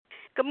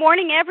Good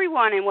morning,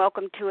 everyone, and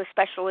welcome to a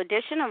special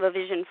edition of A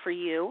Vision for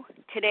You.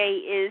 Today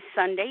is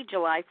Sunday,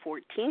 July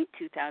 14th,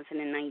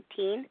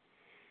 2019.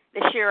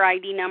 The share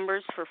ID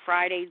numbers for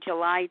Friday,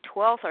 July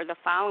 12th are the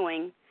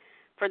following.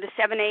 For the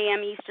 7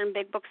 a.m. Eastern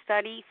Big Book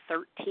Study,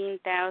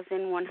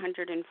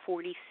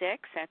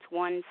 13,146. That's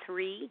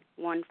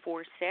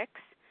 13146.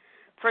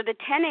 For the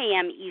 10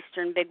 a.m.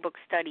 Eastern Big Book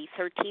Study,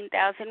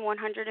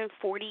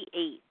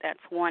 13,148. That's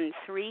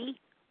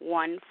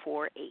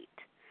 13148.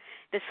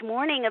 This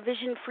morning, A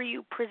Vision for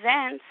You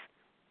presents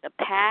The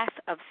Path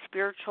of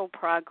Spiritual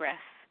Progress.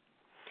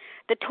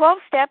 The 12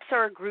 steps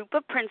are a group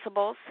of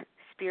principles,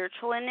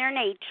 spiritual in their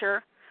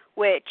nature,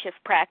 which, if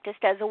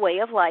practiced as a way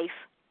of life,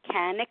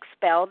 can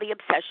expel the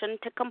obsession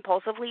to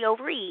compulsively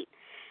overeat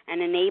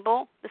and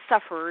enable the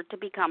sufferer to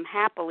become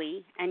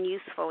happily and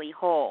usefully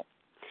whole.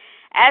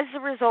 As a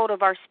result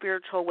of our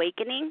spiritual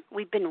awakening,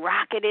 we've been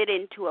rocketed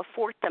into a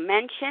fourth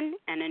dimension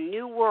and a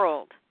new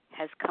world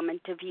has come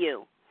into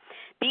view.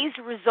 These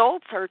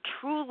results are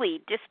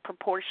truly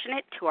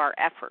disproportionate to our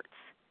efforts.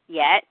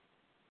 Yet,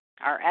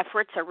 our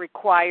efforts are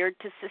required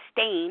to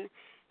sustain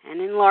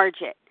and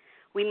enlarge it.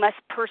 We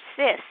must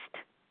persist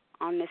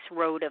on this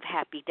road of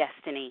happy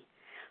destiny.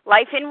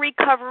 Life in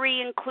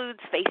recovery includes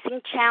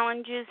facing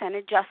challenges and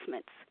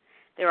adjustments.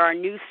 There are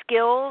new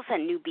skills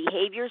and new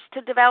behaviors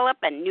to develop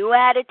and new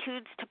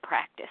attitudes to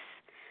practice.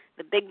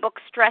 The Big Book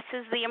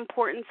stresses the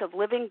importance of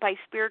living by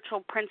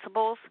spiritual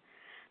principles.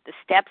 The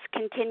steps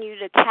continue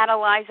to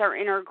catalyze our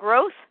inner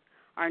growth,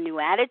 our new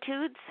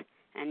attitudes,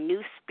 and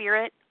new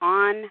spirit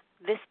on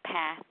this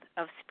path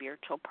of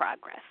spiritual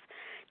progress.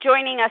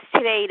 Joining us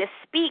today to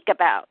speak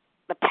about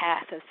the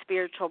path of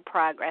spiritual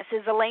progress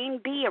is Elayne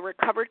B, a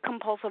recovered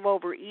compulsive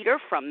overeater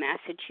from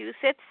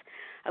Massachusetts.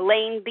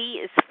 Elayne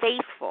B is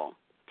faithful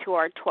to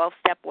our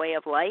 12-step way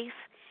of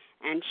life,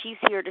 and she's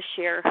here to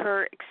share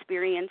her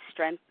experience,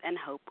 strength, and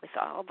hope with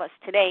all of us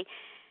today.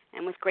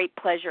 And with great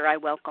pleasure, I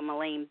welcome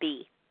Elayne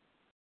B.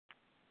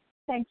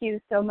 Thank you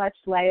so much,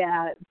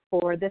 Leah,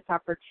 for this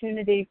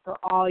opportunity, for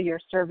all your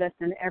service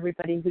and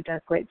everybody who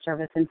does great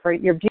service, and for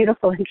your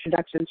beautiful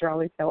introductions. You're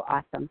always so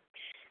awesome.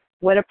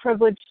 What a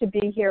privilege to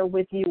be here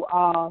with you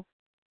all.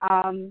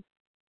 I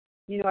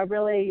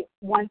really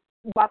once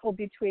waffle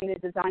between a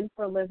design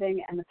for a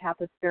living and the path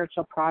of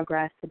spiritual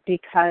progress,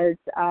 because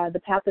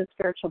the path of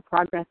spiritual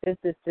progress is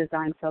this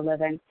design for a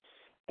living.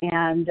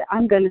 And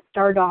I'm going to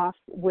start off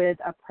with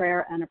a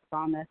prayer and a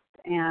promise.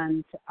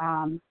 And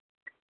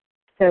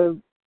so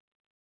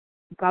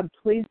God,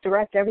 please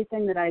direct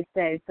everything that I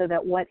say so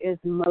that what is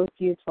most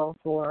useful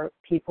for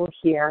people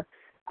here,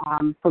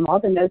 from all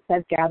the notes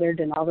I've gathered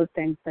and all the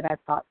things that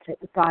I've thought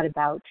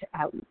about,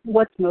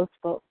 what's most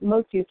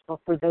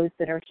useful for those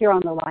that are here on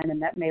the line and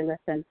that may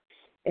listen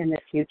in the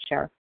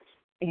future.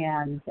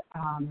 And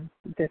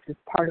this is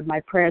part of my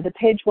prayer. The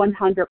page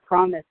 100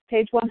 promise.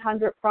 Page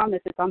 100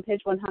 promise. It's on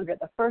page 100,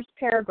 the first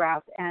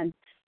paragraph, and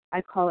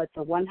I call it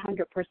the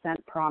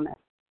 100% promise.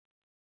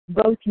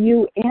 Both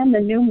you and the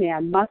new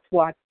man must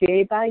walk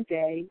day by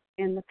day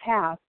in the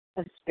path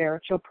of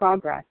spiritual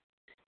progress.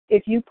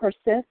 If you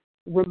persist,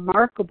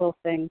 remarkable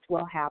things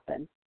will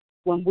happen.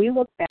 When we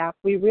look back,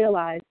 we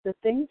realize the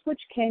things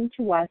which came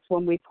to us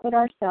when we put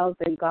ourselves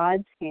in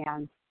God's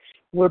hands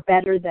were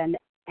better than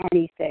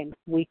anything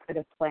we could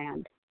have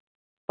planned.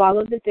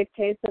 Follow the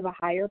dictates of a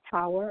higher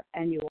power,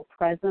 and you will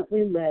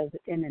presently live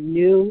in a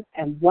new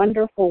and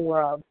wonderful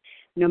world,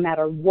 no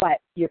matter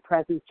what your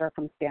present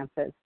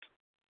circumstances.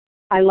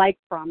 I like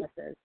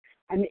promises.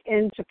 I'm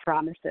into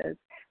promises.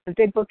 The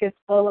Big Book is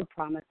full of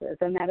promises,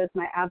 and that is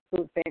my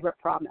absolute favorite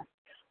promise.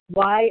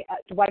 Why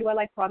do I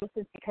like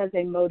promises? Because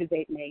they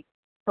motivate me.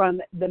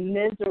 From the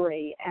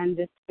misery and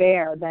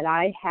despair that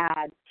I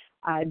had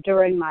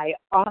during my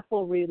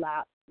awful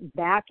relapse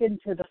back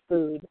into the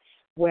food,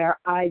 where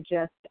I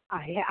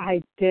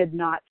did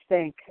not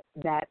think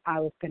that I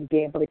was going to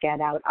be able to get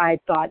out. I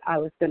thought I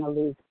was going to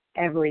lose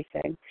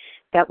everything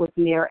that was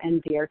near and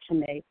dear to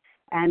me.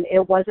 And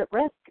it was at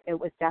risk. It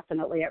was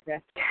definitely at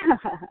risk.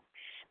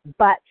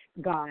 But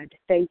God,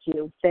 thank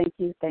you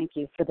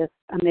for this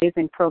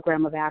amazing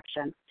program of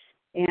action.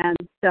 And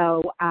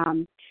so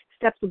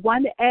steps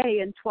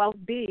 1A and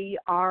 12B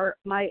are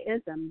my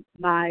ism,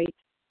 my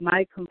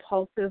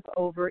compulsive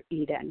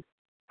overeating.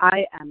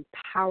 I am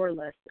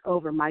powerless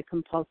over my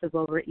compulsive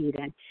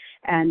overeating.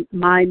 And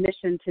my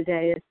mission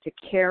today is to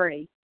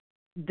carry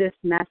this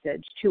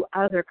message to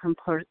other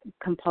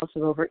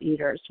compulsive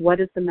overeaters.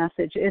 What is the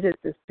message? It is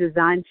this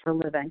design for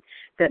living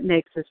that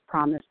makes this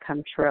promise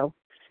come true.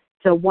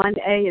 So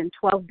 1A and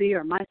 12B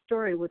are my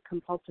story with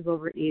compulsive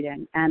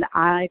overeating, and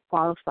I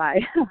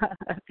qualify.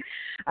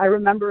 I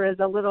remember as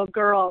a little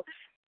girl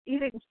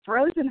eating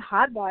frozen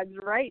hot dogs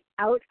right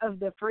out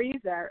of the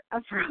freezer.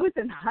 A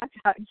frozen hot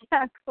dog.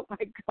 Yeah, oh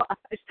my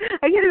gosh.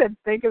 I can't even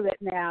think of it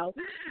now.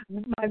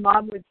 My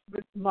mom would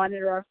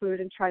monitor our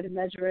food and try to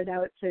measure it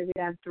out, so we'd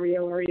have 3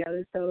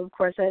 Oreos. So, of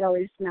course, I'd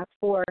always snap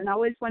 4 and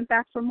always went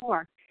back for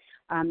more.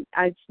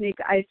 I'd sneak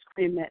ice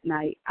cream at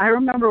night. I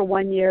remember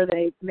one year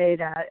they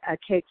made a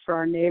cake for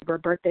our neighbor, a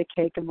birthday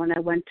cake, and when I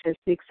went to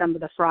sneak some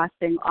of the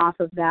frosting off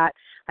of that,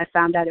 I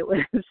found out it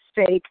was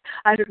fake.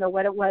 I don't know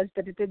what it was,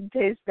 but it didn't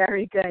taste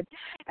very good.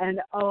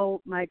 And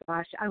oh my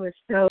gosh, I was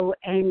so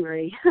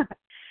angry.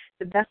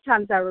 The best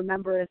times I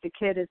remember as a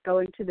kid is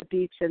going to the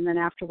beach and then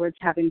afterwards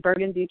having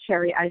burgundy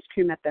cherry ice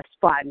cream at the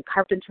spot in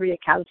Carpinteria,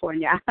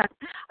 California.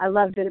 I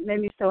loved it. It made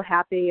me so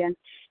happy. And,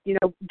 you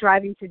know,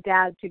 driving to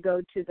Dad to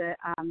go to the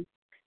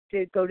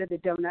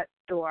donut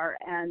store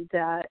and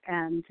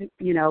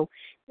you know,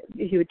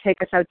 he would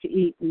take us out to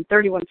eat and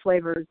 31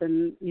 flavors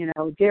and, you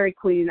know, Dairy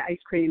Queen ice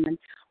cream and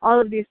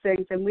all of these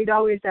things. And we'd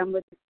always end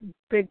with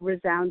big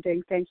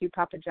resounding thank you,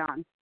 Papa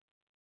John.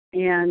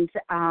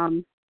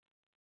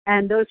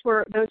 And those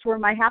were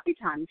my happy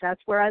times.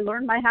 That's where I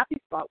learned my happy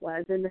spot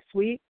was in the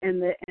sweet, in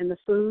the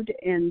food,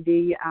 in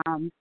the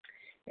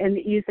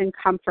ease and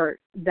comfort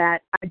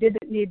that I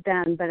didn't need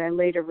then, but I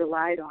later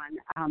relied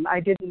on. I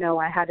didn't know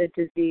I had a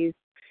disease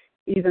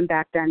even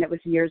back then. It was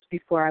years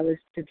before I was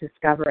to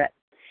discover it.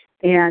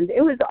 And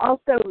it was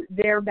also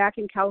there back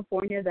in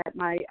California that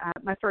my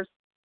first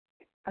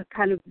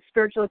kind of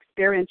spiritual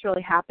experience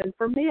really happened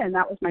for me, and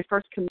that was my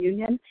first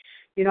communion.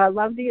 You know, I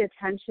love the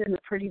attention, the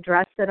pretty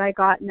dress that I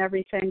got and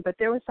everything, but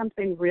there was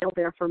something real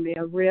there for me.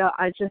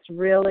 I just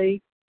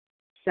really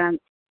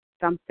sensed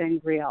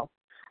something real.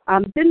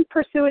 Didn't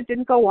pursue it,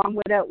 didn't go on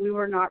with it. We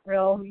were not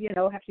real, you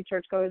know, hefty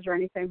churchgoers or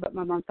anything, but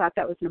my mom thought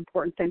that was an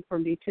important thing for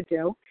me to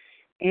do.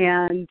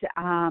 And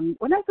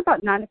when I was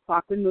about 9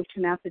 o'clock, we moved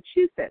to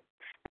Massachusetts.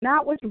 And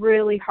that was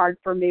really hard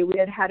for me. We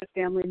had a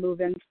family move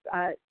in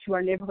to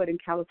our neighborhood in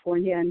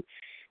California, and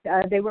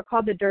they were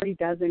called the Dirty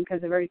Dozen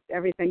because of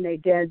everything they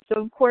did.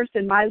 So of course,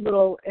 in my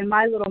little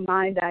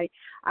mind, I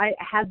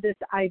had this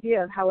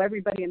idea of how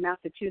everybody in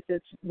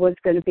Massachusetts was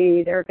going to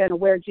be. They're going to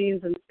wear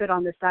jeans and spit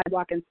on the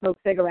sidewalk and smoke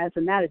cigarettes,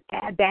 and that is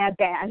bad, bad,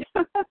 bad.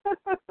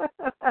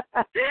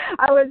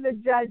 I was a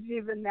judge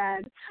even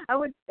then.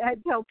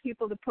 I'd tell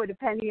people to put a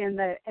penny in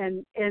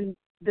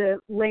the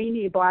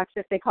Laney box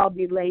if they called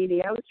me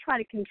Laney. I was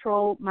trying to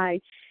control my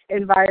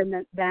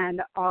environment then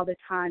all the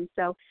time.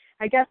 So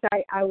I guess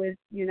I was,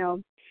 you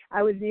know,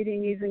 I was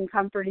needing ease and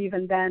comfort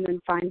even then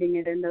and finding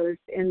it in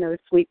those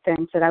sweet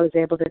things that I was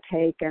able to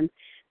take, and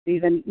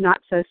even not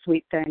so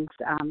sweet things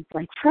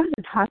like frozen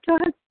hot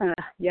dogs.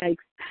 Yikes.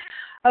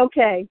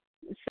 Okay,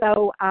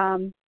 so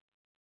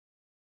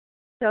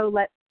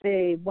let's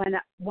see. When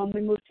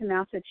we moved to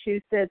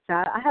Massachusetts,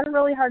 I had a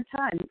really hard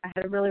time. I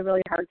had a really,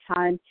 really hard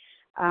time.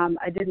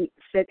 I didn't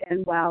fit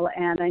in well,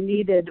 and I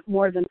needed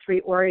more than 3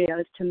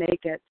 Oreos to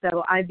make it.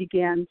 So I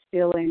began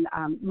stealing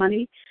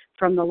money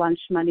from the lunch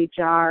money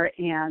jar,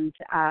 and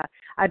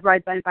I'd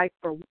ride my bike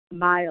for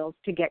miles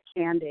to get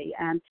candy.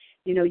 And,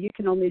 you know, you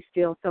can only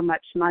steal so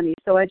much money.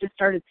 So I just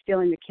started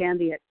stealing the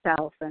candy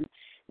itself,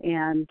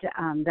 and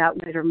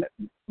that later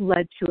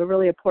led to a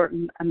really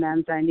important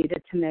amends I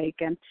needed to make.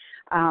 And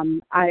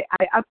I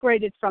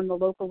upgraded from the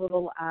local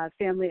little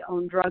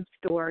family-owned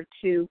drugstore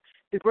to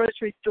the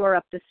grocery store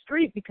up the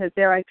street because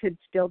there I could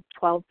steal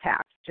 12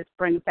 packs, just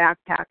bring a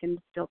backpack and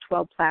steal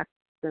 12 packs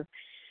of,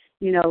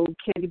 you know,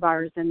 candy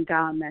bars and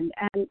gum. And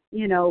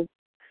you know,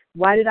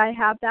 why did I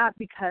have that?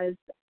 Because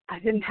I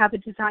didn't have a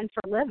design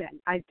for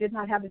living. I did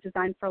not have a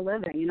design for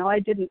living. You know, I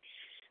didn't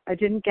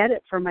get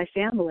it for my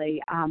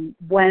family.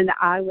 When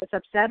I was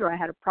upset or I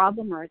had a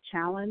problem or a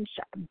challenge,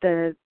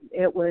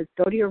 it was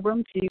go to your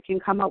room so you can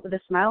come out with a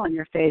smile on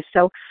your face.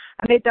 So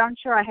I made darn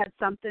sure I had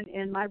something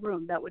in my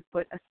room that would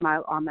put a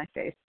smile on my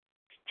face.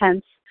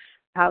 Hence,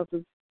 piles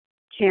of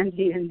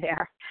candy in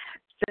there.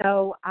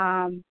 So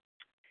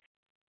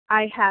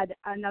I had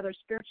another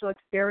spiritual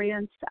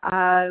experience.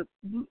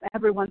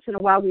 Every once in a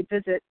while we'd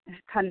visit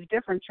kind of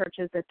different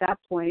churches at that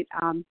point,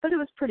 but it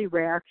was pretty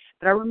rare.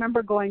 But I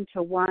remember going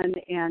to one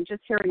and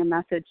just hearing a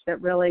message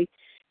that really,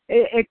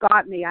 it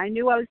got me. I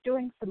knew I was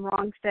doing some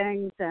wrong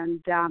things,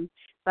 and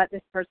but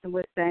this person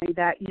was saying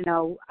that, you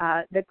know,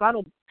 that God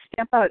will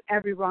stamp out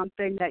every wrong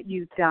thing that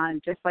you've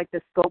done, just like the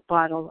Scope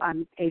bottle,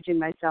 I'm aging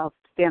myself,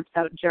 stamps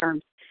out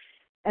germs.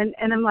 And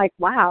I'm like,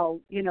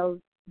 wow, you know,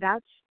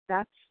 that's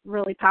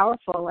really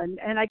powerful, and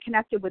I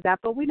connected with that,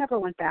 but we never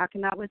went back,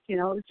 and that was, you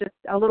know, it was just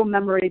a little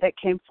memory that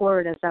came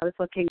forward as I was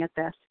looking at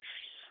this,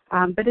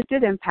 but it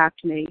did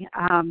impact me.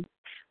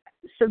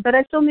 But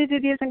I still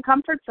needed ease and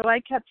comfort, so I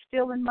kept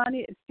stealing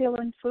money,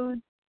 stealing food,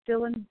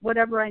 stealing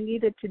whatever I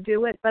needed to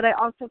do it, but I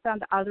also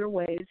found other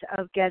ways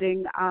of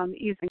getting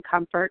ease and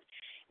comfort.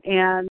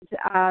 And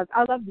I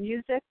love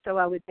music, so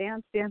I would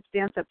dance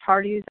at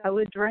parties. I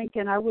would drink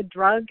and I would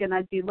drug, and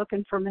I'd be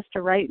looking for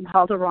Mr. Right in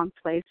all the wrong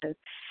places.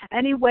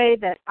 Any way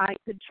that I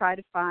could try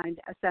to find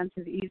a sense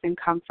of ease and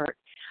comfort.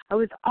 I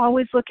was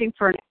always looking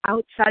for an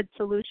outside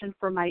solution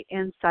for my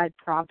inside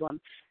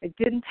problem. I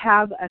didn't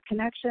have a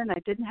connection.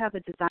 I didn't have a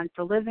design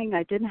for living.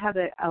 I didn't have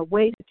a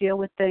way to deal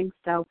with things,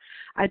 so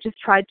I just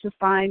tried to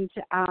find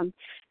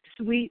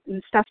sweet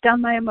and stuffed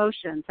down my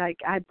emotions.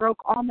 I broke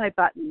all my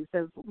buttons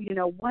of,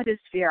 what is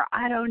fear?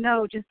 I don't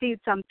know. Just eat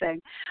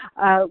something.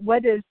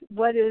 What is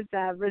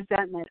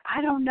resentment?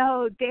 I don't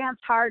know. Dance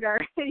harder.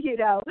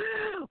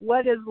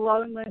 What is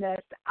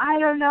loneliness? I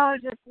don't know.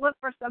 Just look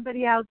for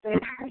somebody out there.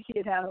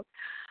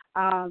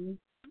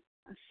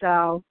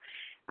 So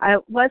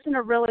it wasn't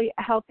a really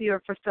healthy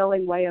or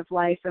fulfilling way of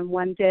life. And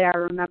one day I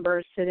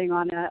remember sitting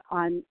on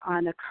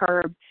a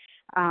curb.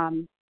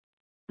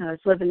 I was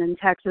living in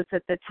Texas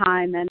at the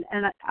time, and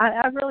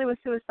I really was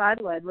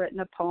suicidal. I'd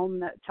written a poem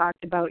that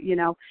talked about,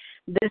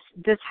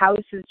 this house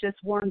is just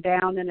worn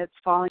down and it's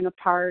falling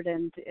apart,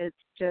 and it's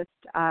just,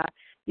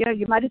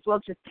 you might as well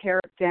just tear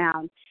it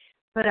down.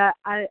 But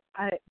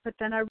but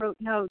then I wrote,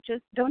 no,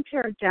 just don't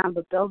tear it down,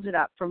 but build it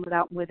up from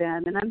without and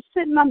within. And I'm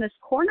sitting on this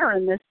corner,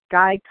 and this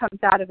guy comes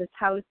out of his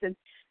house and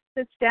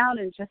sits down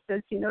and just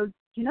says, there's,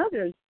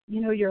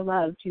 you're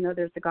loved.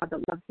 There's a God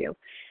that loves you.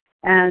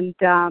 And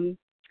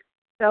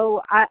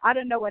so I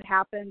don't know what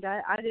happened.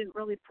 I didn't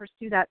really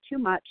pursue that too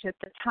much at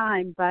the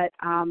time, but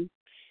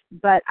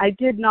I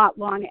did not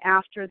long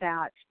after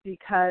that,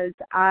 because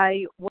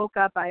I woke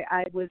up.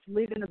 I was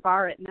leaving the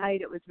bar at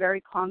night. It was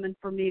very common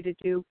for me to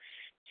do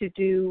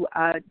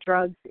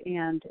drugs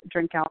and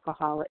drink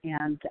alcohol.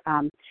 And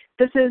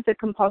this is a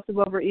compulsive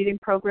overeating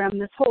program.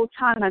 This whole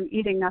time I'm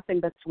eating nothing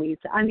but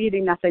sweets. I'm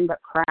eating nothing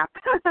but crap.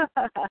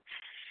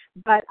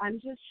 But I'm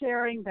just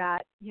sharing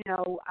that,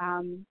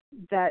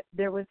 that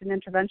there was an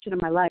intervention in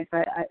my life.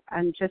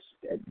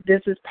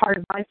 This is part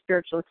of my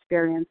spiritual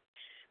experience.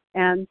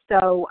 And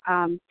so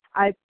I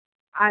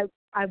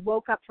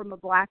woke up from a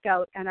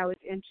blackout, and I was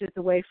inches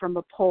away from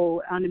a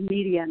pole on a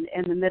median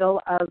in the middle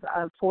of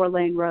a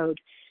 4-lane road.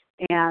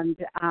 And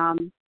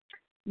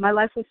my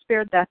life was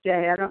spared that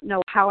day. I don't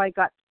know how I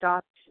got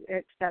stopped,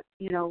 except,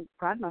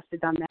 God must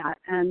have done that.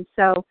 And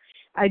so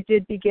I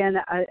did begin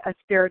a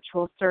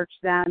spiritual search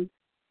then.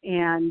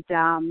 And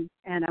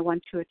I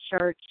went to a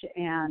church,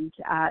 and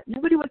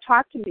nobody would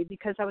talk to me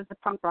because I was a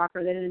punk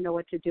rocker. They didn't know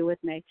what to do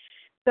with me.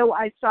 So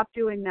I stopped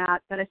doing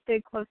that, but I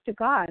stayed close to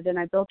God, and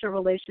I built a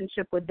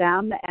relationship with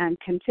them and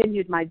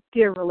continued my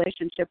dear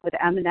relationship with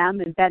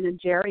Eminem and Ben and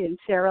Jerry and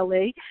Sarah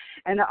Lee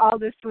and all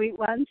the sweet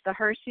ones, the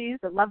Hershey's.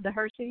 I love the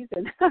Hershey's.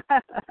 And,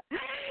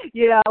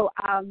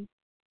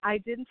 I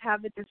didn't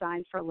have a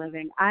design for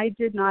living. I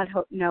did not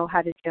know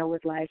how to deal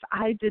with life.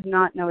 I did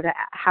not know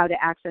how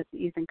to access the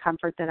ease and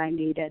comfort that I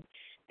needed.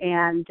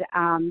 And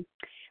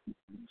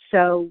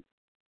so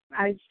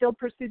I still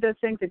pursued those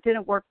things. It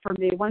didn't work for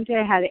me. One day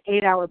I had an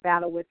 8-hour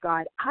battle with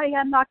God. I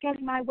am not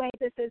getting my way.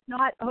 This is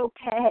not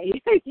okay.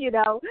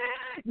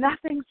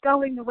 Nothing's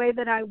going the way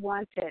that I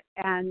want it.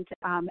 And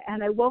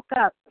I woke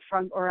up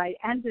I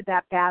ended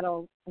that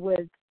battle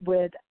with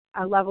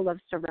a level of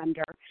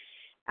surrender.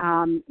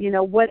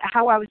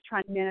 How I was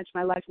trying to manage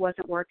my life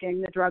wasn't working.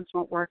 The drugs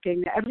weren't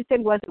working.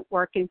 Everything wasn't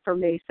working for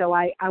me. So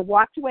I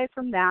walked away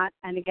from that.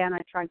 And again,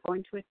 I tried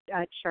going to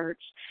a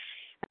church.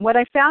 And what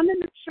I found in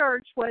the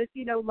church was,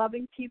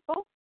 loving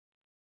people.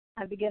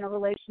 I began a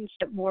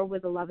relationship more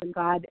with a loving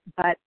God,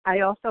 but I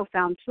also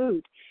found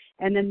food.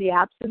 And in the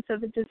absence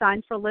of a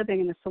design for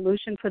living and a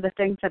solution for the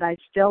things that I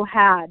still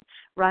had,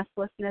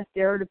 restlessness,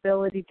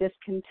 irritability,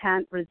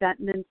 discontent,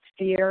 resentment,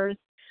 fears,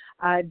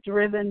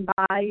 driven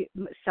by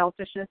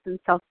selfishness and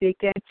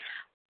self-seeking,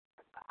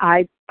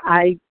 I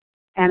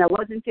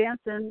wasn't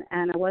dancing,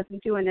 and I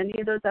wasn't doing any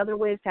of those other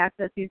ways to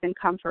access ease and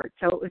comfort.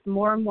 So it was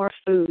more and more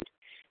food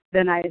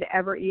than I had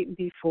ever eaten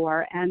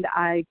before, and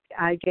I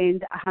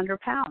gained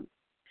 100 pounds.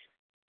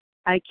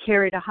 I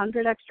carried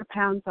 100 extra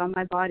pounds on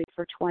my body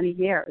for 20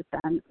 years,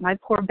 and my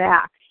poor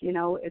back,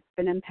 it's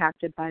been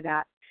impacted by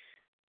that.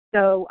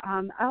 So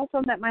I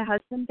also met my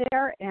husband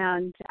there,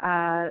 and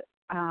a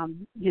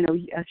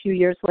few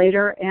years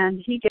later,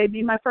 and he gave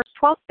me my first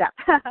 12-step.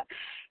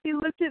 He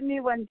looked at me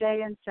one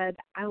day and said,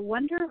 I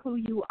wonder who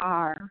you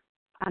are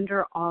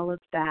under all of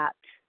that.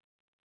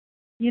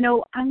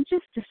 I'm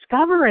just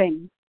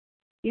discovering,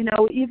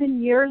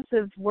 even years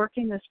of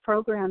working this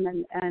program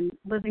and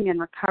living in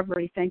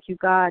recovery, thank you,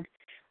 God,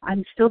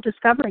 I'm still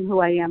discovering who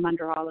I am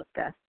under all of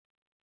this.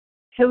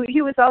 So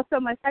he was also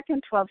my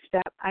second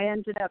 12-step. I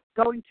ended up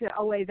going to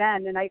OA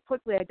then, and I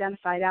quickly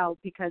identified out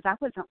because I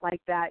wasn't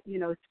like that,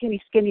 skinny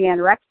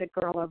anorexic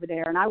girl over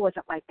there, and I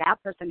wasn't like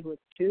that person who was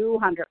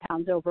 200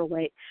 pounds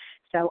overweight.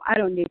 So I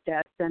don't need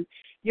this. And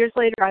years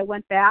later, I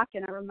went back,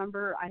 and I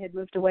remember I had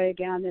moved away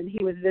again, and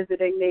he was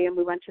visiting me, and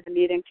we went to the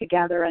meeting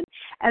together. And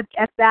at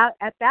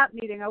that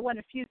meeting, I went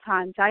a few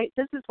times.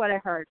 This is what I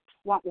heard: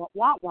 want, no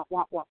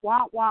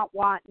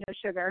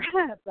sugar,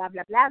 blah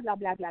blah blah blah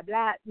blah blah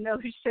blah, no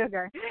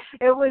sugar.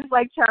 It was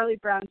like Charlie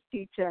Brown's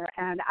teacher,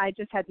 and I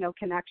just had no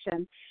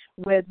connection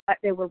with what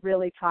they were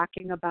really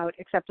talking about,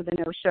 except for the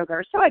no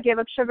sugar. So I gave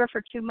up sugar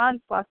for 2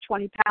 months, lost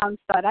 20 pounds,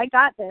 thought I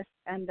got this,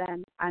 and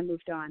then I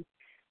moved on.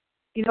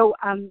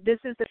 This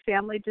is a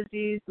family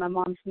disease. My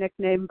mom's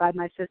nickname by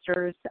my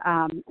sisters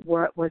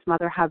was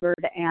Mother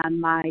Hubbard,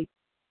 and I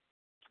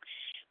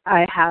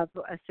have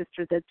a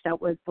sister that's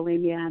dealt with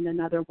bulimia and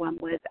another one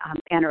with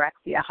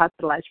anorexia,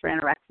 hospitalized for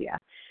anorexia.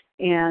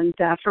 And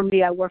for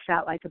me, I wore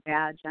fat like a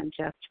badge. I'm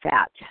just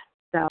fat.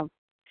 So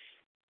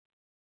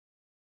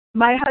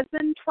my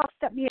husband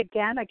 12-stepped me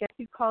again. I guess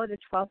you'd call it a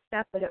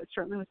 12-step, but it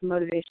certainly was a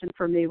motivation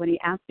for me when he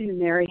asked me to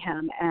marry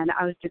him, and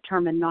I was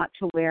determined not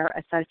to wear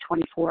a size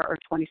 24 or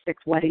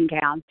 26 wedding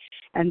gown.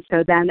 And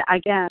so then,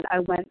 again, I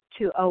went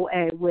to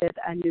OA with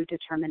a new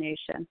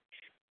determination.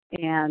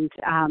 And,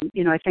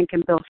 I think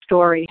in Bill's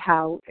story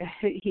how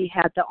he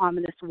had the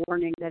ominous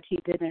warning that he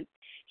didn't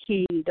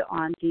heed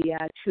on the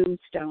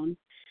tombstone.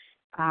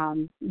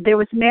 There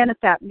was a man at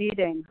that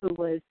meeting who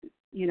was,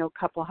 a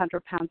couple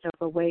 100 pounds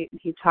overweight,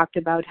 and he talked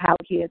about how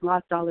he had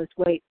lost all his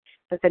weight,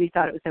 but then he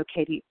thought it was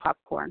okay to eat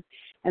popcorn.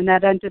 And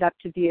that ended up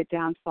to be a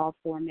downfall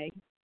for me.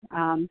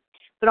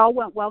 But all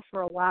went well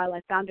for a while.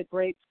 I found a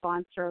great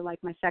sponsor, like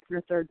my second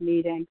or third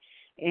meeting,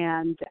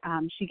 and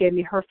she gave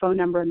me her phone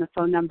number and the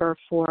phone number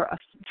for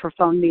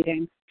phone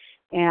meetings.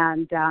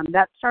 And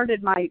that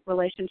started my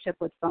relationship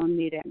with phone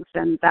meetings,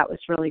 and that was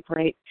really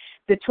great.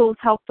 The tools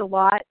helped a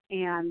lot,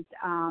 and,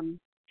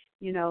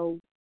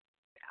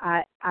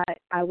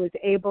 I was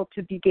able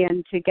to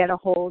begin to get a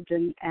hold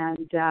and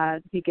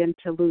begin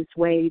to lose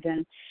weight.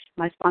 And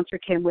my sponsor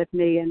came with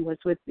me and was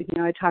with,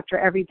 I talked to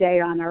her every day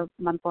on our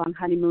month-long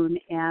honeymoon,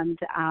 and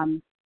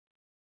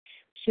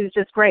she was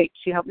just great.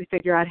 She helped me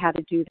figure out how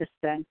to do this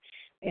thing,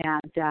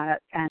 and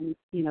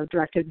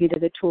directed me to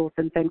the tools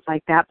and things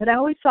like that. But I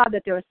always saw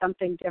that there was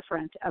something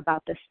different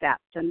about the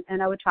steps,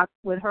 and I would talk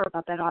with her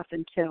about that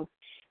often too.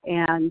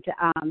 And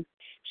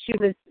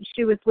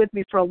she was with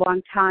me for a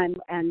long time,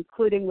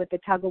 including with the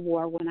tug of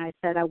war when I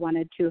said I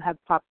wanted to have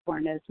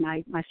popcorn as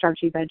my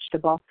starchy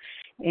vegetable.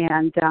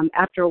 And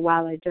after a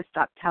while, I just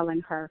stopped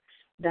telling her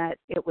that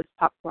it was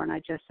popcorn. I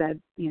just said,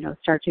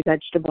 starchy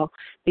vegetable,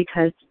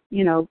 because, she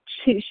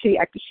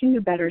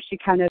knew better. She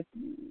kind of,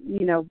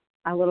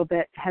 a little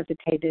bit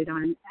hesitated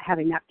on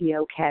having that be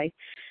okay.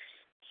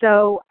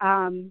 So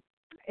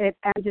it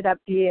ended up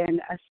being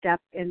a step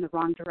in the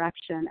wrong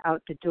direction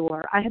out the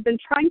door. I had been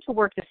trying to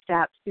work the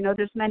steps.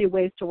 There's many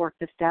ways to work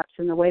the steps,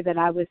 and the way that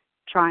I was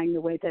trying,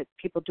 the way that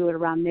people do it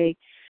around me,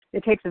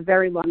 it takes a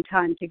very long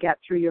time to get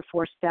through your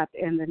 4-step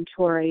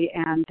inventory.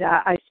 And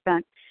I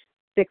spent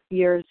 6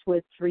 years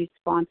with 3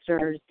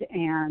 sponsors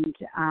and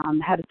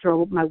had to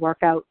throw my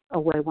workout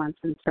away once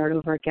and start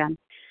over again.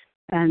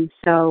 And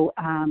so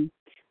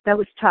that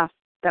was tough.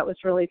 That was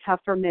really tough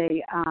for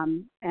me.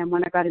 And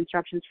when I got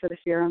instructions for the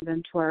fear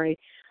inventory,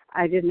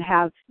 I didn't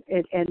have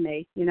it in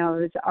me. I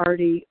was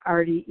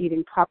already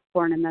eating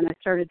popcorn, and then I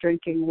started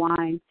drinking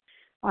wine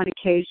on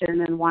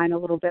occasion and wine a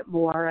little bit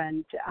more.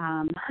 And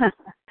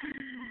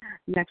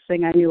next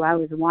thing I knew, I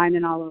was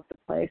whining all over the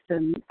place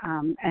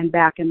and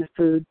back in the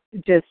food,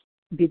 just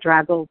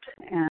bedraggled.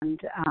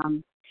 And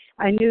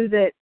I knew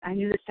the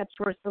steps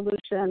were a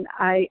solution.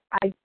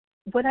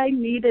 What I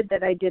needed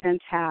that I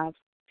didn't have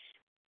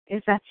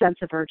is that sense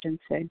of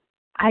urgency.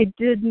 I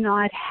did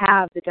not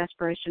have the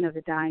desperation of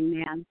a dying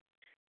man.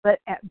 But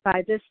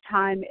by this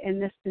time in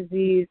this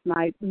disease,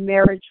 my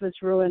marriage was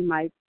ruined.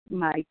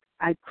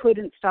 I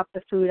couldn't stop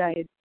the food.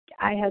 I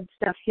had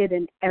stuff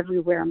hidden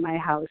everywhere in my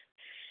house.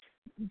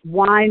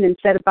 Wine,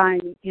 instead of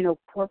buying,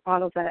 quart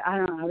bottles, I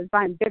don't know, I was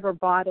buying bigger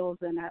bottles,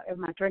 and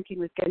my drinking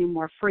was getting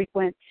more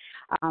frequent.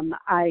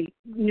 I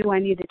knew I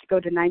needed to go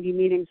to 90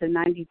 meetings in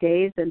 90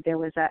 days, and there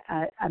was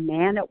a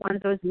man at one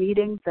of those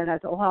meetings that I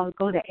thought, I'll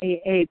go to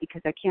AA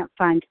because I can't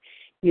find,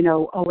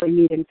 OA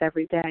meetings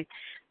every day.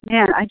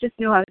 Man, I just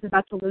knew I was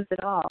about to lose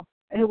it all.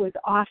 It was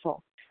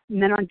awful.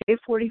 And then on day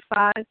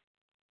 45,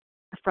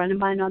 a friend of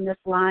mine on this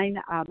line,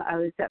 I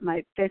was at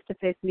my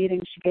face-to-face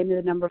meeting. She gave me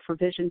the number for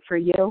Vision for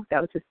You. That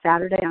was a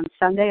Saturday. On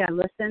Sunday, I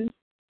listened,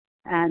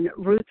 and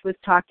Ruth was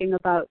talking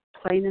about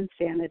plain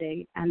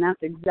insanity, and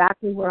that's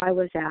exactly where I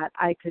was at.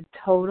 I could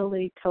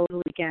totally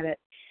get it.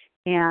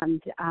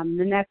 And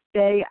the next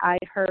day, I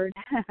heard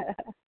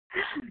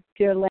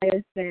dear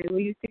Leah say,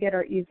 we used to get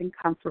our ease and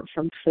comfort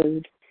from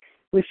food.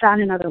 We found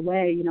another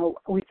way.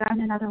 We found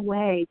another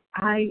way.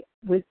 I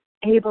was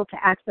able to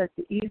access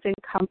the ease and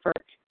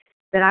comfort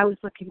that I was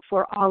looking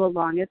for all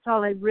along. It's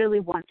all I really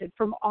wanted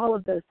from all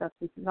of those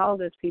substances, all of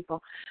those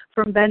people,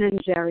 from Ben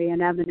and Jerry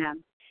and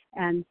M&M.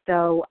 And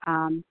so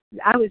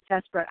I was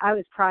desperate. I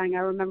was crying. I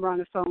remember on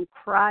the phone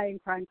crying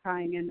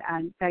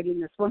and begging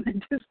this woman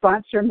to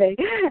sponsor me.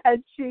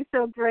 And she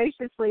so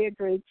graciously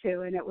agreed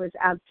to, and it was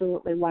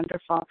absolutely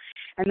wonderful.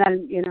 And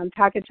then, I'm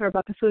talking to her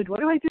about the food. What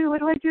do I do?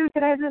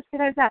 Can I have this?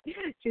 Can I have that?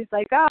 She's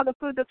like, the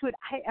food.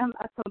 I am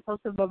a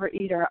compulsive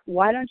overeater.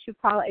 Why don't you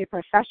call a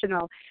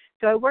professional?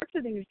 So I worked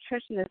with a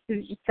nutritionist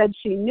who said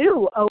she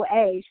knew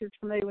OA. She was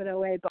familiar with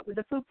OA, but with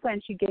the food plan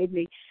she gave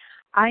me,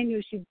 I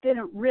knew she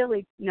didn't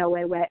really know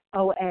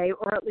OA,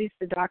 or at least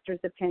the doctor's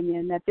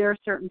opinion, that there are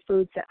certain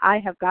foods that I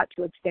have got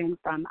to abstain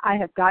from. I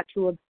have got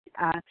to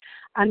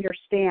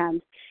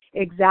understand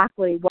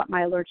exactly what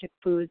my allergic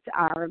foods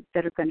are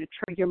that are going to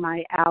trigger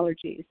my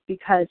allergies,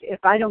 because if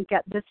I don't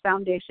get this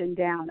foundation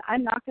down,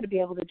 I'm not going to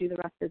be able to do the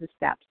rest of the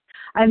steps.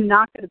 I'm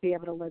not going to be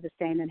able to live a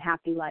sane and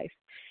happy life.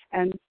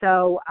 And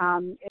so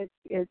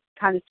it's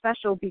kind of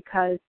special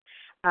because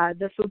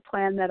the food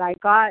plan that I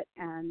got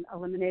and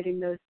eliminating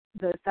those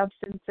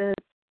substances.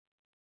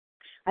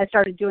 I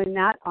started doing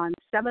that on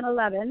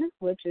 7-Eleven,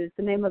 which is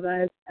the name of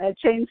a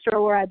chain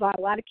store where I bought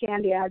a lot of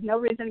candy. I have no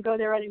reason to go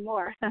there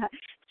anymore.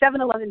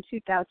 7-Eleven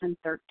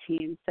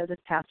 2013. So this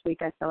past week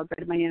I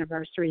celebrated my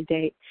anniversary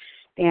date.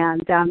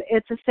 And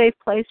it's a safe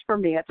place for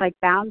me. It's like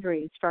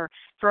boundaries for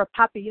a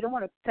puppy. You don't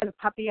want to send a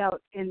puppy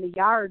out in the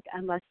yard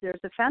unless there's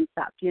a fence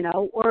up,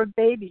 or a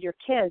baby, your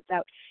kids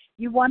out.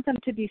 You want them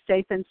to be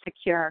safe and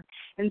secure.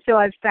 And so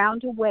I've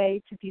found a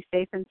way to be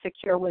safe and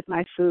secure with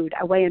my food.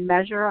 I weigh and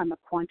measure. I'm a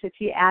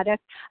quantity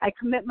addict. I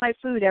commit my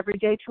food every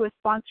day to a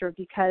sponsor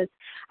because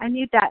I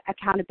need that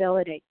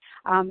accountability.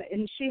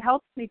 And she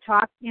helps me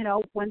talk,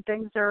 when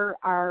things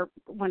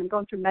when I'm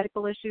going through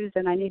medical issues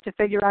and I need to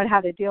figure out how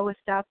to deal with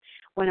stuff,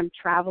 when I'm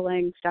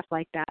traveling, stuff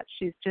like that.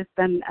 She's just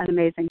been an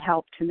amazing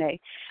help to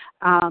me.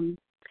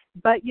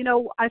 But,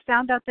 I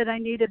found out that I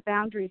needed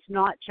boundaries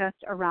not just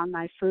around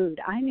my food.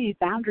 I need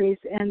boundaries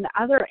in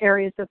other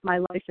areas of my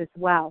life as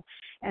well.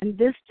 And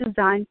this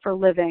Design for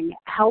Living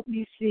helped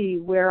me see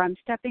where I'm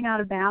stepping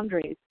out of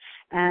boundaries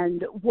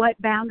and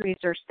what boundaries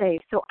are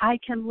safe so I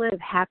can live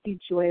happy,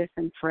 joyous,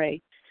 and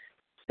free.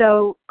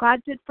 So God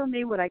did for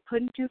me what I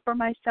couldn't do for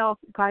myself.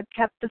 God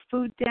kept the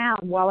food down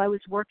while I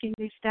was working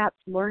these steps,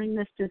 learning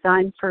this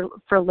Design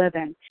for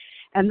Living.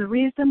 And the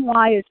reason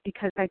why is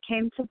because I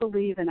came to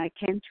believe and I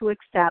came to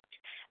accept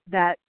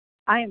that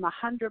I am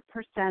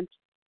 100%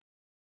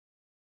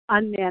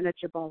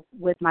 unmanageable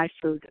with my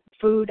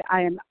food.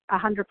 I am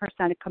 100%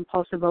 a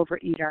compulsive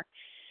overeater.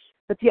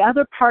 But the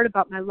other part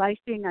about my life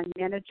being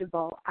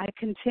unmanageable, I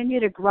continue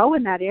to grow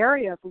in that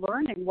area of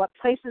learning what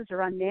places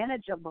are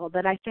unmanageable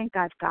that I think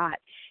I've got.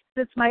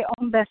 It's my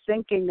own best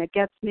thinking that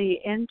gets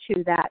me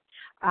into that.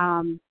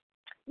 I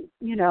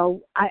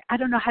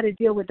don't know how to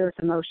deal with those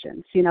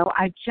emotions.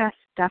 I just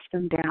stuffed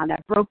them down. I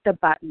broke the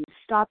button.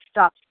 Stop.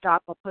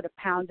 I'll put a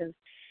pound of,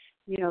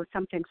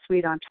 something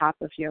sweet on top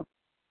of you.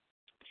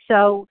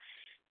 So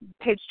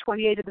page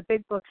 28 of the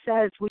big book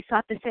says, we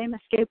sought the same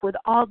escape with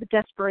all the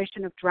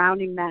desperation of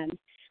drowning men.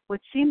 What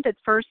seemed at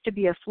first to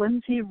be a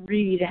flimsy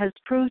reed has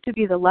proved to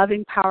be the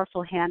loving,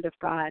 powerful hand of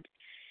God.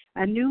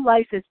 A new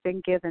life has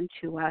been given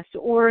to us,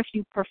 or if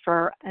you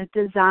prefer, a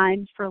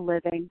design for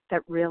living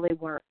that really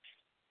works.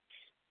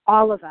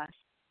 All of us,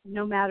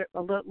 no matter,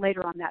 a little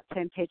later on that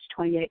same page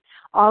 28,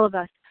 all of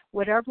us,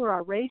 whatever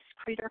our race,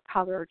 creed, or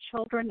color, are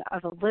children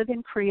of a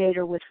living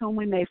Creator with whom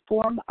we may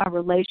form a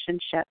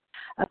relationship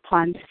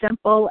upon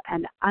simple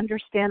and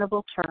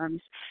understandable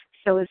terms,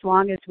 so as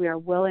long as we are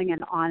willing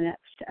and honest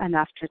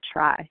enough to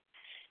try.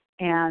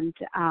 And,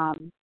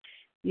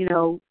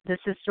 this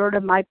is sort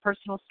of my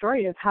personal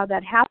story of how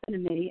that happened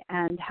to me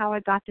and how I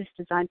got this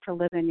Design for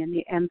Living and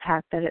the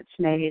impact that it's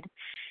made.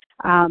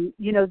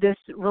 This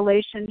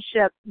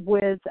relationship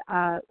with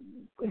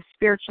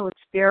spiritual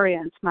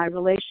experience, my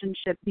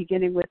relationship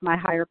beginning with my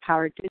higher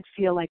power did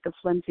feel like a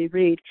flimsy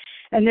reed.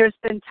 And there's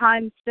been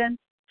times since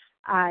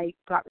I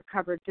got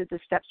recovered, did the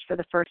steps for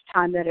the first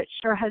time, that it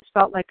sure has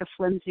felt like a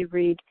flimsy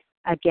reed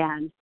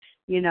again,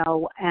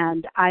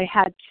 and I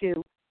had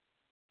to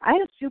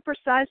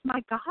supersize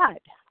my God.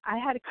 I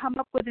had to come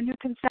up with a new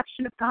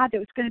conception of God that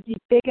was going to be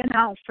big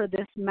enough for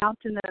this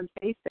mountain that I'm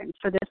facing,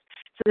 for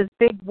this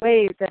big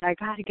wave that I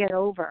got to get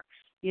over,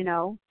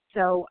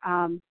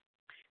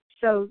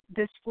 So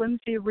this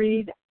flimsy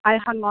reed, I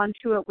hung on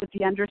to it with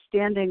the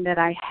understanding that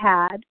I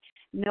had,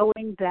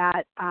 knowing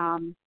that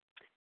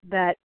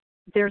that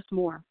there's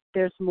more.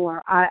 There's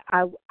more.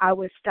 I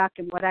was stuck,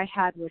 and what I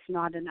had was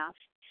not enough.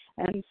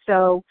 And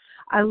so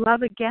I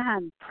love,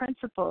 again,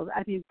 principles.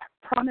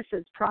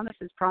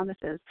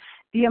 Promises.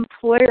 The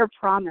employer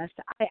promise.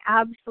 I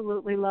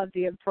absolutely love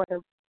the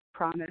employer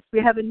promise. We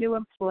have a new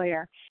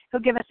employer.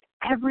 He'll give us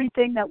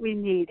everything that we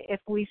need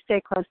if we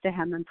stay close to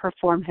him and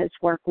perform his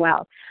work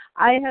well.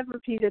 I have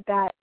repeated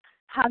that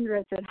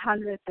hundreds and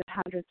hundreds and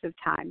hundreds of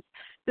times.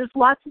 There's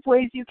lots of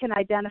ways you can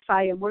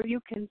identify and where you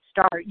can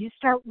start. You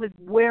start with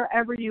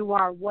wherever you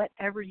are,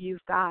 whatever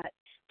you've got,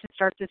 to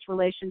start this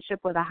relationship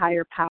with a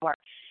higher power.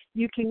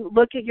 You can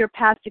look at your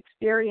past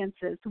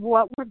experiences,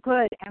 what were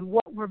good and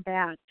what were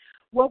bad.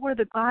 What were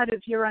the God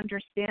of your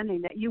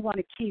understanding that you want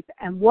to keep,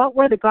 and what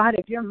were the God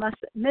of your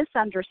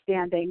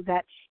misunderstanding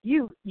that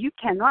you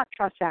cannot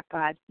trust that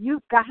God.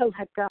 You've got to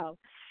let go.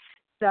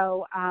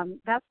 So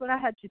that's what I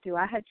had to do.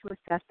 I had to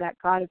assess that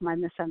God of my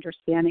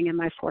misunderstanding in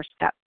my 4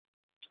 steps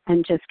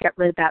and just get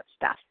rid of that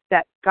stuff,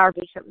 that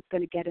garbage that was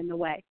going to get in the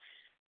way.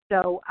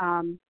 So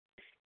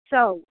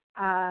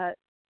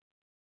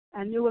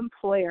a new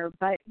employer,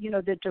 but,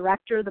 the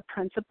director, the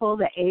principal,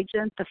 the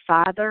agent, the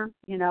father,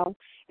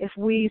 if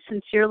we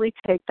sincerely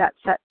take that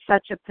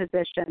such a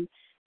position,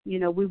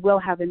 we will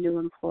have a new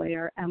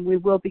employer, and we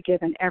will be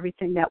given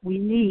everything that we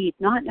need,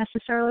 not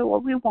necessarily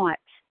what we want,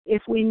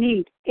 if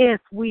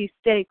we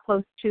stay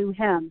close to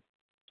him,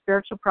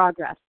 spiritual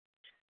progress,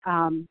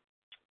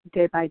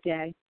 day by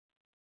day.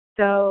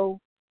 So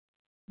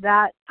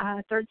that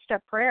 3rd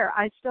step prayer,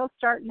 I still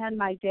start and end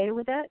my day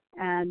with it.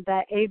 And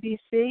that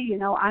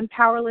ABC, I'm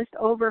powerless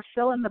over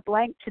fill in the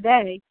blank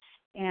today.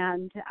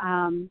 and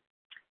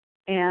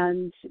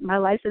my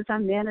life is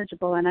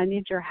unmanageable, and I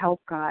need your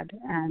help, God.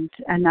 And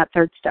that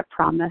third step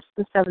promise,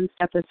 the seventh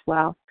step as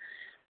well.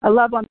 I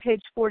love on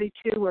page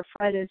 42 where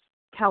Fred is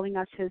telling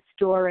us his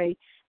story,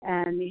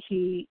 and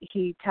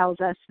he tells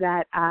us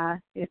that I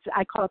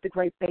call it the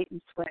great bait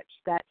and switch,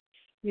 that,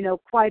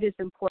 quite as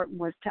important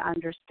was to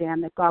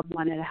understand that God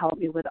wanted to help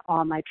me with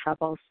all my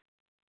troubles.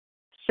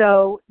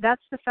 So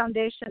that's the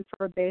foundation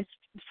for a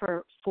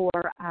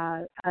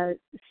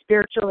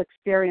spiritual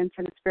experience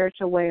and a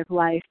spiritual way of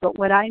life. But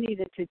what I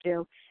needed to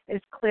do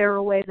is clear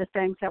away the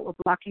things that were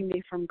blocking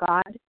me from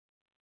God,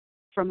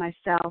 from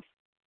myself,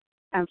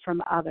 and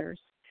from others.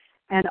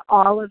 And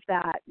all of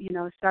that,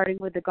 starting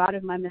with the God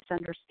of my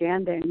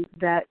misunderstanding,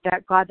 that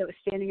God that was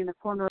standing in the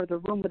corner of the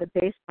room with a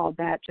baseball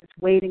bat just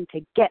waiting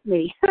to get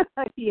me,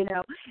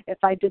 if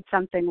I did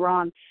something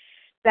wrong.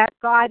 That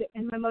God,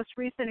 in my most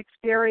recent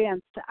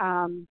experience,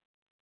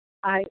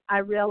 I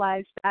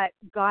realized that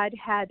God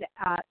had,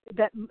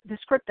 that the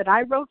script that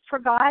I wrote for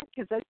God,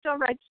 because I still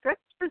write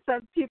scripts for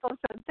some people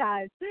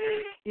sometimes,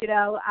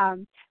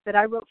 that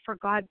I wrote for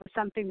God was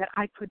something that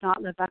I could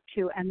not live up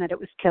to, and that it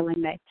was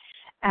killing me.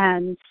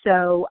 And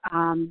so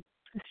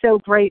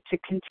great to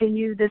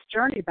continue this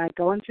journey by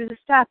going through the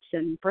steps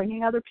and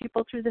bringing other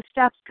people through the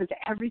steps, because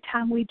every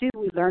time we do,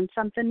 we learn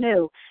something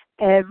new.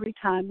 Every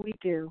time we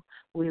do,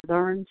 we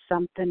learn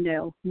something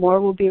new. More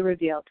will be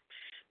revealed.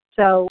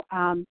 So,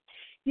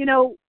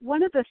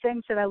 one of the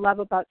things that I love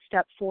about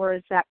step 4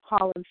 is that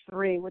column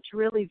 3, which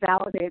really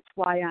validates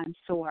why I'm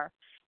sore.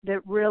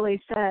 That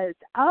really says,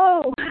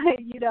 of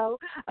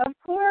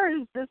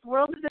course, this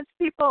world and its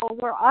people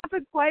were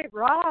often quite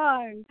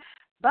wrong.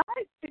 But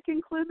to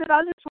conclude that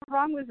others were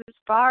wrong was as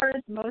far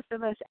as most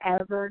of us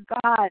ever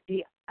got.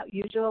 The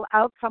usual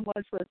outcome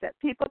was that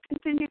people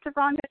continued to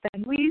wrong us,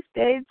 and we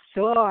stayed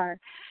sore.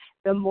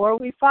 The more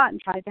we fought and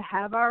tried to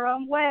have our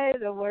own way,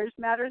 the worse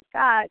matters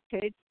got.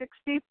 Page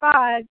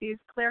 65, these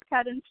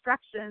clear-cut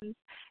instructions,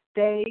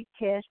 they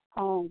hit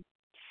home.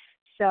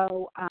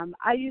 So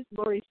I use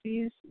Lori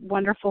C's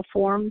wonderful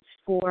forms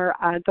for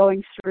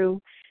going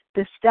through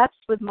the steps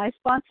with my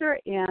sponsor,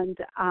 and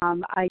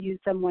I use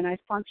them when I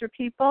sponsor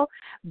people.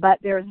 But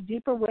there's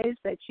deeper ways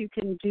that you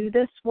can do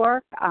this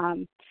work.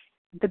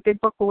 The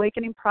Big Book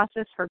Awakening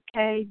process for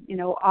Kay,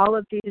 all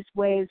of these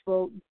ways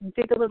will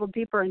dig a little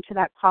deeper into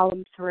that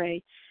column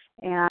 3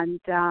 and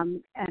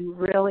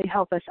really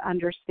help us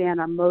understand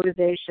our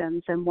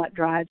motivations and what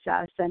drives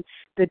us and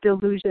the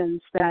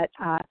delusions that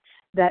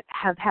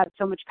have had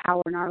so much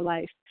power in our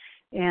life.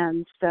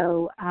 And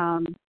so,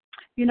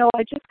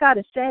 I just got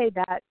to say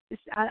that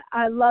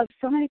I love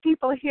so many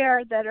people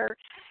here that are,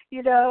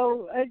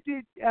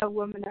 a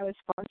woman I was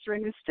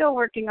sponsoring is still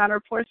working on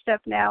her 4th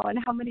step now, and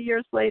how many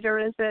years later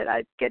is it?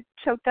 I get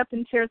choked up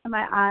in tears in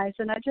my eyes,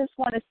 and I just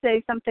want to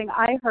say something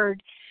I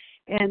heard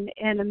in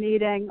a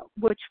meeting,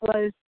 which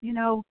was,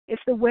 if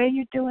the way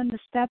you're doing the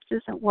steps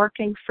isn't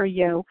working for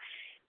you,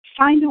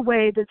 find a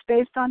way that's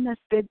based on this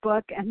big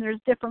book, and there's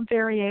different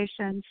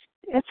variations.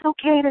 It's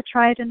okay to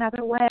try it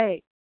another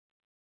way.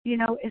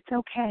 It's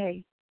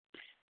okay.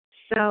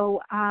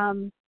 So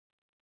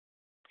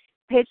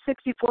page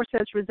 64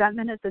 says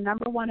resentment is the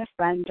number one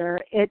offender.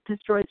 It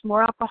destroys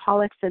more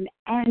alcoholics than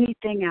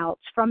anything else.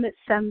 From it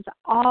stems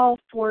all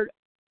forms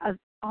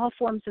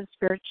of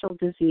spiritual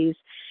disease.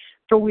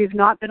 For we've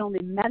not been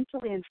only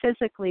mentally and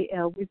physically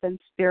ill, we've been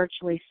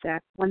spiritually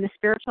sick. When the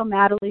spiritual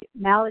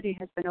malady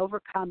has been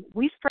overcome,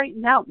 we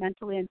straighten out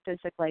mentally and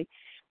physically.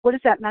 What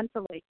is that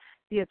mentally?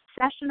 The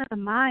obsession of the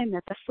mind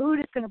that the food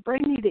is going to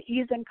bring me to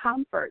ease and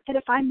comfort, that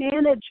if I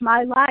manage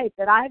my life,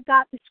 that I've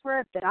got the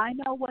script, that I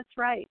know what's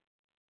right.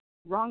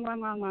 Wrong.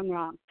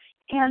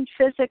 And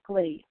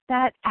physically,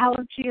 that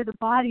allergy of the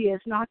body is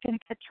not going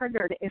to get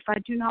triggered if I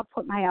do not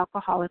put my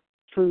alcoholic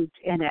foods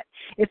in it,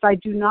 if I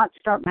do not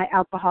start my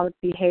alcoholic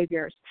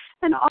behaviors,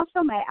 and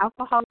also my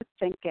alcoholic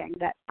thinking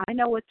that I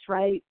know what's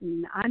right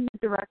and I'm the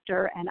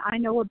director and I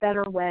know a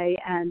better way,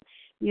 and,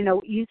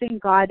 easing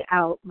God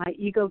out, my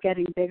ego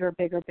getting bigger.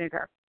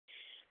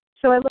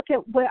 So I look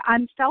at where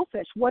I'm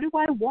selfish. What do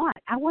I want?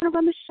 I want to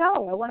run the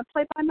show. I want to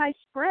play by my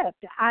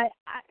script. I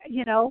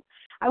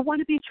want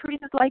to be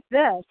treated like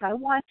this. I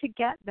want to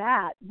get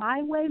that.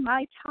 My way,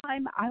 my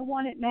time, I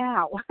want it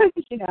now.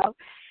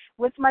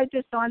 What's my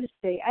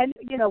dishonesty? And,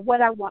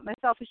 what I want, my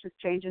selfishness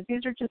changes.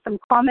 These are just some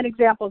common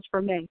examples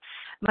for me.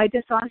 My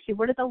dishonesty,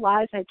 what are the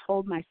lies I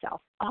told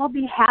myself? I'll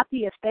be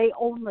happy if they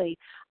only.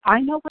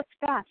 I know what's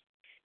best.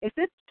 If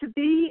it's to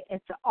be,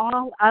 it's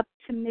all up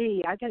to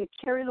me. I got to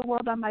carry the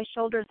world on my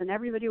shoulders and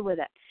everybody with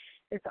it.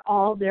 It's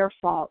all their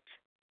fault.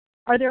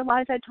 Are there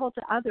lies I told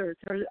to others?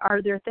 Or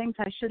are there things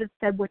I should have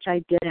said which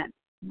I didn't?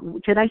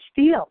 Did I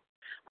steal?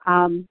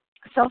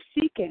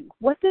 Self-seeking.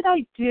 What did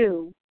I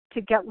do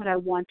to get what I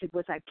wanted?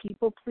 Was I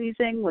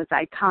people-pleasing? Was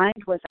I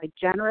kind? Was I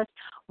generous?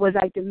 Was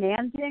I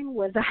demanding?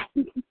 Was I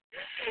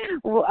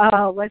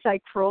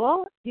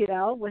cruel?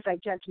 Was I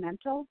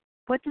judgmental?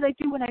 What did I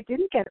do when I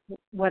didn't get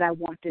what I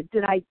wanted?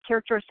 Did I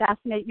character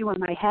assassinate you in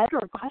my head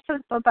or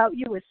gossip about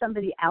you with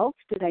somebody else?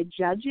 Did I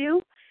judge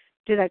you?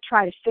 Did I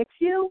try to fix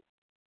you?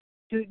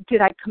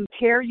 Did I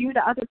compare you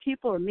to other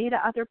people or me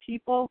to other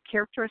people,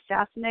 character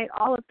assassinate,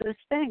 all of those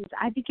things?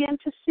 I began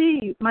to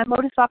see my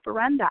modus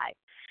operandi.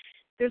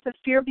 There's a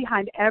fear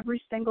behind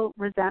every single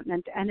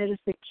resentment, and it is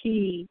the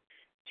key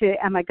to,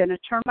 am I going to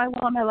turn my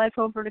will and my life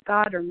over to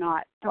God or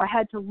not? So I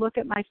had to look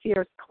at my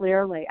fears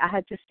clearly. I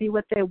had to see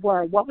what they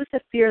were. What was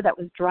the fear that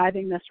was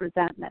driving this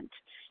resentment?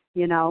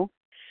 You know,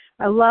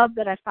 I love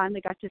that I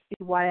finally got to see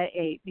why I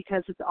ate,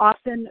 because it's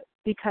often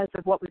because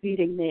of what was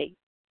eating me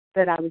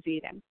that I was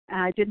eating.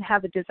 And I didn't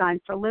have a design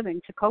for living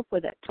to cope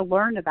with it, to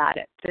learn about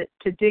it,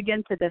 to dig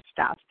into this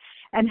stuff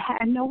and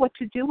know what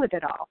to do with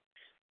it all.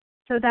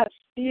 So that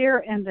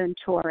fear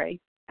inventory,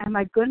 am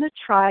I going to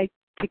try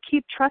to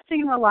keep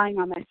trusting and relying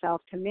on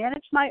myself to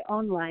manage my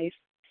own life,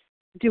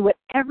 do what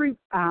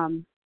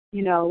and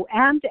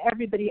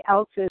everybody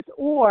else's,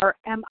 or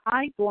am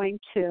I going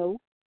to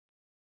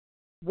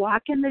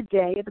walk in the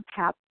way of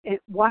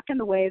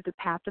the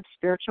path of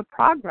spiritual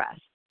progress?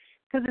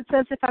 Because it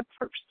says if I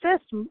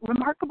persist,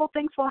 remarkable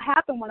things will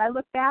happen. When I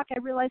look back, I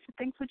realize the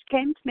things which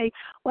came to me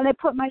when I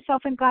put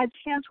myself in God's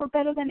hands were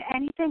better than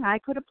anything I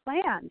could have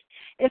planned.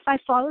 If I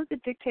follow the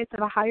dictates of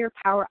a higher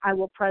power, I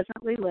will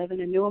presently live in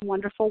a new and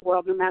wonderful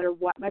world no matter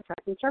what my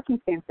present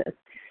circumstances.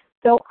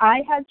 So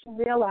I had to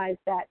realize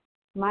that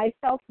my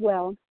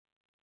self-will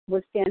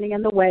was standing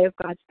in the way of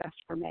God's best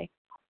for me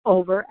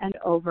over and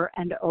over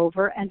and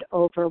over and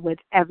over with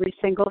every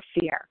single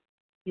fear,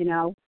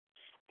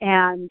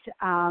 And,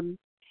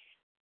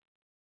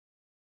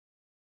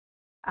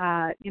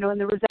 in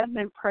the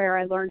resentment prayer,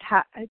 I learned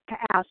how to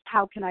ask,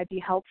 how can I be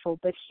helpful?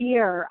 But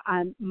here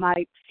on my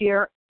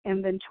fear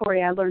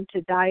inventory, I learned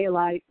to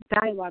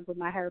dialogue with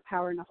my higher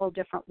power in a whole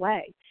different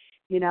way.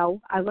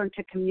 I learned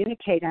to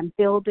communicate. I'm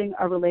building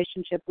a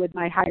relationship with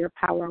my higher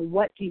power.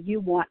 What do you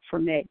want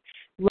from me?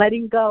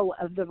 Letting go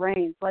of the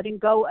reins, letting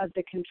go of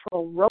the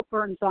control. Rope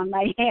burns on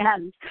my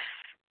hands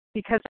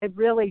because I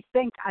really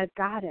think I've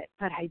got it,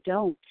 but I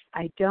don't.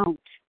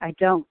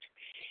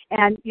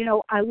 And,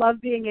 I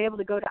love being able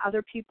to go to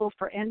other people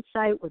for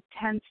insight with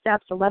 10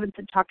 steps, 11th,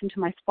 and talking to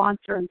my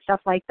sponsor and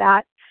stuff like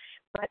that.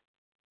 But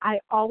I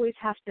always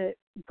have to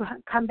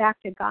come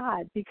back to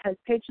God, because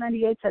page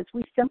 98 says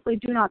we simply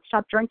do not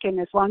stop drinking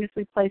as long as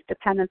we place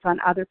dependence on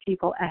other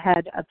people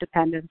ahead of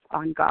dependence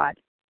on God.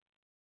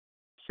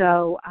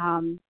 So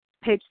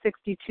page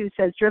 62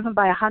 says, driven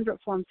by 100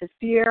 forms of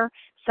fear,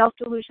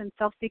 self-delusion,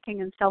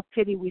 self-seeking, and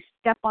self-pity, we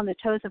step on the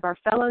toes of our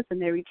fellows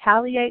and they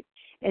retaliate.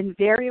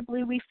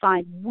 Invariably, we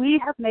find we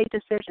have made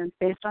decisions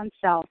based on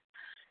self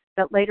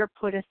that later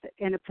put us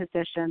in a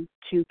position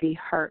to be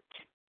hurt.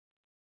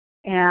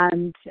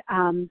 And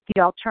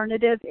the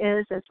alternative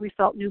is, as we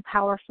felt new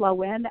power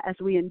flow in, as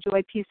we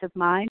enjoy peace of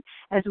mind,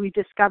 as we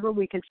discover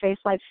we can face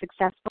life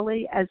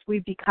successfully, as we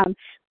become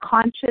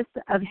conscious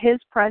of His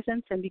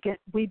presence and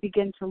we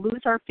begin to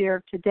lose our fear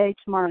of today,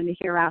 tomorrow, and the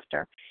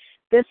hereafter.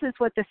 This is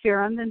what the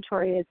fear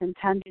inventory is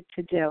intended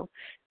to do,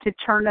 to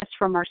turn us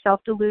from our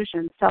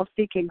self-delusion,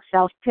 self-seeking,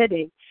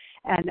 self-pity,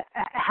 and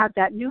have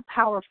that new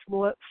power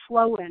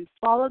flow in,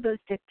 follow those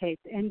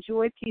dictates,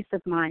 enjoy peace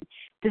of mind,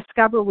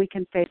 discover we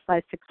can face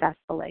life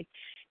successfully.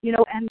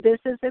 And this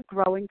is a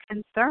growing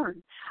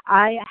concern.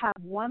 I have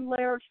one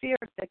layer of fear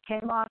that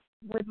came off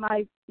with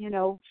my,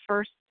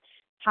 first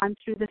time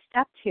through the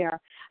steps here.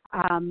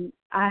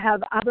 I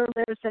have other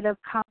layers that have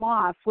come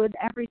off with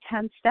every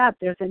 10 step.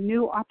 There's a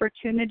new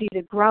opportunity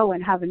to grow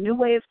and have a new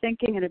way of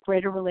thinking and a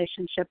greater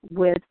relationship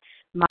with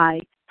my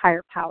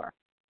higher power.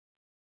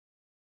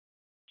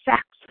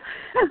 Sex.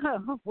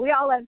 We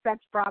all have sex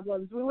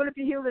problems. We wouldn't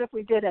be human if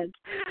we didn't.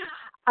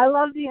 I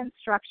love the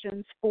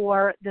instructions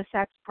for the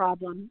sex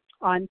problem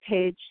on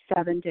page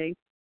 70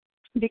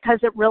 because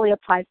it really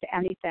applies to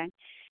anything.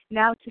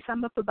 Now, to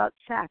sum up about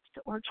sex,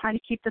 or trying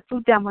to keep the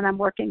food down when I'm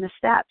working the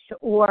steps,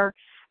 or,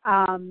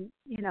 I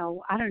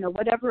don't know,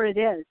 whatever it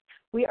is,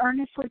 we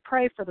earnestly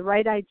pray for the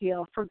right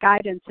ideal, for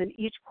guidance in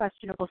each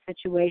questionable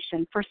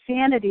situation, for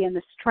sanity and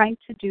the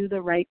strength to do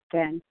the right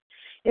thing.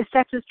 If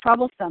sex is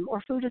troublesome,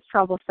 or food is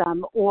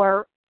troublesome,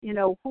 or,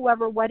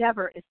 whoever,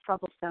 whatever is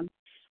troublesome,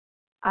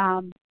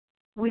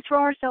 we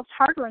throw ourselves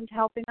harder into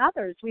helping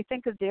others. We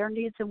think of their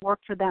needs and work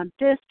for them.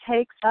 This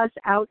takes us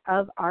out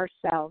of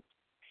ourselves.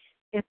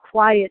 It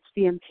quiets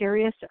the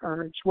imperious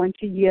urge when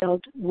to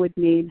yield would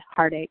mean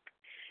heartache.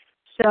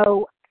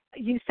 So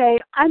you say,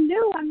 I'm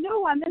new,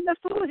 I'm in the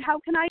food. How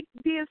can I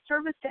be of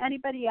service to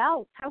anybody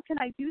else? How can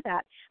I do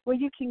that? Well,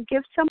 you can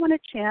give someone a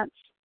chance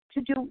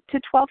to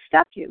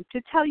 12-step you,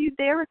 to tell you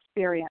their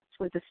experience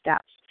with the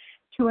steps,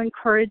 to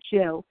encourage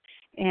you,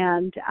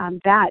 and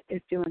that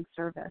is doing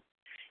service.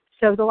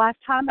 So the last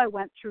time I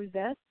went through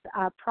this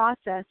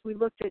process, we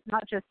looked at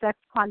not just sex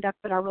conduct,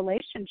 but our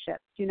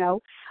relationships.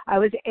 I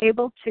was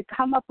able to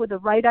come up with the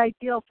right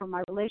ideal for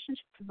my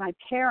relationship with my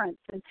parents.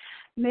 And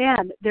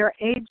man, they're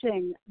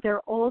aging,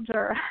 they're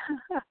older.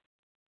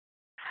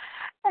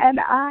 And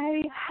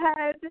I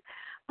had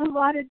a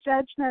lot of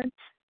judgment,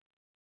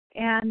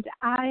 and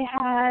I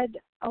had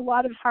a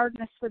lot of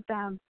hardness with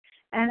them.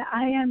 And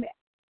I am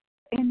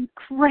in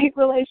great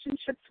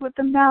relationships with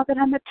them now that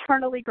I'm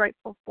eternally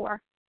grateful for.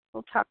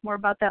 we'll talk more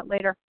about that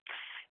later.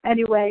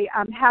 Anyway,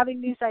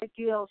 having these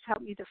ideals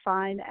help me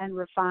define and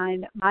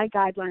refine my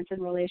guidelines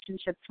in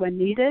relationships when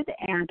needed,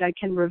 and I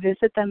can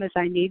revisit them as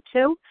I need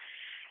to.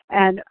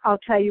 And I'll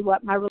tell you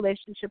what, my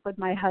relationship with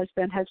my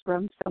husband has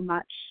grown so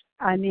much.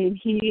 I mean,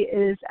 he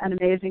is an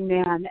amazing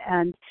man,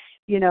 and,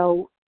 you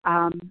know,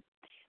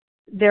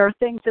 there are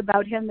things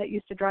about him that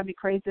used to drive me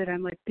crazy that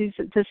I'm like, this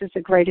is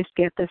the greatest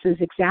gift. This is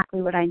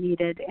exactly what I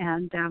needed,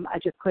 and I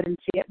just couldn't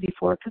see it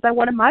before because I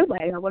wanted my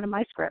way. I wanted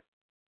my script.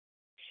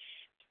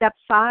 Step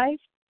 5,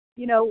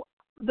 you know,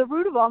 the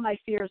root of all my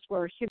fears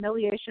were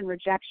humiliation,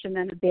 rejection,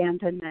 and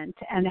abandonment,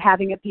 and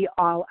having it be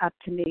all up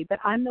to me. But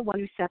I'm the one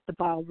who set the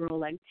ball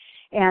rolling.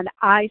 And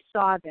I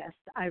saw this.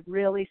 I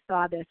really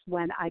saw this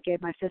when I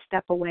gave my 5th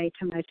step away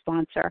to my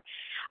sponsor.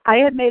 I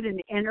had made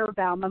an inner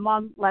vow. My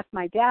mom left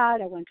my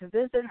dad. I went to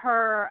visit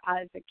her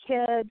as a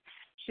kid.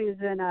 She was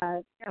in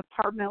an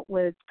apartment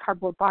with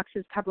cardboard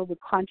boxes covered with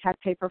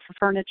contact paper for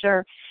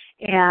furniture.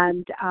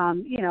 And,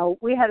 you know,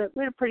 we had a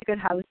pretty good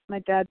house. My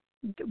dad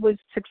was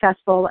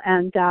successful,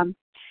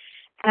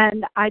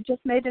 and I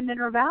just made an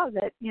inner vow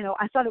that, you know,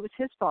 I thought it was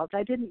his fault.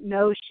 I didn't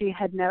know she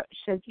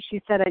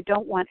said, I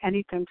don't want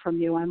anything from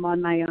you. I'm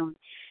on my own.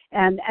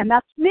 And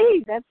that's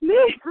me. That's me.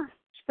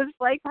 Just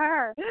like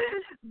her.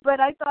 But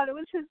I thought it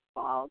was his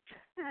fault.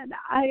 And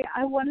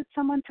I wanted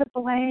someone to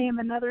blame,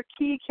 another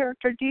key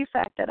character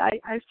defect that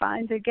I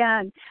find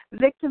again.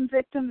 Victim,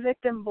 victim,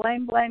 victim,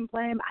 blame, blame,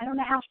 blame. I don't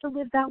have to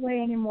live that way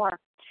anymore.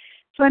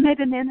 So I made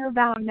an inner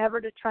vow never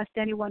to trust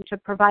anyone to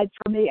provide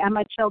for me and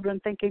my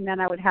children, thinking that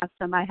I would have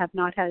some. I have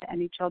not had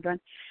any children.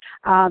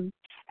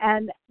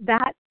 And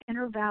that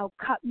inner vow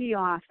cut me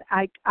off.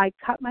 I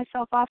cut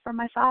myself off from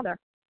my father.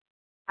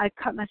 I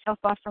cut myself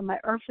off from my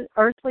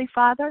earthly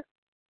father.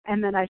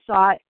 And then I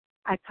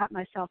cut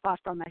myself off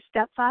from my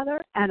stepfather.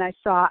 And I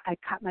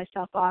cut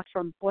myself off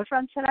from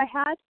boyfriends that I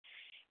had.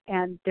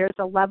 And there's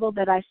a level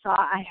that I saw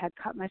I had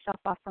cut myself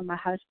off from my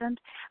husband,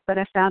 but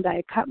I found I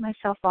had cut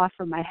myself off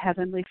from my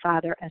Heavenly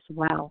Father as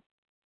well.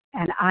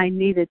 And I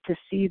needed to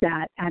see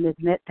that and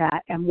admit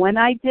that. And when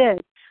I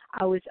did,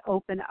 I was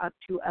open up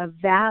to a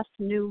vast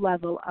new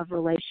level of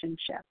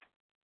relationship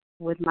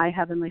with my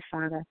Heavenly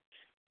Father,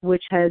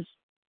 which has,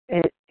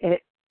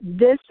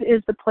 this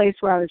is the place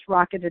where I was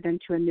rocketed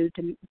into a new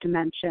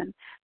dimension,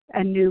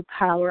 a new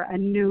power, a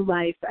new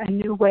life, a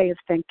new way of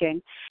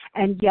thinking.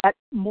 And yet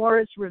more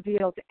is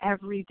revealed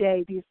every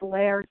day. These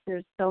layers,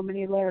 there's so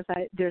many layers.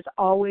 There's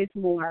always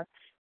more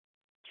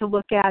to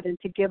look at and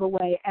to give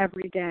away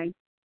every day.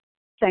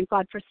 Thank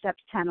God for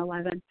steps 10,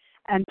 11,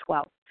 and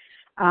 12.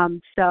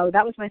 So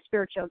that was my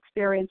spiritual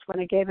experience. When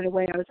I gave it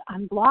away, I was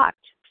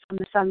unblocked from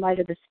the sunlight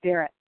of the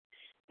Spirit.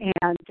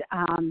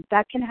 And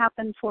that can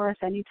happen for us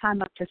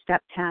anytime up to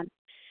step 10.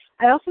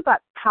 I also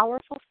got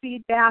powerful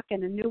feedback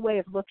and a new way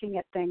of looking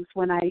at things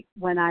when I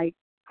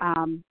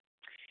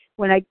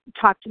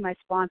talked to my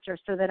sponsor,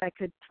 so that I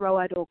could throw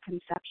out old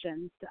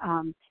conceptions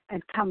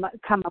and come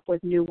up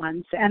with new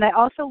ones. And I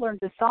also learned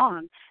the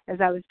song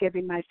as I was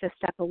giving my 5th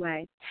step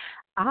away.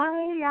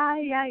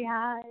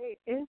 I,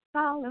 it's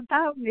all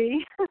about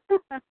me.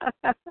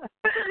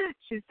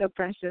 She's so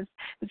precious.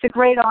 It's a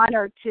great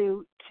honor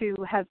to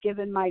have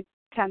given my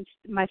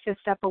 5th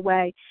step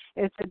away.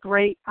 It's a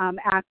great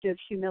act of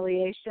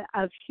humiliation.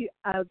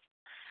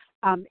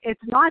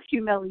 It's not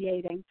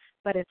humiliating,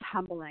 but it's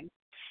humbling,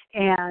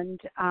 and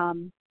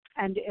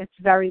it's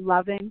very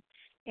loving,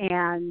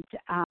 and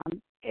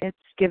it's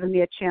given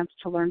me a chance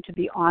to learn to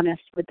be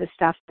honest with the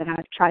stuff that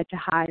I've tried to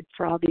hide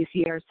for all these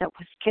years. That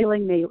was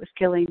killing me. It was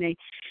killing me.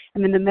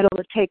 I'm in the middle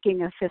of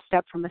taking a 5th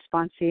step from a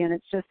sponsee, and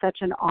it's just such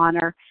an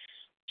honor.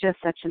 Just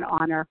such an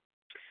honor.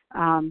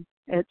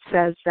 It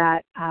says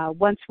that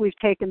once we've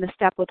taken the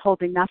step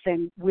withholding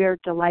nothing, we're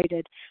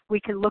delighted. We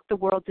can look the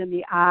world in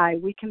the eye.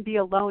 We can be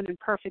alone in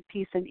perfect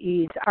peace and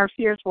ease. Our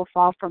fears will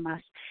fall from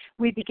us.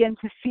 We begin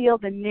to feel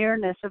the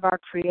nearness of our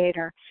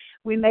Creator.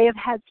 We may have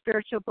had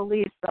spiritual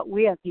beliefs, but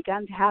we have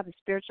begun to have a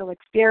spiritual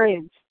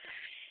experience.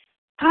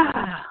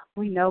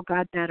 We know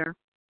God better.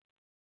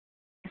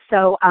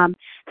 So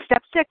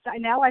step 6,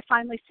 I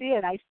finally see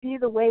it. I see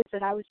the ways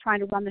that I was trying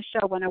to run the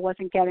show when I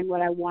wasn't getting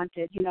what I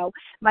wanted. You know,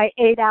 my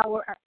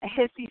 8-hour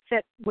hissy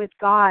fit with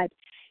God,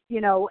 you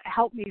know,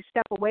 helped me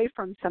step away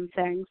from some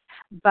things,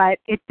 but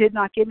it did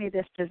not give me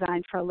this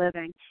design for a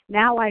living.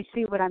 Now I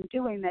see what I'm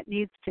doing that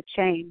needs to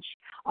change.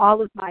 All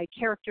of my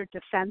character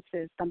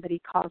defenses, somebody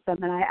calls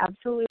them, and I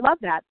absolutely love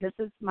that. This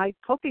is my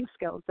coping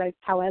skills. That's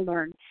how I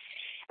learn.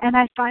 And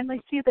I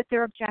finally see that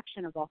they're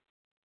objectionable.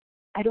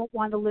 I don't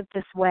want to live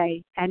this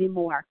way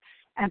anymore.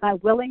 Am I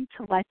willing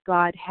to let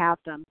God have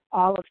them,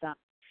 all of them?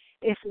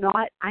 If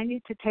not, I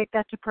need to take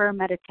that to prayer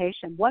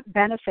meditation. What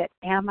benefit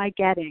am I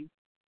getting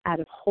out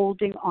of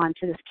holding on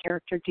to this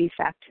character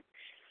defect?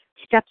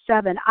 Step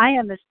 7, I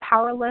am as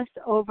powerless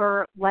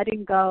over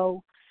letting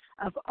go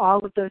of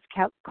all of those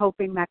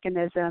coping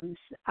mechanisms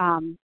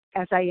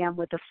as I am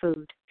with the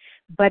food.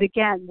 But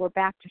again, we're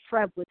back to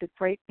Fred with the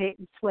great bait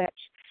and switch.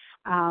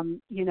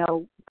 You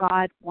know,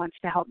 God wants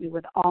to help me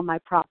with all my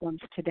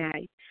problems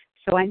today.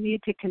 So I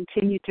need to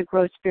continue to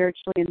grow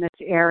spiritually in this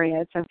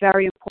area. It's a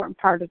very important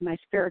part of my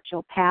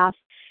spiritual path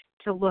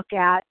to look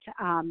at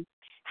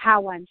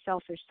how I'm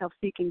selfish,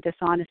 self-seeking,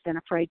 dishonest, and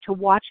afraid, to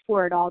watch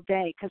for it all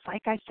day. Because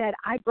like I said,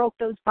 I broke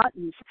those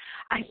buttons.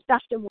 I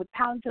stuffed them with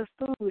pounds of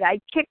food. I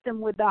kicked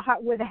them with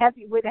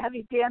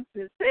heavy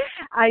dances.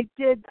 I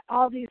did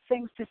all these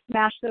things to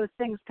smash those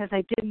things because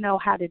I didn't know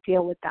how to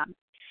deal with them.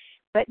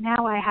 But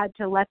now I had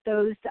to let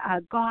those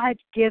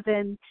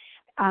God-given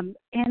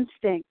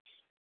instincts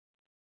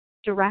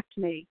direct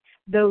me,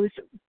 those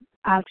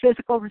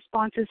physical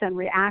responses and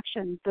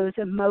reactions, those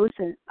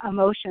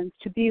emotions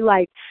to be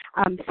like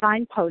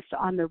signposts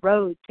on the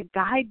road to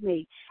guide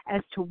me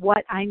as to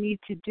what I need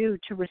to do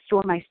to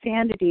restore my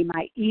sanity,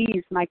 my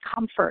ease, my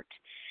comfort,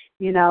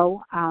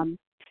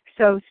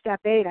 So step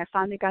 8, I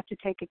finally got to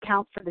take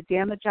account for the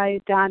damage I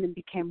had done and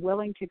became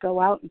willing to go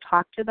out and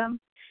talk to them.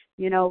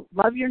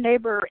 Love your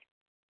neighbor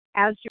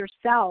as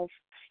yourself.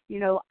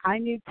 I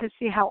need to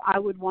see how I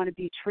would want to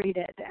be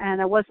treated,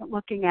 and I wasn't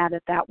looking at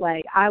it that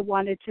way. I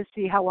wanted to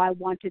see how I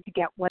wanted to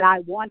get what I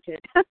wanted,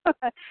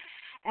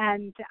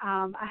 and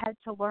I had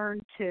to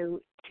learn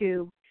to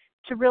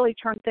really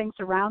turn things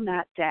around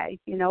that day.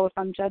 If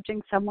I'm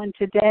judging someone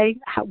today,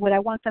 would I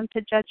want them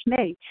to judge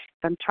me?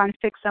 If I'm trying to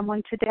fix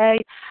someone today,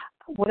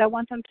 would I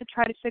want them to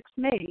try to fix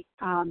me?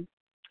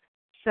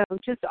 So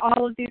just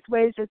all of these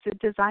ways, it's a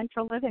design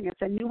for living.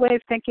 It's a new way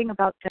of thinking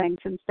about things.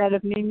 Instead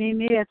of me, me,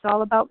 me, it's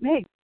all about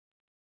me.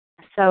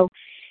 So,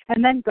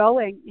 and then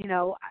going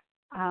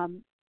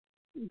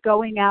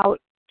out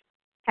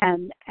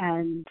and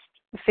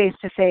face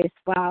to face.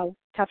 Wow,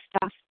 tough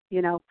stuff.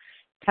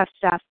 Tough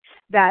stuff.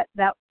 That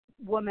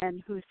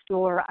woman whose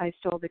store I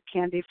stole the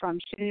candy from,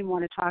 she didn't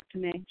want to talk to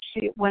me.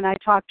 When I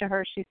talked to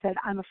her, she said,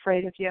 "I'm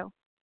afraid of you.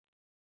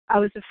 I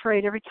was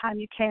afraid every time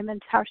you came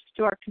into our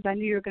store because I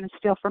knew you were going to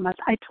steal from us.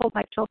 I told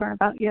my children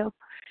about you."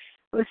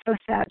 It was so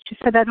sad. She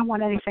said, "I don't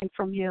want anything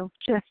from you.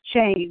 Just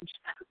change."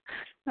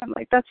 I'm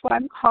like, that's why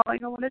I'm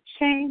calling. I want to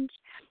change.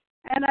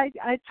 And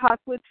I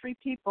talked with 3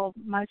 people.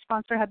 My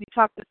sponsor had me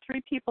talk with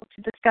 3 people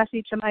to discuss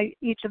each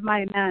of my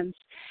amends,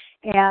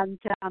 and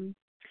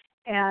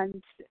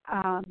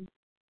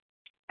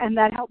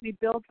that helped me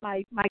build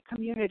my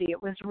community.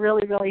 It was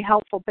really, really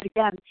helpful. But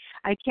again,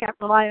 I can't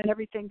rely on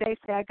everything they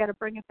say. I got to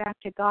bring it back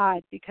to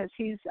God because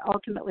He's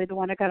ultimately the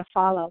one I got to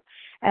follow.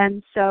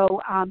 And so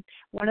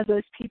one of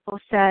those people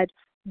said,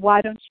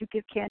 "Why don't you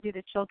give candy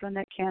to children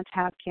that can't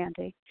have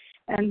candy?"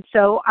 And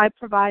so I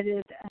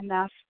provided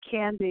enough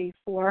candy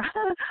for,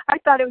 I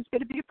thought it was going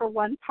to be for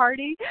one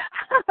party,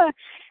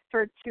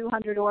 for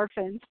 200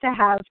 orphans to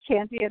have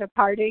candy at a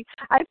party.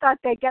 I thought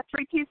they'd get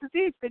 3 pieces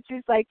each, but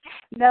she's like,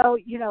 "No,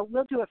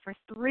 we'll do it for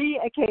 3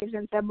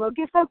 occasions and we'll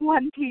give them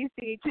 1 piece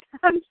each."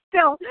 I'm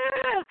still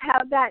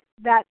have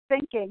that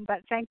thinking,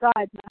 but thank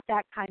God not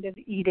that kind of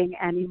eating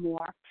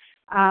anymore.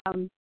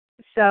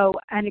 So,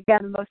 and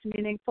again, the most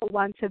meaningful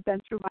ones have been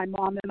through my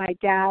mom and my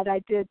dad. I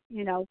did,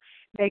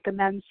 make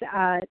amends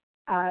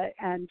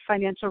and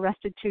financial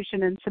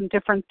restitution and some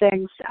different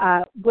things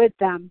with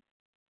them.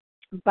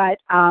 But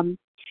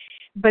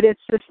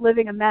it's just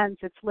living amends.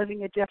 It's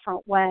living a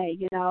different way.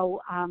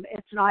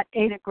 It's not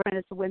ain't it grand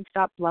as the wind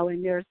stopped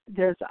blowing.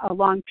 There's a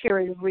long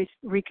period of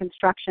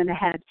reconstruction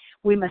ahead.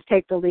 We must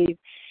take the lead.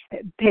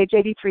 Page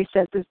 83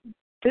 says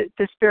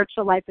the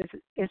spiritual life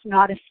is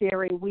not a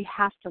theory. We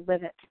have to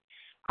live it.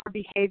 Our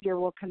behavior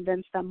will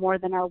convince them more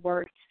than our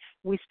words.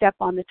 We step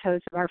on the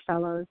toes of our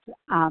fellows.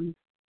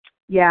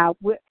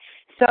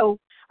 So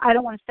I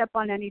don't want to step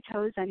on any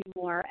toes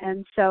anymore.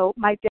 And so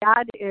my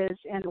dad is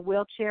in a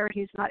wheelchair.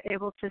 He's not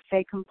able to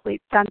say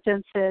complete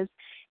sentences.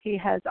 He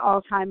has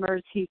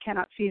Alzheimer's. He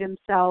cannot feed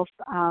himself.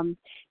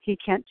 He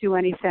can't do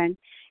anything.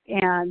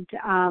 And,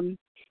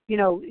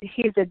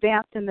 he's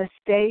advanced in the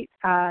state,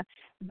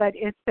 but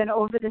it's been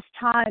over this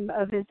time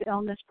of his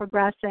illness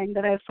progressing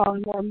that I've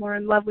fallen more and more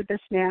in love with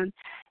this man.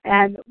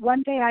 And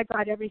one day I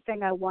got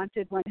everything I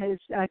wanted when his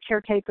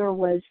caretaker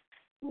was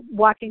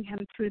walking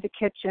him through the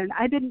kitchen.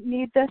 I didn't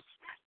need this,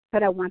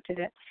 but I wanted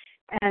it.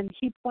 And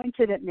he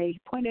pointed at me,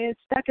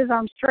 stuck his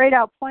arm straight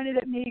out, pointed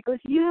at me. He goes,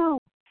 you.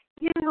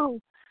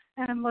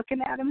 And I'm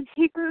looking at him, and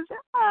he goes,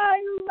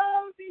 "I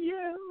love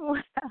you."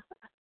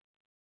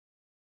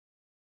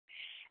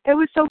 It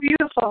was so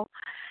beautiful.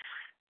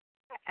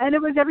 And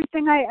it was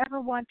everything I ever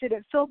wanted.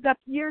 It filled up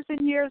years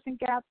and years and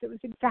gaps. It was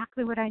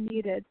exactly what I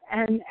needed.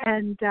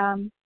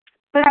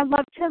 But I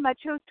loved him. I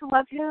chose to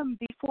love him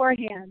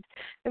beforehand.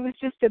 It was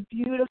just a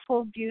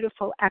beautiful,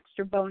 beautiful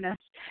extra bonus.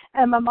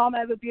 And my mom, I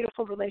have a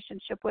beautiful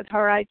relationship with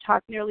her. I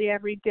talk nearly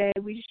every day.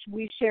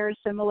 We share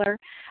similar,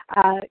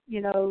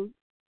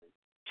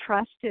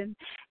 trust in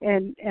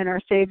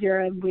our Savior,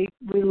 and we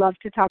love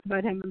to talk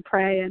about Him and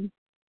pray. And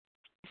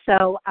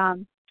so,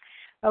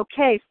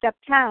 okay, step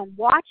 10,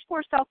 watch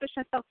for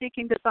selfishness,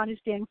 self-seeking,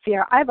 dishonesty, and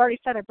fear. I've already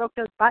said I broke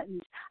those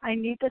buttons. I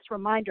need this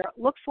reminder.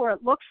 Look for it.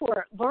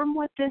 Learn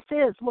what this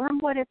is. Learn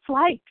what it's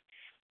like.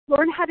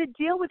 Learn how to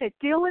deal with it.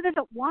 Deal with it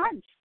at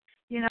once.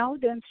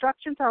 The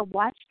instructions are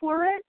watch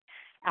for it,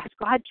 Ask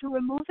God to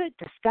remove it,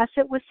 discuss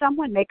it with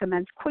someone, make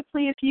amends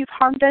quickly if you've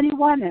harmed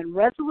anyone, and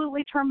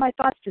resolutely turn my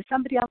thoughts to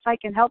somebody else I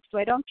can help so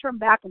I don't turn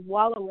back and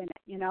wallow in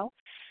it,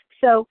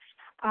 So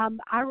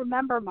I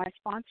remember my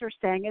sponsor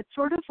saying it's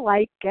sort of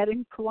like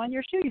getting poo on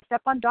your shoe. You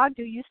step on dog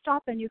do, you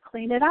stop and you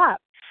clean it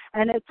up.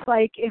 And it's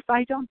like, if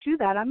I don't do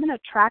that, I'm going to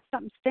attract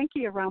something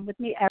stinky around with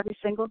me every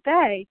single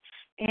day.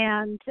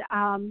 And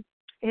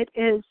it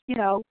is,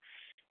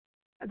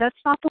 that's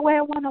not the way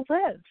I want to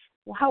live.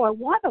 Well, how I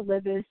want to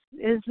live is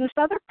this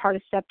other part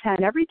of step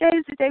 10. Every day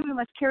is a day we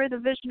must carry the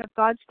vision of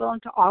God's will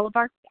into all of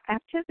our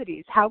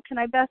activities. How can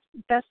I best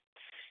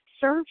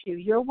serve you?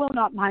 Your will,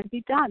 not mine,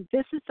 be done.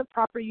 This is the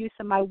proper use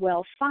of my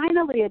will.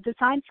 Finally, a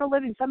design for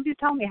living. Somebody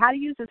tell me how to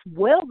use this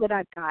will that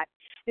I've got.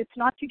 It's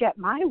not to get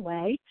my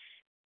way.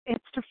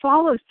 It's to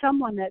follow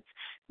someone that's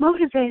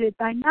motivated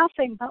by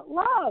nothing but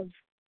love.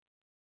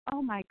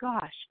 Oh my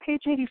gosh.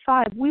 Page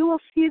 85. We will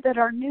see that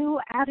our new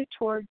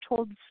attitude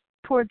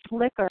towards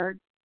liquor,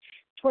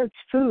 towards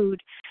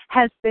food,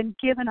 has been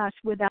given us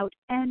without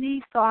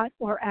any thought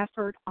or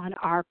effort on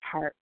our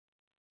part.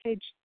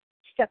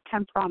 Step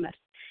 10, promise.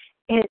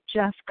 It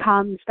just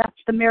comes. That's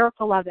the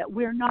miracle of it.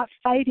 We're not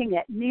fighting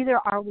it. Neither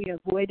are we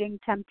avoiding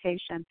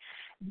temptation.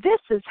 This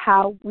is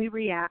how we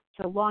react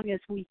so long as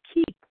we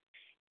keep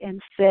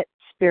in fit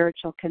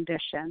spiritual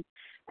condition,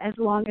 as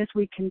long as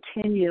we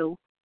continue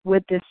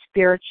with this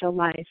spiritual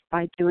life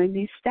by doing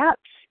these steps,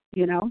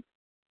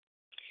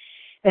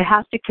 It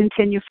has to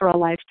continue for a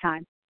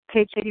lifetime.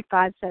 Page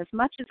 85 says,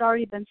 much has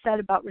already been said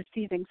about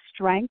receiving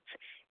strength,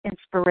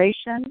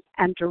 inspiration,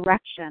 and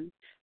direction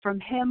from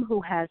Him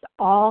who has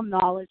all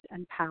knowledge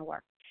and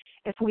power.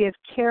 If we have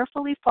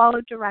carefully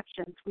followed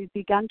directions, we've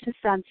begun to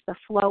sense the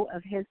flow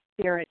of His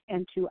Spirit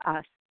into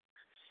us.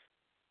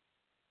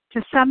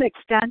 To some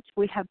extent,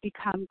 we have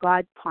become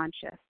God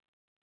conscious.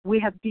 We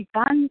have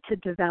begun to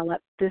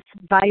develop this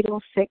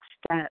vital sixth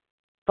step,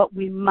 but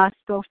we must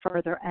go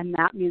further, and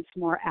that means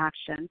more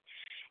action.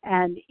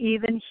 And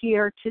even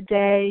here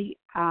today,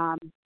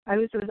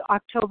 it was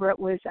October. It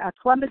was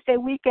Columbus Day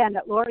weekend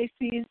at Lori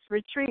C's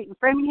retreat in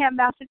Framingham,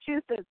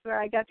 Massachusetts, where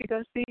I got to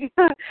go see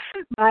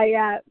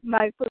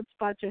my food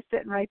sponsor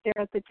sitting right there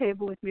at the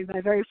table with me,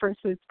 my very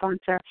first food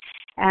sponsor.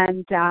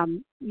 And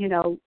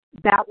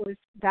that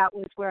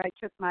was where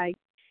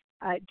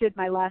I did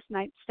my last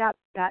ninth step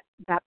that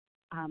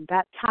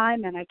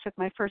time, and I took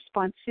my first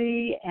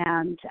sponsee,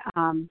 and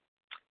I'm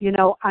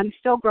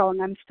still growing,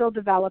 I'm still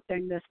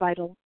developing this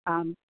vital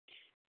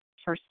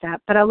first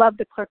step. But I love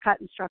the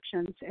clear-cut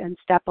instructions in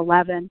step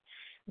 11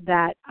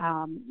 that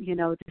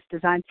this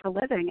design for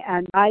living,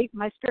 and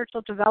my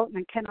spiritual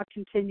development cannot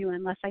continue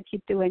unless I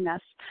keep doing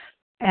this.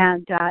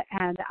 And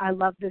I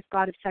love this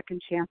God of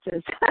second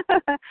chances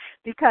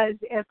because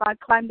if I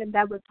climbed in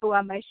bed with poo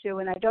on my shoe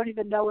and I don't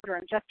even know it, or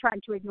I'm just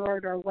trying to ignore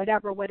it, or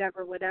whatever,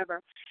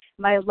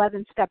 my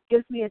 11th step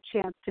gives me a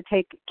chance to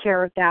take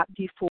care of that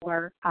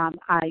before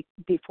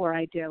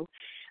I do.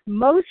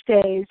 Most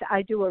days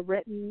I do a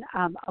written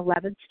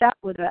 11th step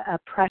with a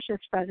precious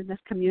friend in this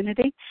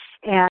community,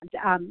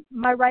 and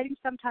my writing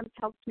sometimes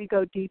helps me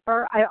go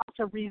deeper. I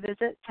also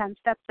revisit 10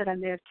 steps that I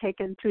may have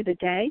taken through the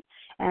day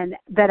and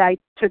that I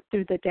took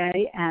through the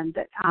day, and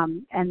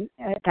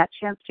that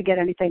chance to get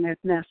anything I've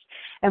missed.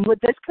 And with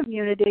this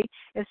community,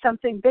 if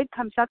something big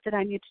comes up that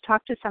I need to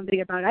talk to somebody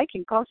about, I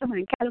can call someone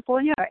in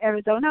California or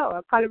Arizona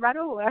or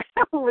Colorado or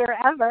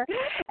wherever,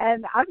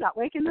 and I'm not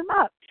waking them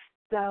up.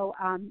 So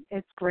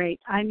it's great.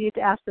 I need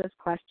to ask those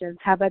questions.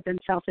 Have I been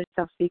selfish,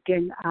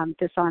 self-seeking,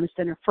 dishonest,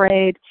 and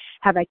afraid?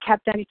 Have I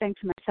kept anything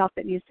to myself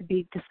that needs to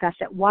be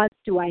discussed at once?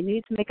 Do I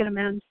need to make an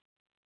amends?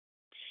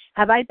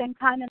 Have I been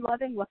kind and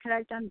loving? What could I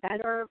have done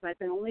better? Have I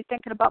been only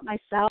thinking about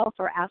myself,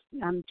 or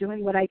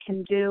doing what I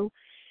can do?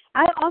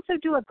 I also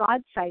do a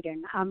God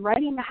sighting.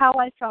 Writing how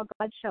I saw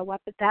God show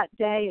up at that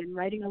day, and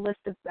writing a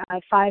list of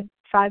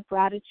five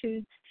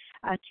gratitudes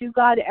to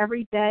God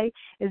every day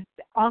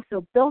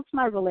also builds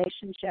my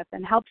relationship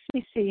and helps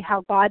me see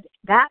how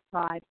that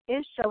God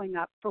is showing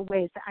up for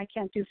ways that I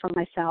can't do for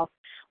myself,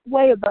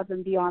 way above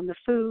and beyond the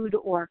food,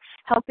 or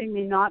helping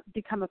me not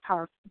become a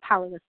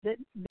powerless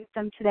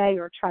victim today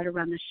or try to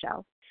run the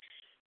show.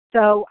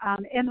 So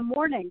in the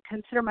morning,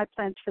 consider my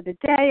plans for the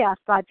day.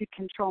 Ask God to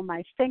control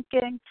my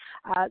thinking.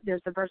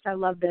 There's a verse I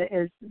love that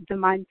is, the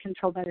mind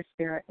controlled by the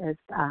Spirit is,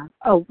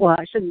 I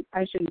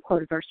shouldn't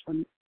quote a verse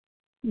from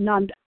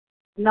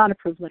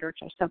non-approved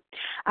literature. So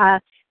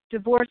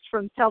divorced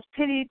from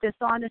self-pity,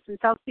 dishonest, and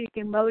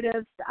self-seeking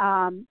motives.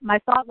 My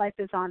thought life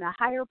is on a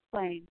higher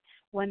plane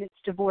when it's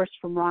divorced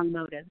from wrong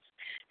motives.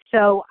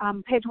 So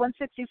page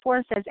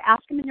 164 says,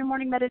 ask Him in your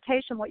morning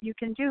meditation what you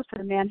can do for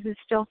the man who's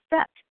still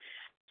sick.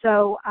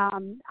 So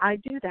I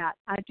do that.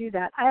 I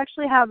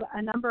actually have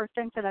a number of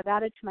things that I've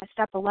added to my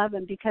step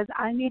 11 because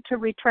I need to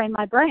retrain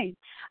my brain.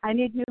 I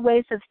need new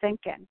ways of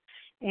thinking.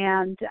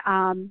 And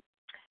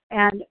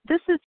this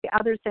is the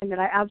other thing that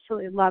I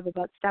absolutely love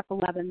about step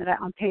 11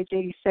 on page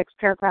 86,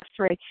 paragraph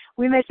 3.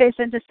 We may face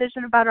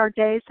indecision about our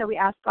day, so we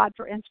ask God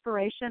for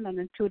inspiration and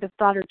intuitive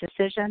thought or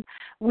decision.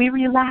 We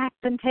relax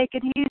and take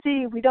it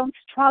easy. We don't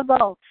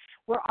struggle.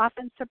 We're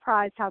often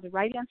surprised how the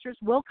right answers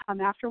will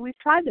come after we've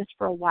tried this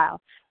for a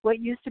while. What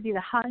used to be the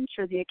hunch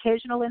or the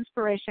occasional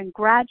inspiration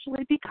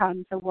gradually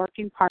becomes a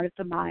working part of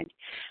the mind.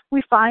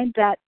 We find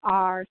that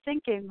our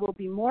thinking will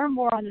be more and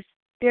more on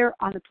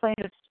the plane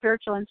of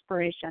spiritual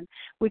inspiration.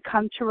 We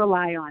come to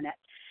rely on it.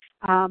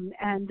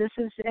 And this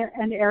is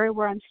an area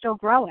where I'm still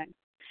growing.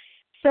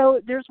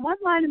 So there's one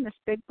line in this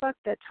big book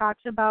that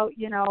talks about,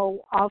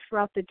 all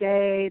throughout the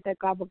day that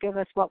God will give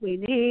us what we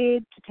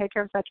need to take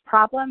care of such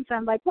problems.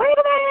 I'm like, wait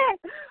a minute,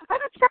 I'm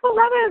at step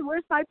 11.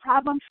 Where's my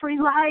problem-free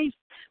life?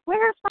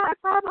 Where's my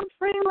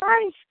problem-free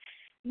life?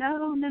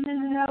 No.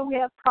 We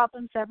have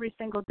problems every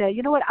single day.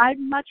 You know what? I'd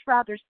much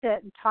rather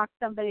sit and talk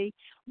to somebody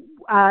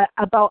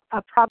about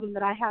a problem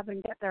that I have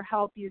and get their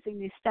help using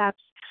these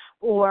steps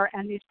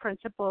and these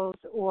principles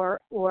or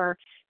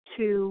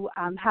to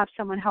have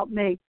someone help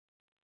me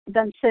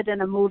than sit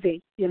in a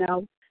movie,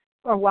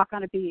 or walk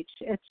on a beach.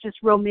 It's just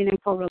real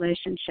meaningful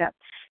relationship.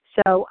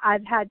 So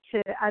I've had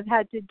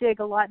to dig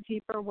a lot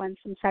deeper when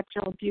some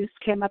sexual abuse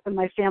came up in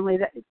my family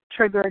that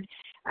triggered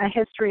a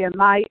history of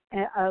me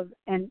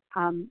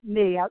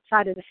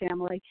outside of the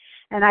family,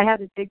 and I had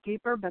to dig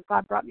deeper. But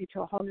God brought me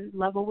to a whole new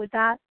level with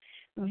that.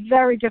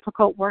 Very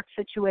difficult work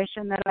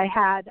situation that I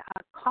had,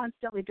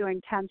 constantly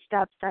doing 10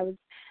 steps. I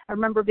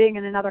remember being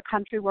in another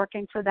country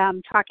working for them,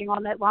 talking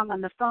all night long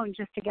on the phone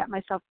just to get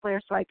myself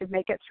clear so I could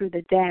make it through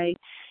the day,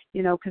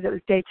 because it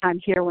was daytime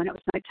here when it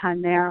was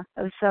nighttime there.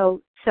 It was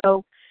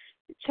so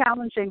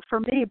challenging for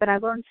me, but I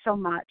learned so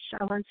much.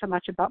 I learned so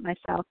much about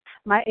myself,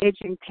 my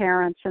aging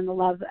parents, and the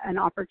love and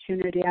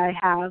opportunity I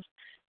have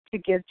to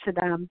give to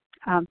them.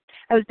 I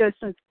was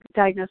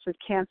diagnosed with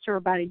cancer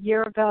about a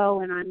year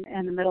ago, and I'm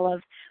in the middle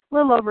of a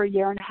little over a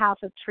year and a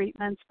half of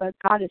treatments, but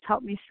God has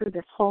helped me through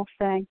this whole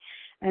thing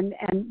and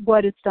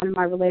what it's done in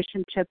my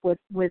relationship with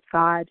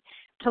God,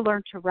 to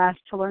learn to rest,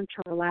 to learn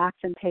to relax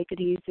and take it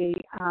easy,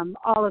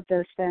 all of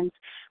those things.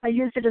 I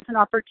use it as an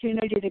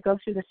opportunity to go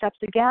through the steps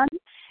again,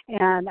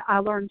 and I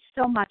learned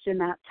so much in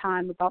that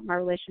time about my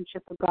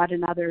relationship with God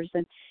and others,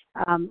 and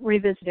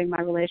revisiting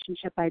my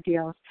relationship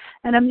ideals.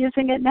 And I'm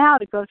using it now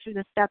to go through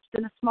the steps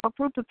in a small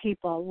group of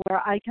people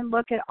where I can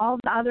look at all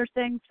the other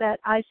things that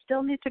I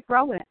still need to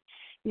grow in,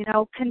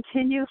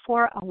 continue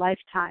for a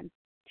lifetime.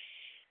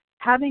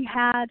 Having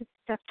had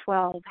step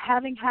 12,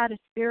 having had a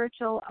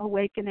spiritual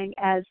awakening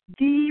as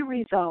the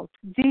result,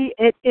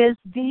 it is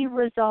the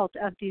result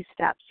of these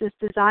steps, this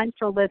design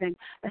for living,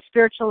 a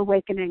spiritual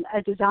awakening,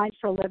 a design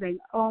for living.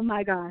 Oh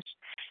my gosh,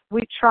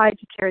 we tried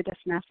to carry this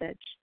message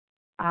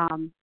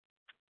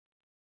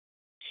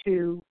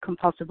to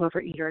compulsive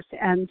overeaters.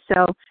 And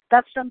so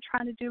that's what I'm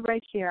trying to do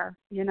right here.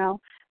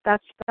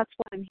 That's why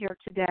I'm here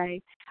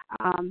today,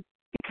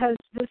 because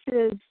this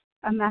is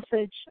a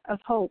message of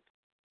hope.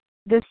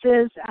 This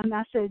is a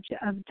message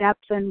of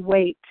depth and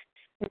weight.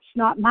 It's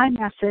not my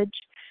message.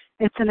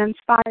 It's an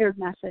inspired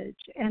message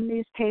in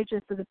these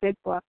pages of the big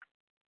book.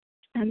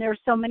 And there are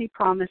so many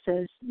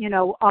promises,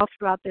 all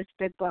throughout this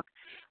big book.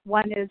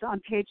 One is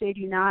on page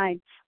 89,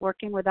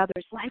 working with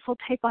others. Life will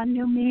take on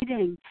new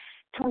meaning.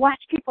 To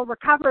watch people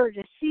recover,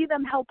 to see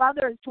them help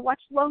others, to watch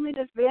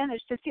loneliness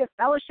vanish, to see a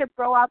fellowship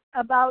grow up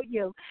about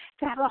you,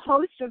 to have a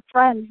host of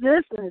friends.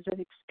 This is an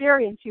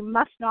experience you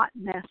must not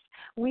miss.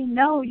 We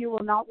know you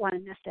will not want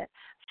to miss it.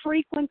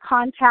 Frequent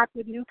contact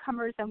with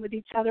newcomers and with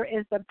each other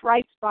is the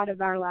bright spot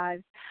of our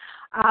lives.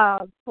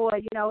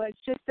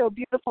 It's just so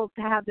beautiful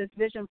to have this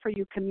Vision for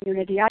You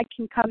community. I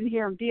can come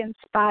here and be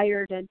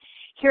inspired and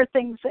hear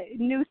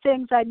new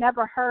things I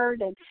never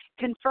heard, and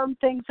confirm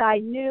things I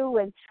knew,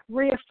 and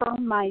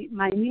reaffirm my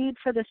need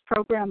for this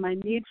program, my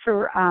need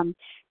for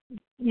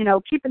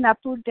keeping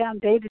that food down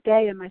day to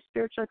day, and my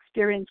spiritual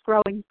experience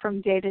growing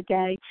from day to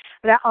day.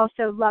 But I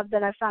also love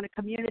that I found a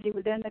community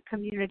within the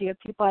community of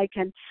people I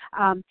can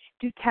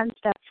do 10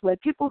 steps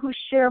with, people who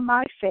share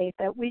my faith,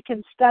 that we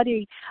can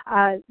study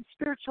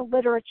spiritual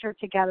literature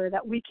together,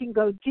 that we can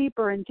go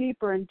deeper and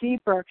deeper and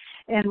deeper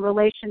in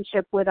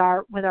relationship with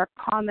our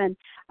common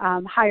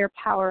higher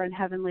power and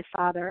Heavenly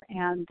Father.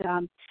 And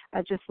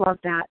I just love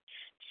that.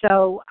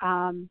 So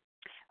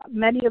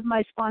many of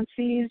my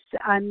sponsees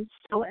I'm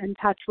still in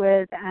touch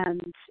with,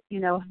 and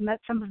have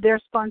met some of their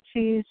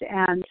sponsees,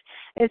 and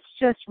it's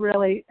just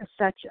really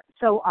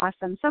so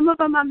awesome. Some of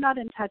them I'm not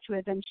in touch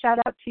with, and shout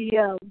out to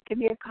you. Give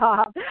me a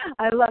call.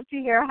 I love to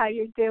hear how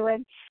you're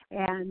doing,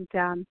 and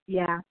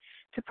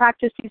to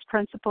practice these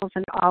principles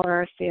in all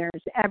our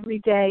affairs, every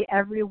day,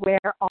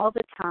 everywhere, all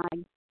the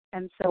time,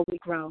 and so we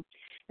grow.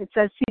 It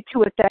says, see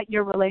to it that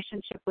your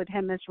relationship with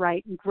Him is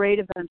right, and great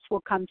events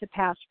will come to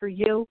pass for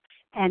you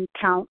and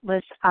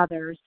countless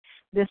others.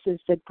 This is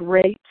the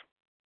great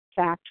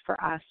fact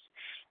for us.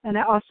 And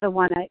I also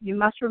you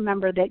must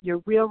remember that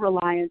your real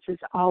reliance is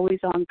always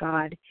on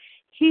God.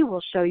 He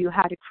will show you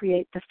how to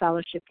create the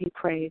fellowship you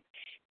crave.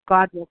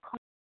 God will call.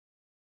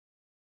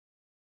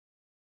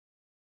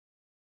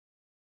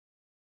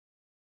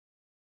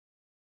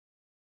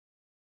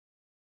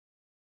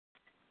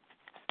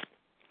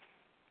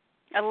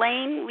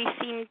 Elayne, we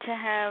seem to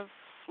have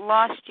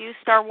lost you.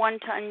 Star 1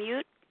 to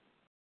unmute.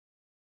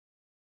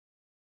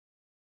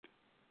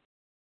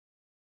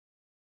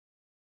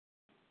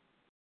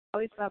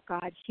 always about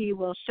God. He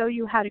will show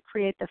you how to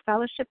create the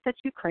fellowship that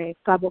you crave.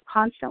 God will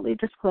constantly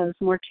disclose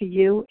more to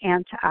you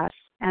and to us.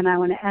 And I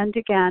want to end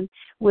again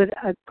with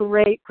a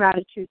great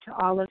gratitude to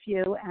all of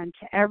you and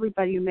to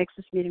everybody who makes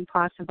this meeting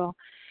possible.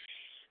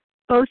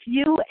 Both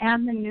you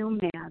and the new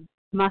man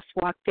must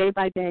walk day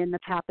by day in the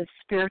path of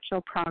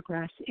spiritual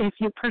progress. If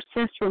you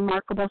persist,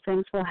 remarkable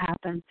things will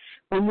happen.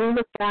 When we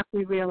look back,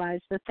 we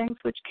realize the things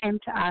which came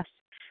to us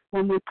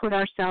when we put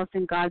ourselves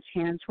in God's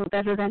hands were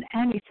better than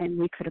anything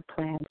we could have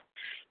planned.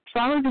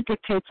 Follow the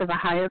dictates of a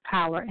higher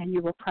power, and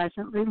you will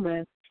presently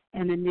live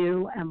in a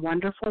new and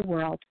wonderful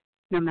world,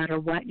 no matter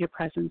what your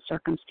present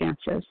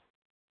circumstances.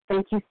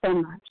 Thank you so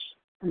much.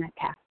 And I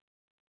pass.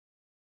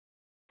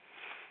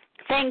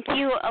 Thank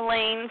you,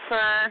 Elayne,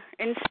 for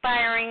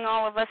inspiring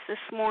all of us this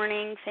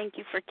morning. Thank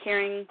you for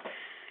carrying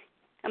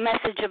a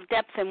message of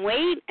depth and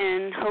weight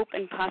and hope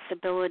and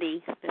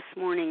possibility this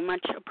morning.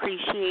 Much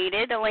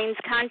appreciated. Elayne's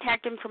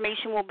contact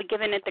information will be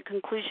given at the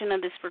conclusion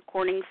of this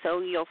recording, so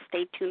you'll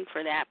stay tuned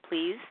for that,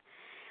 please.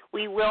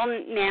 We will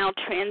now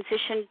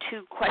transition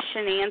to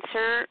question and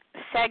answer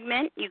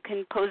segment. You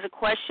can pose a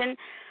question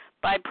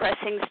by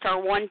pressing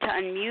 *1 to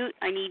unmute.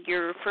 I need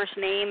your first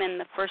name and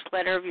the first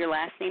letter of your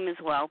last name as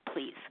well,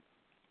 please.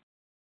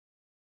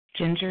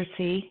 Ginger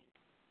C.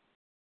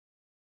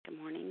 Good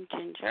morning,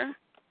 Ginger.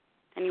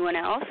 Anyone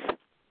else?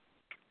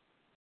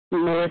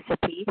 Melissa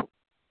P.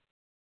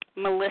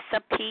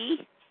 Melissa P.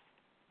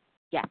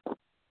 Yes.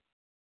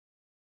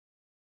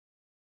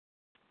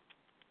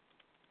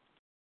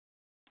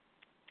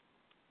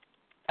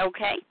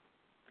 Okay.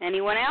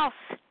 Anyone else?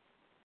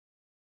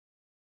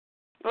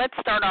 Let's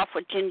start off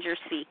with Ginger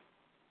C.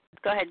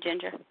 Go ahead,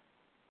 Ginger.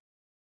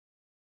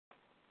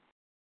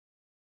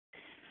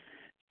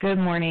 Good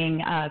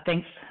morning.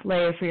 Thanks,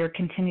 Leah, for your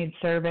continued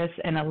service.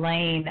 And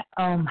Elayne,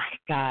 oh my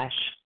gosh,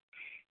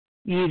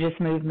 you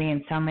just moved me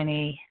in so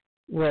many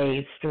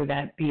ways through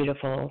that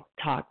beautiful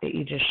talk that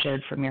you just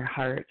shared from your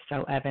heart.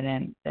 So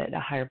evident that a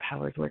higher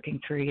power is working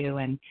through you.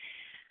 And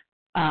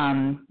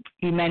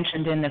you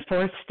mentioned in the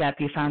 4th step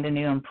you found a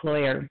new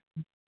employer.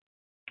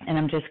 And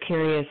I'm just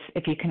curious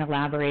if you can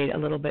elaborate a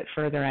little bit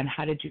further on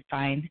how did you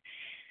find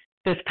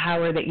this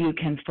power that you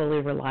can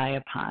fully rely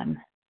upon?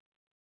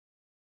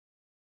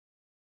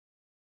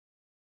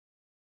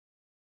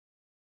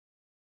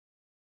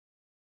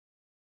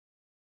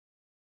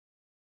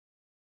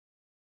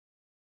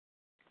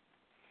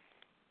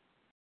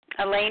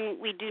 Elayne,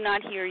 we do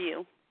not hear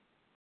you.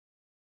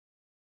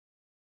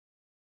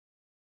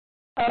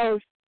 Oh,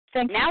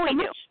 thank you now so we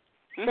much.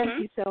 do.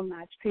 Thank you so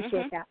much.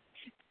 Appreciate that.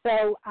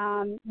 So,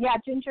 yeah,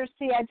 Ginger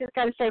C., I just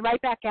got to say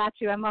right back at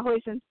you, I'm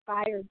always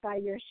inspired by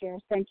your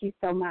shares. Thank you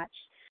so much.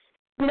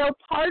 You know,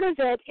 part of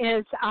it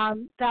is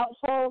that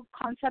whole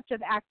concept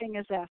of acting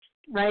as if,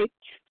 right?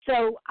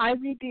 So I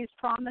read these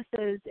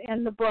promises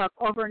in the book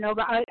over and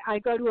over. I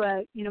go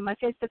to my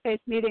face-to-face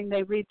meeting,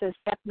 they read the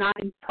step 9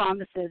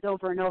 promises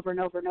over and over and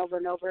over and over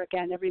and over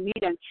again every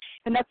meeting,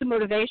 and that's a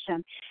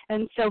motivation.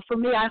 And so for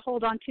me, I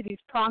hold on to these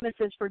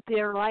promises for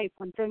dear life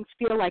when things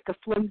feel like a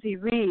flimsy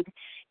reed.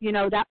 You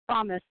know, that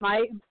promise,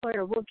 my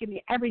employer will give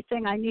me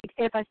everything I need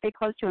if I stay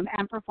close to him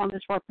and perform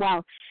this work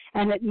well.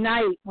 And at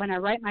night, when I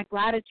write my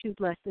gratitude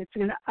list, it's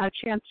a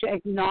chance to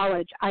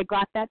acknowledge I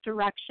got that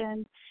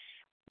direction.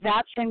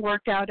 That thing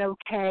worked out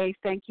okay.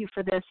 Thank you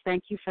for this.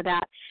 Thank you for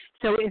that.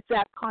 So it's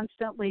that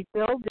constantly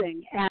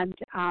building. And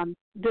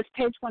this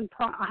page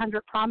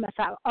 100 promise,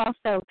 I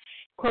also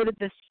quoted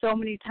this so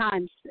many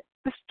times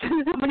to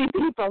so many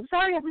people.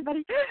 Sorry,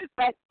 everybody.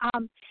 But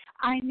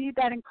I need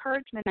that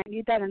encouragement. I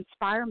need that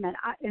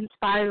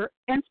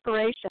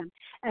inspiration.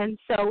 And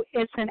so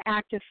it's an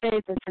act of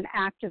faith. It's an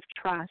act of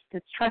trust.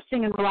 It's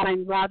trusting and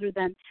relying rather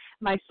than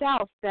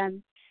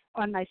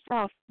on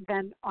myself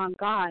than on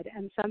God.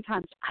 And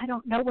sometimes I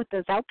don't know what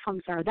those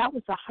outcomes are. That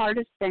was the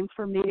hardest thing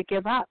for me to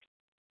give up,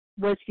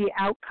 was the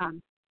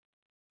outcome.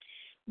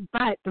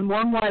 But the more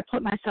and more I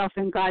put myself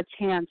in God's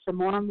hands, the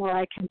more and more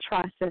I can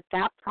trust that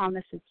that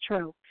promise is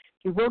true.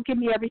 He will give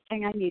me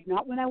everything I need,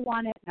 not when I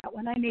want it, not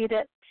when I need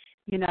it.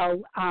 You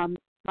know,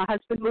 my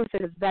husband moves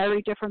at a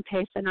very different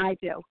pace than I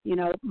do. You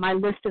know, my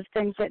list of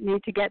things that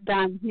need to get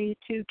done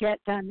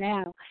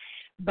now.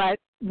 But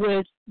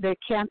with the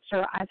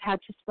cancer, I've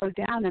had to slow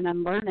down, and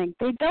I'm learning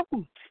they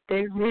don't.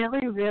 They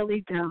really,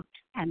 really don't,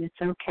 and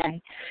it's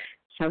okay.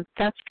 So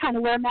that's kind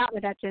of where I'm at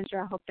with that, Ginger.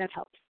 I hope that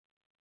helps.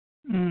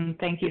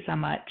 Thank you so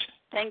much.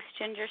 Thanks,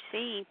 Ginger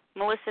C.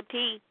 Melissa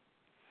P.,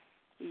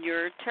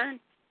 your turn.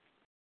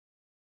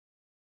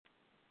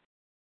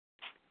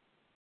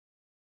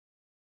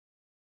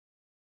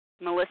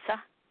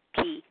 Melissa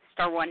P.,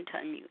 *1 to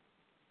unmute.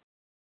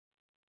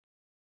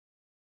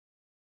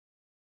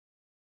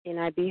 Can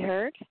I be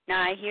heard?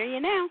 Now I hear you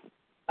now.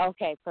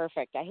 Okay,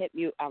 perfect. I hit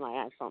mute on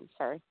my iPhone.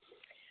 Sorry.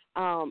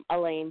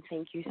 Elayne,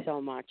 thank you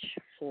so much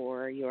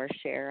for your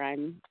share.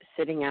 I'm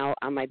sitting out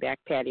on my back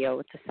patio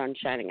with the sun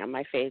shining on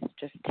my face,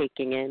 just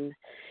taking in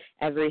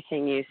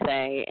everything you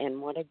say,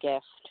 and what a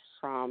gift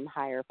from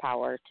higher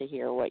power to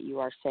hear what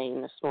you are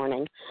saying this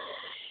morning.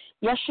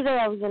 Yesterday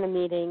I was in a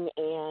meeting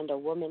and a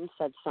woman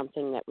said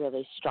something that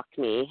really struck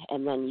me,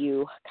 and then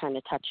you kind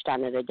of touched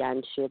on it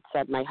again. She had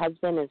said, "My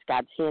husband is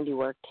God's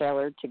handiwork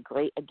tailored to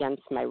grate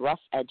against my rough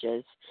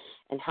edges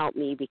and help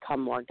me become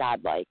more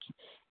godlike."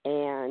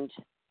 And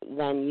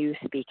then you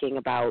speaking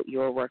about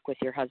your work with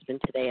your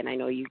husband today, and I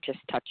know you just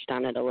touched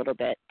on it a little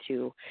bit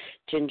to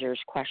Ginger's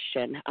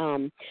question.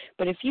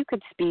 But if you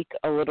could speak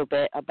a little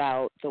bit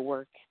about the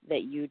work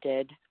that you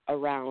did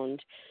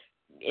around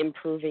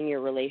improving your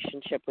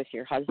relationship with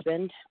your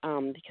husband,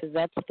 because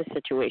that's the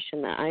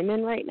situation that I'm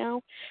in right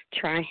now,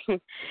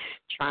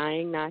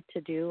 trying not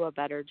to do a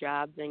better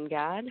job than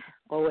God,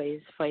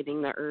 always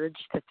fighting the urge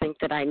to think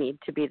that I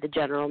need to be the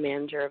general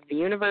manager of the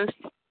universe.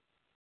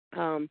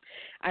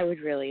 I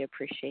would really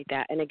appreciate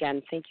that. And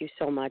again, thank you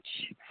so much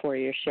for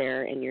your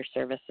share and your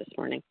service this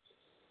morning.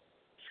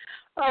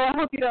 Oh, I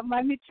hope you don't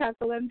mind me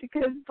chuckling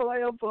because,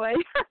 boy, oh, boy.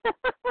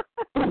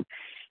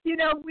 You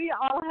know, we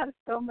all have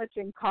so much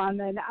in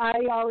common. I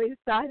always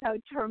thought how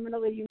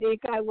terminally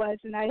unique I was,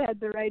 and I had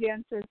the right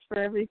answers for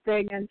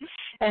everything.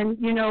 And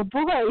you know,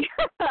 boy,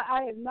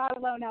 I am not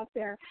alone out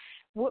there.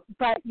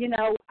 But, you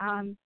know,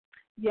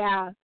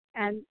 yeah,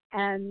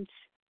 and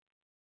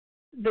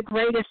the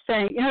greatest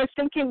thing, you know,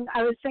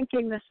 I was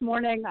thinking this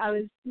morning, I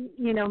was,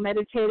 you know,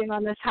 meditating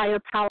on this higher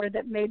power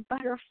that made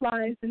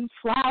butterflies and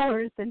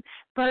flowers and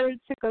birds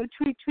that go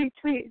tweet, tweet,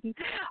 tweet, and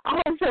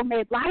also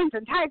made lions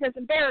and tigers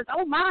and bears.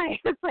 Oh my,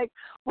 it's like,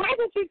 why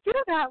did you do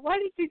that? Why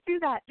did you do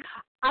that?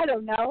 I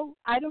don't know.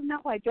 I don't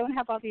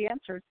have all the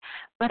answers,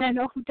 but I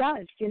know who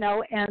does, you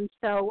know. And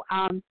so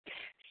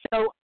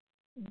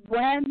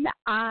when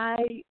I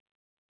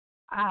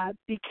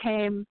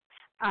became,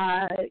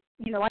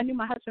 you know, I knew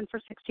my husband for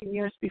 16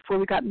 years before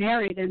we got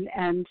married,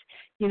 and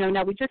you know,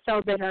 now we just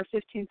celebrated our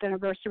 15th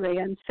anniversary,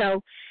 and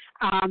so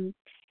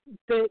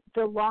the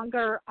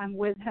longer I'm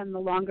with him, the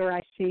longer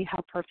I see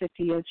how perfect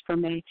he is for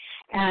me.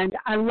 And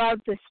I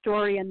love the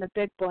story in the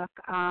big book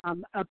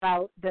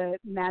about the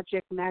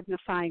magic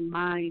magnifying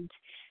mind.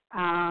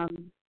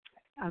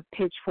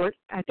 Page 4,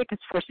 I think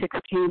it's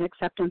 416,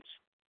 acceptance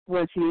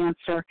was the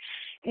answer,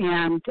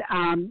 and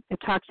it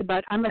talks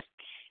about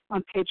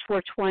on page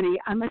 420,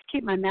 I must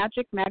keep my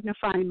magic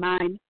magnifying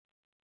mind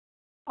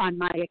on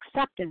my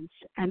acceptance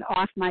and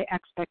off my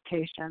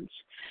expectations,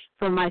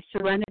 for my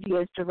serenity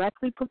is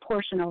directly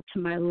proportional to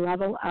my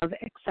level of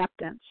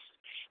acceptance.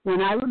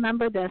 When I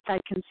remember this, I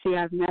can see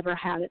I've never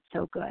had it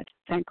so good.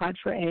 Thank God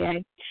for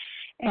AA.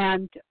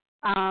 And,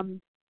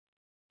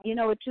 you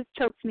know, it just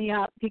chokes me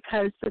up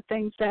because the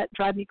things that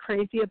drive me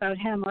crazy about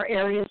him are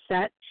areas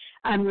that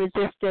I'm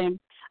resisting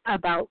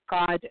about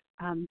God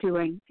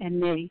doing in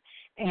me.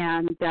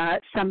 And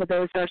some of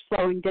those are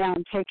slowing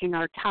down, taking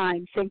our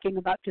time, thinking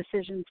about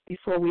decisions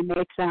before we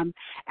make them,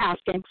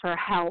 asking for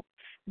help,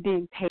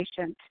 being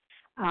patient,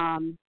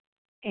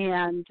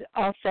 and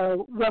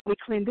also when we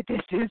clean the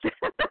dishes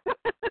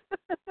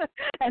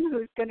and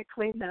who's going to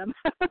clean them.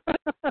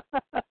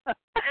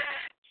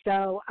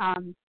 So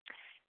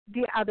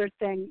the other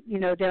thing, you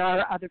know, there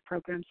are other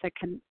programs that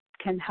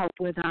can help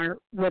with our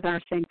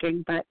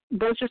thinking, but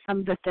those are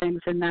some of the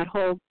things in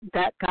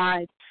that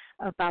guide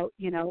about,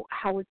 you know,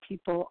 how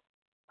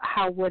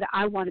would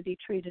I want to be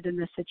treated in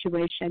this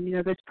situation? You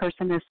know, this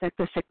person is sick,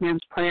 the sick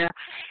man's prayer,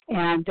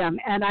 and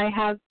I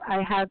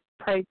have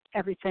prayed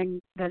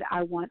everything that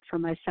I want for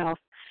myself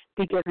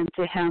be given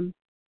to him.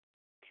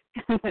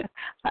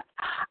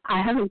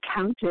 I haven't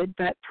counted,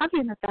 but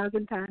probably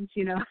 1,000 times,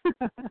 you know.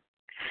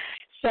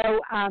 So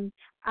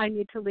I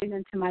need to lean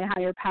into my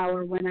higher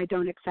power when I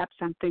don't accept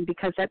something,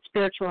 because that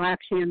spiritual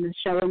action is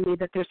showing me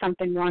that there's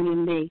something wrong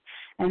in me.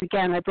 And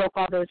again, I broke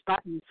all those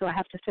buttons, so I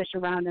have to fish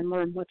around and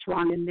learn what's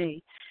wrong in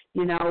me.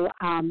 You know,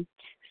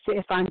 so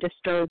if I'm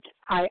disturbed,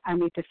 I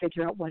need to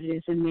figure out what it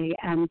is in me,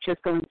 and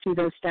just going through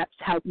those steps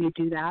help me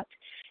do that.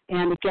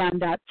 And again,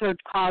 that third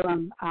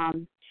column,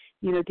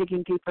 you know,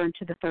 digging deeper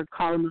into the third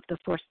column of the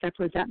 4-step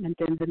resentment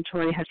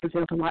inventory has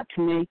revealed a lot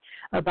to me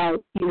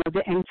about, you know,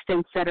 the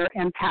instincts that are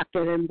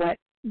impacted and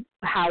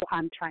how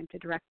I'm trying to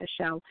direct the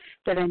show,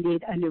 that I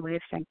need a new way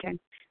of thinking.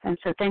 And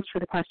so thanks for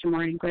the question,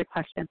 Maureen. Great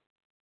question.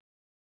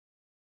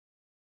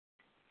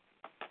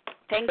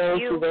 Thank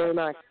you very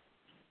much.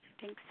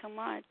 Thanks so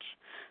much.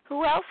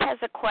 Who else has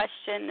a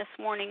question this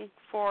morning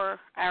for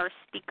our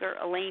speaker,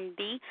 Elayne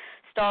B?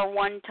 Star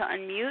 1 to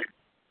unmute.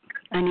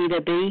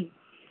 Anita B.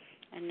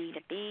 Anita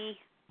B.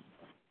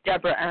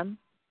 Deborah M.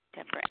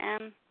 Deborah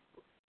M.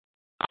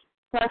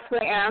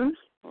 Leslie M.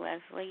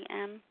 Leslie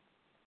M.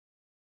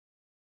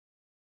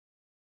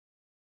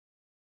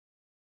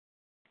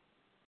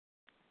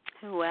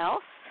 Who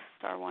else?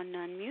 Star 1 to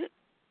unmute.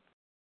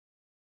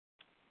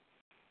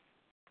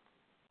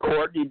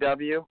 Courtney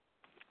W.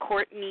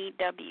 Courtney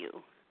W.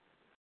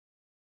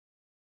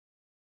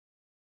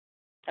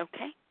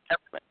 Okay.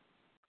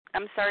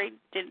 I'm sorry,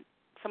 did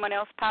someone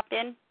else pop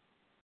in?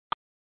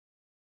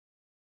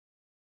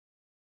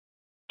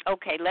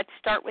 Okay, let's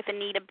start with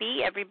Anita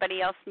B.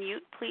 Everybody else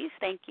mute, please.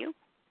 Thank you.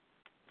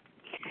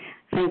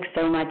 Thanks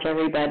so much,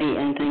 everybody,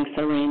 and thanks,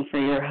 Elayne, for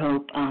your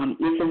hope.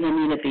 This is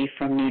Anita B.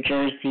 from New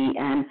Jersey,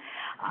 and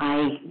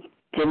I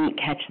didn't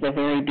catch the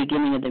very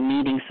beginning of the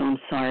meeting, so I'm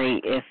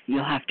sorry if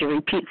you'll have to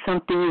repeat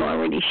something you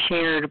already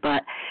shared,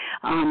 but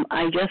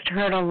I just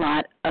heard a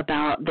lot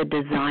about the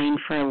design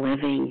for a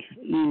living,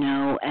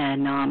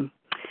 and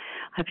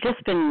I've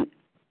just been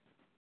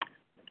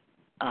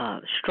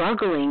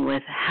struggling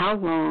with how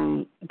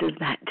long does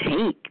that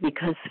take,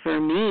 because for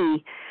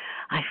me,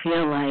 I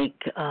feel like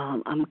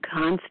I'm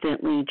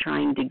constantly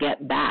trying to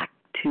get back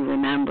to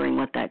remembering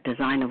what that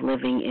design of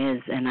living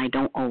is, and I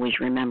don't always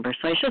remember.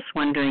 So I was just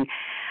wondering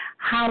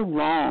how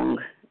long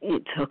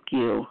it took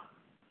you,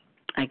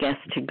 I guess,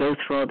 to go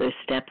through all those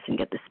steps and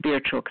get the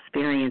spiritual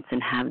experience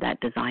and have that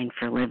design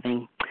for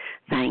living.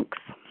 Thanks.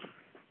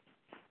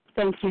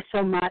 Thank you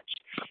so much.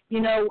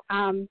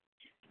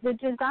 The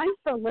design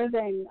for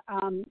living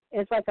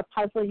is like a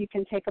puzzle you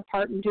can take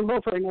apart and do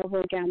over and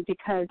over again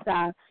because,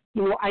 I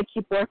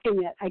keep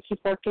working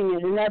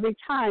it. And every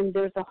time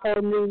there's a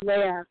whole new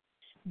layer,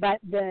 but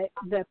the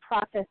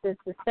process is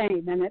the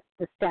same, and it's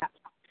the steps.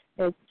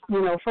 It's,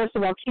 first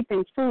of all,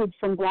 keeping food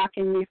from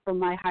blocking me from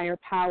my higher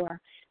power,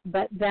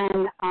 but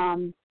then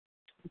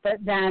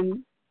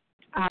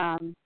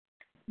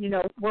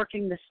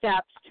working the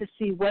steps to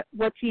see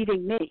what's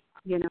eating me,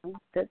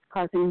 that's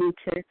causing me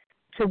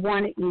to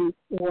want to eat.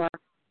 Or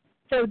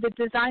so the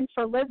design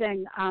for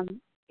living,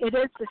 it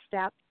is the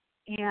steps,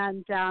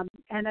 and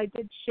I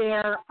did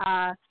share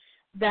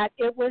that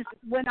it was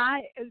when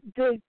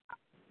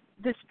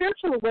the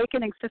spiritual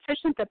awakening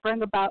sufficient to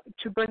bring about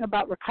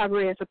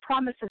recovery as a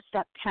promise of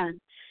step 10.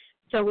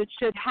 So it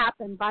should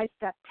happen by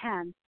step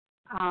 10.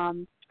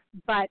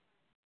 But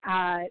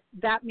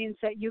that means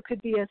that you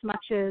could be as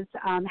much as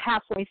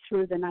halfway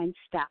through the 9th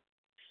step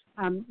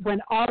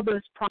when all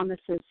those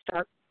promises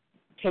start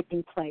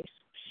taking place.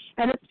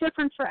 And it's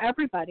different for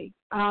everybody.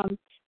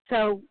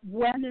 So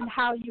when and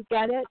how you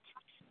get it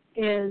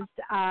is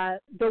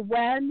the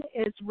when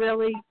is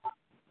really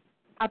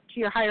up to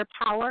your higher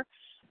power.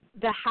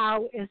 The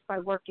how is by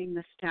working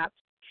the steps.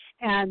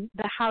 And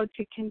the how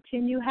to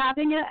continue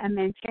having it and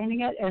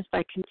maintaining it is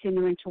by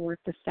continuing to work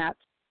the steps.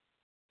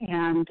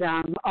 And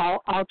all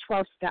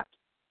 12 steps.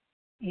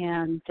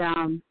 And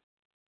I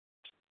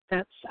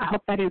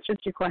hope that answers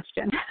your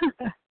question.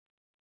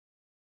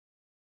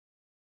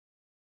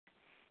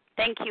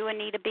 Thank you,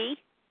 Anita B.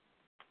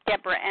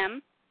 Deborah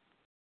M.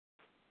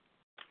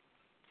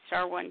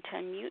 Star 1 to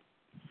unmute.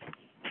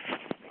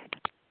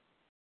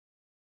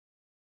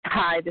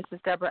 Hi, this is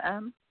Deborah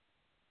M.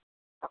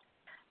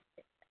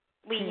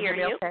 We hear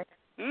you. Okay.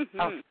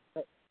 Mm-hmm.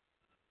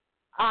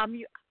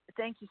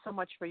 Thank you so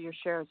much for your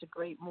share. It's a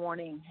great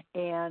morning.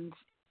 And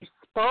you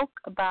spoke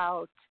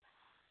about,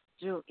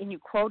 and you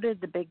quoted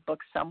the big book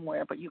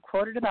somewhere, but you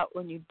quoted about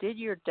when you did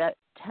your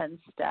 10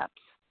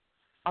 steps,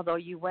 although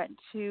you went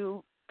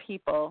to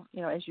people,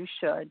 as you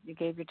should, you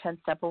gave your 10th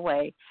step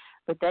away,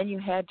 but then you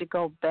had to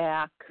go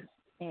back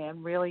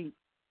and really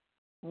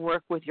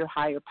work with your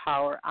higher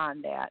power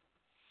on that.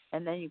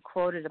 And then you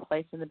quoted a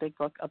place in the big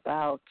book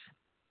about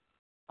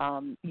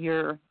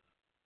your,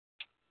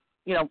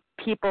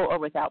 people or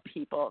without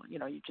people,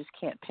 you just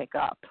can't pick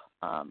up.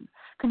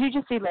 Could you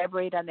just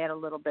elaborate on that a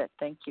little bit?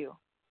 Thank you.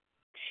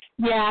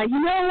 Yeah,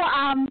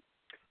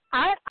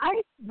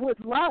 I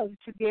would love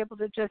to be able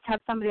to just have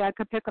somebody I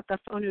could pick up the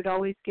phone who'd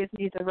always give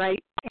me the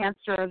right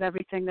answer of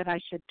everything that I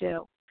should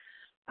do.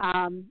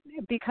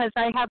 Because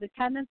I have a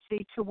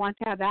tendency to want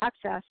to have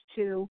access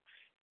to,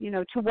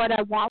 to what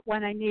I want,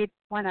 when I need,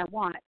 when I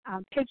want.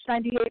 Page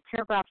 98,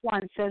 paragraph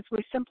 1 says,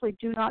 we simply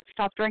do not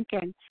stop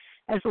drinking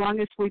as long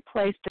as we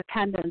place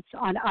dependence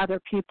on other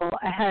people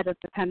ahead of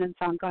dependence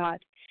on God.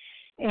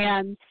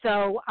 And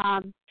so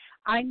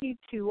I need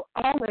to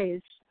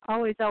always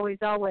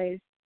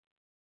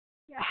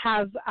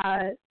have,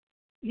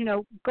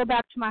 go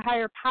back to my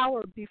higher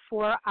power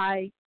before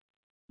I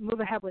move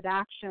ahead with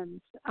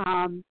actions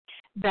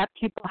that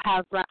people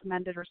have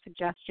recommended or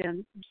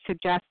suggested.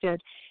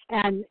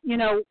 And,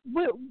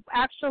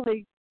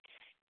 actually,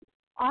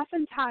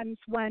 oftentimes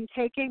when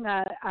taking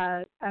a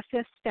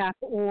 5th step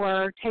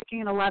or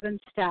taking an 11th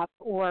step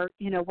or,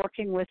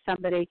 working with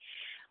somebody,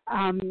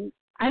 I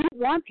don't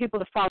want people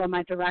to follow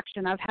my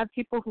direction. I've had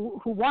people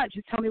who want,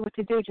 just tell me what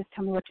to do,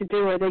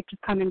 or they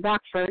keep coming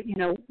back for,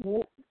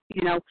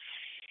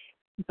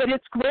 but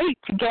it's great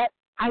to get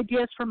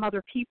ideas from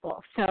other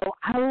people. So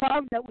I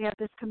love that we have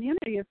this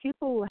community of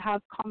people who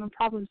have common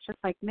problems just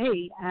like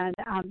me. And,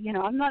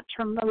 I'm not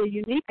terminally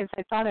unique as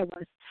I thought I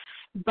was.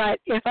 But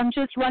if I'm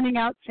just running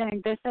out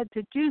saying they said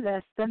to do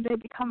this, then they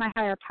become my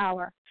higher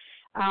power.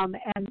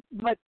 And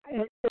what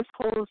this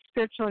whole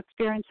spiritual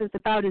experience is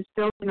about is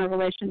building a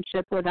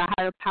relationship with a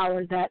higher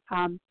power that,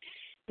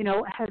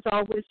 has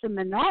all wisdom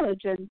and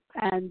knowledge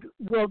and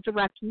will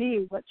direct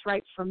me what's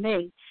right for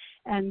me.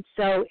 And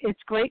so it's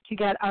great to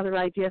get other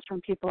ideas from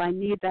people. I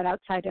need that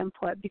outside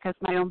input because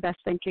my own best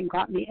thinking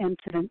got me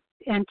into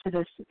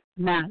this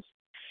mess.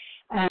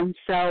 And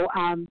so,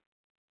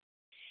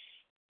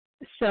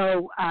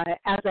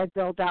 as I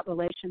build that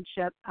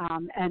relationship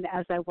and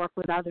as I work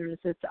with others,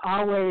 it's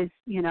always,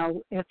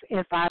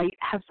 if I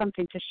have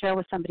something to share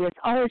with somebody, it's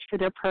always for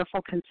their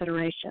prayerful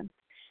consideration.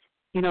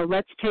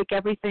 let's take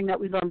everything that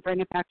we learn,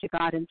 bring it back to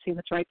God, and see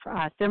what's right for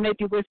us. There may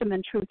be wisdom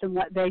and truth in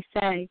what they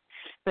say,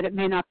 but it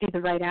may not be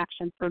the right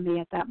action for me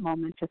at that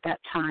moment, at that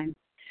time.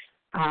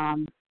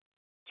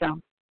 So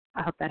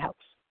I hope that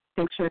helps.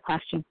 Thanks for the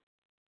question.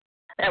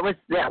 That was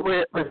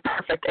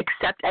perfect,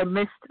 except I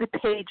missed the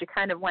page. It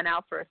kind of went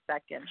out for a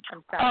second.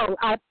 I'm sorry.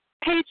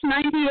 Page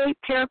 98,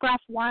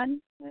 paragraph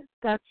 1.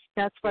 That's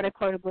what I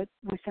quoted with.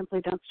 We simply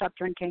don't stop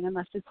drinking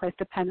unless we place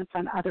dependence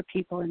on other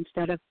people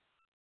instead of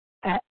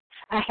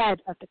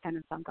ahead of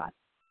dependence on God.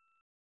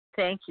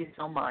 Thank you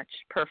so much.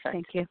 Perfect.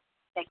 Thank you.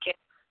 Thank you.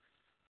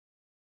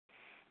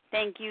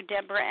 Thank you,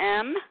 Deborah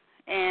M.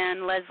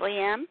 And Leslie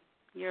M.,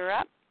 you're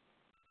up.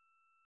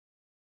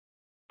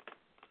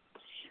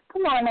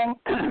 Good morning.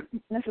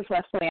 This is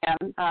Leslie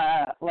M.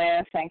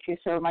 Leah, thank you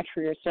so much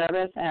for your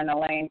service. And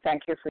Elayne,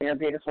 thank you for your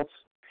beautiful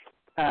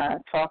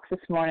talks this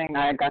morning.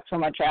 I got so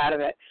much out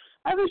of it.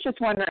 I was just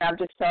wondering, I've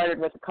just started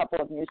with a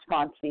couple of new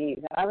sponsees,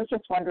 and I was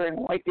just wondering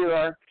what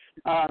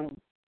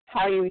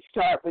how you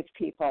start with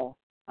people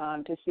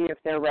to see if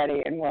they're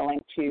ready and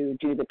willing to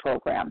do the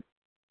program.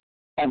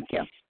 Thank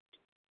you.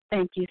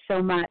 Thank you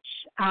so much.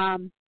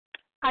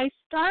 I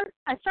start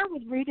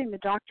with reading the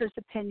doctor's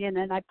opinion,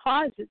 and I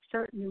pause at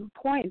certain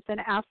points and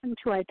ask them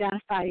to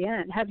identify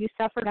in. Have you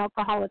suffered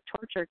alcoholic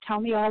torture?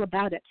 Tell me all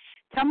about it.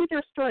 Tell me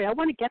their story. I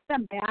want to get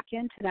them back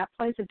into that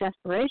place of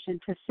desperation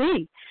to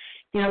see,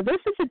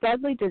 this is a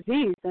deadly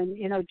disease, and,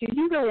 do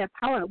you really have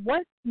power?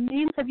 What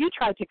means have you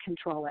tried to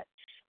control it?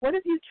 What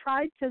have you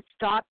tried to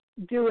stop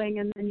doing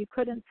and then you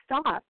couldn't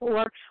stop?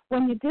 Or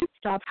when you did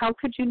stop, how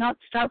could you not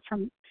stop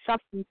from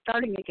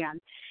starting again?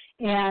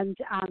 And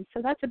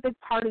so that's a big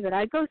part of it.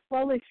 I go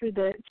slowly through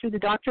the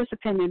doctor's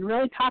opinion,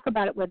 really talk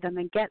about it with them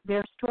and get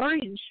their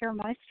story and share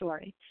my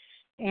story.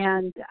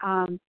 And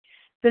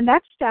the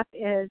next step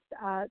is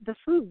the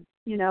food.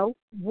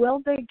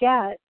 Will they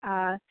get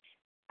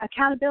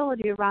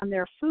accountability around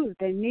their food?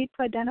 They need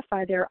to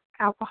identify their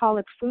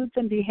alcoholic foods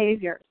and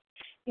behaviors.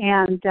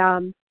 And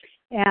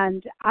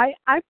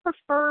I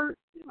prefer,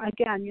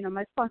 again,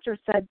 my sponsor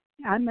said,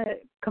 I'm a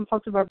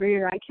compulsive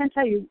overeater. I can't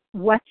tell you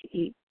what to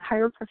eat.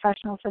 Hire a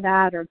professional for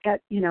that, or get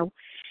a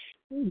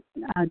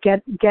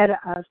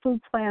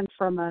food plan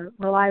from a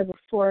reliable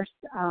source,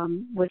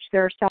 which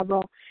there are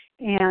several.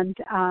 And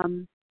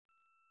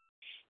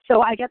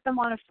so I get them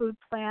on a food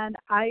plan.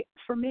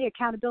 For me,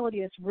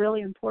 accountability is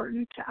really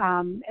important,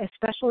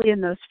 especially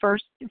in those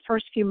first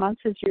few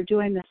months as you're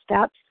doing the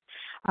steps.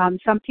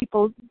 Some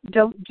people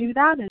don't do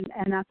that,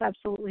 and that's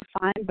absolutely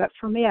fine. But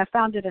for me, I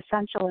found it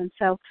essential, and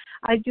so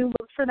I do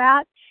look for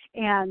that.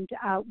 And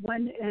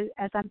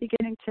as I'm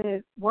beginning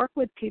to work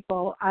with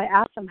people, I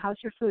ask them, "How's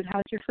your food?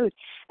 How's your food?"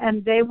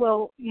 And they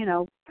will,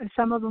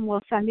 some of them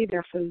will send me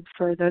their food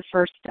for the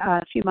first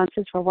few months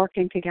as we're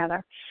working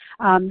together.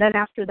 Then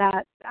after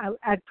that,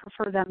 I'd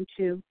prefer them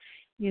to,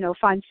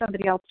 find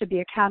somebody else to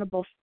be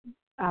accountable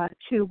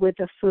to with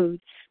the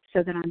food,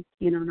 so that I'm,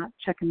 not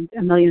checking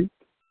a million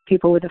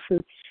people with the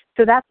food.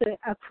 So that's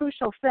a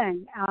crucial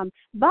thing.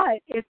 But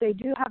if they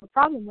do have a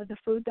problem with the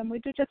food, then we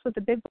do just what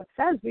the big book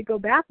says. We go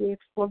back, we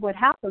explore what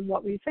happened,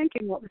 what were you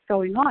thinking, what was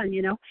going on,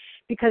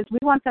 because we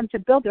want them to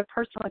build their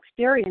personal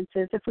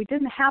experiences. If we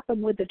didn't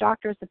happen with the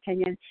doctor's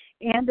opinion,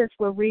 and as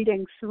we're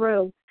reading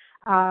through,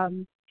 I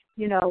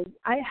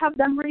have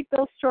them read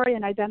Bill's story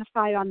and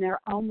identify on their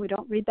own. We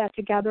don't read that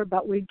together,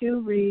 but we do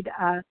read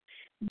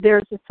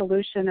There's a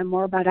Solution and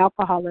More About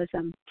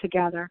Alcoholism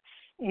together.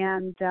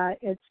 And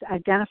it's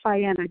identify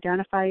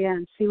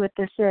in, see what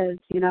this is.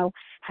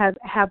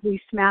 Have we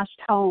smashed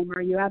home?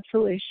 Are you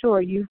absolutely sure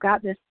you've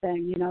got this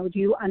thing? Do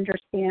you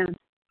understand?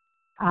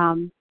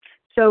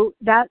 So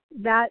that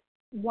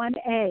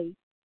 1A,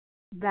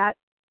 that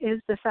is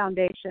the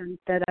foundation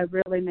that I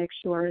really make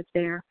sure is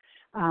there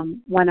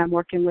when I'm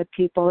working with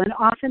people. And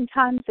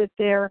oftentimes, if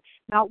they're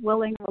not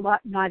willing or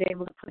not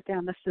able to put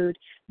down the food,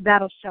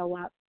 that'll show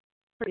up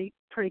pretty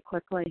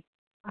quickly.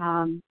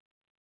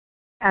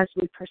 As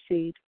we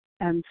proceed.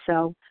 And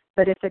so,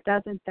 but if it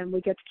doesn't, then we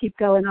get to keep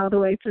going all the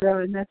way through,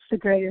 and that's the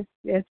greatest.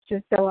 It's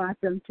just so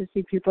awesome to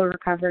see people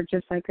recover,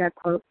 just like that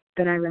quote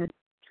that I read.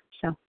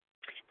 So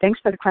thanks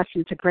for the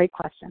question. It's a great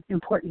question,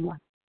 important one.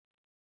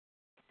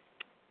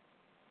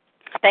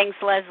 Thanks,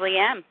 Leslie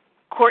M.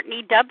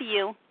 Courtney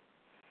W.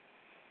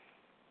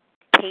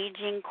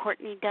 Paging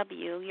Courtney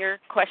W. Your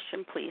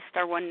question, please.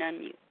 Star 1 to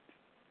unmute.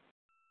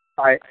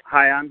 Hi,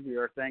 I'm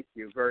here. Thank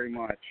you very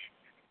much.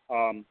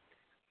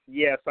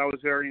 Yes, I was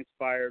very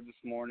inspired this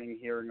morning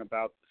hearing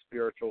about the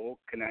spiritual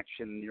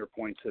connection, your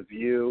points of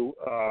view,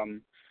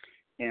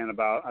 and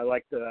about, I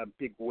like the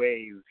big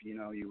wave,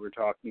 you were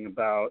talking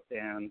about,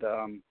 and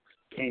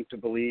came to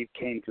believe,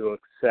 came to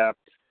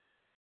accept.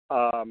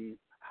 How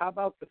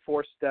about the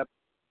 4-step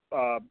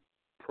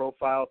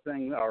profile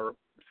thing, or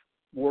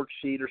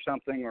worksheet or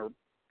something, or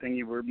thing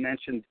you were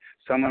mentioned,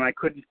 someone I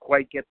couldn't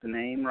quite get the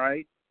name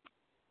right?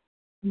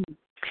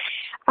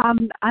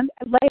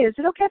 Leah, is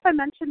it okay if I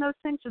mention those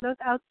things? Are those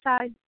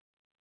outside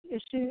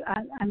issues?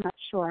 I'm not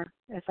sure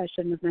if I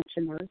shouldn't have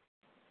mentioned those.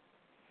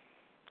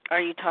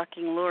 Are you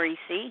talking Lori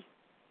C?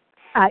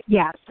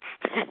 Yes.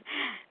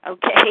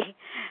 Okay.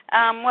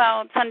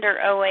 Well, it's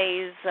under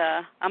OA's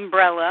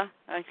umbrella,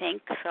 I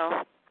think.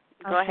 So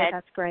go ahead.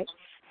 That's great.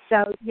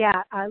 So,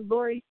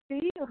 Lori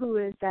C., who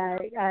is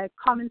a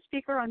common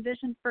speaker on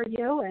Vision for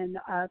You and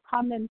a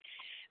common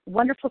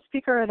wonderful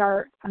speaker at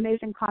our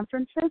amazing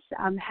conferences,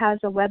 has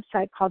a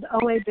website called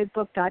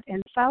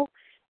oabigbook.info,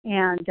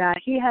 and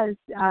he has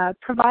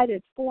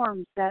provided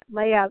forms that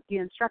lay out the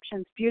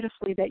instructions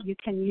beautifully that you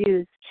can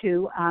use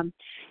to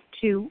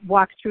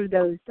walk through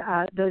those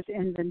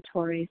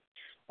inventories,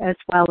 as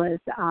well as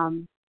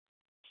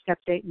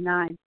steps 8 and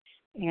 9.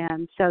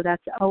 And so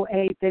that's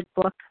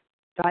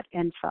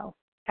oabigbook.info.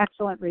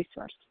 Excellent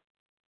resource.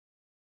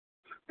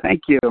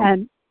 Thank you.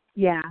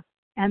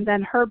 And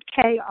then Herb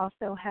K.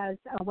 also has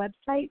a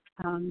website.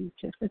 I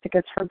think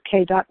it's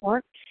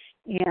herbk.org,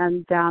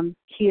 and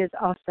he is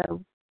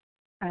also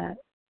a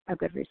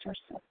good resource.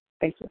 So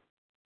thank you.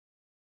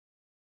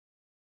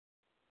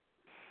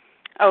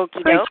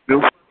 Okie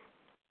doke.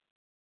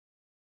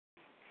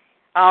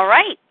 All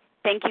right.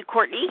 Thank you,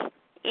 Courtney.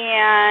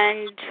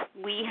 And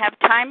we have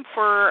time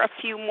for a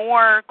few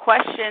more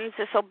questions.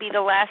 This will be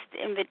the last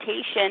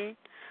invitation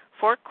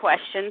for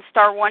questions.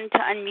 Star 1 to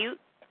unmute.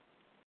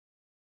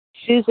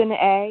 Susan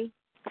A.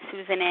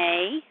 Susan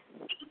A.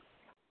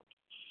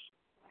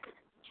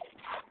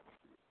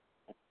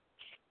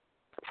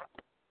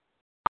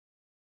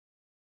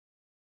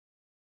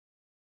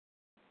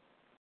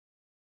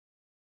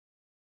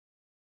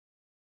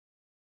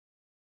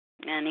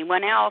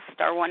 Anyone else?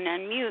 Star 1 to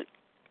unmute.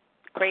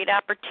 Great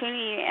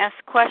opportunity to ask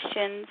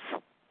questions.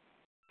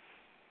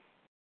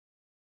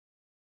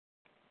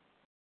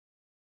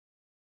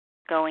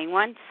 Going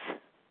once.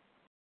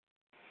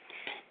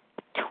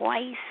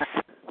 Twice.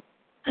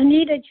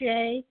 Anita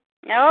J.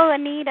 Oh,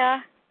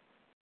 Anita.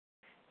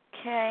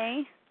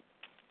 Okay.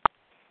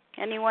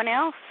 Anyone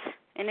else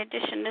in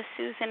addition to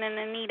Susan and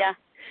Anita?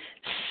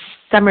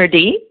 Summer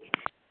D.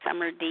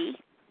 Summer D.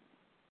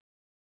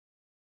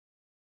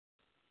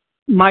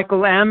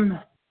 Michael M.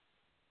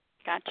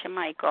 Gotcha,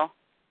 Michael.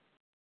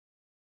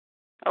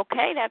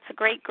 Okay, that's a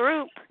great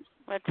group.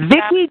 Let's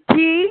Vicky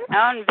T.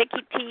 Oh, and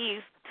Vicky T.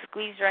 You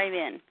squeeze right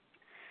in.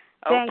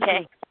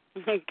 Okay.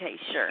 Okay,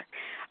 sure.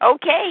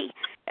 Okay,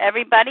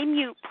 everybody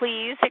mute,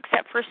 please,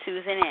 except for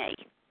Susan A.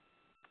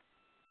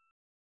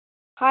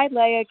 Hi,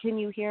 Leah. Can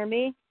you hear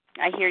me?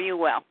 I hear you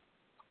well.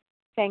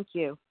 Thank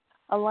you.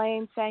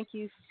 Elayne, thank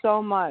you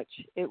so much.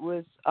 It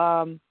was,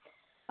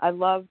 I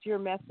loved your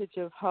message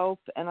of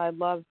hope, and I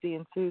loved the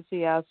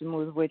enthusiasm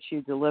with which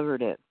you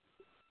delivered it.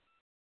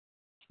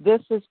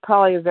 This is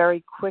probably a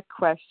very quick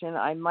question.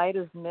 I might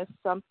have missed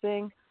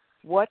something.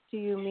 What do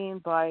you mean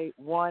by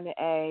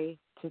 1A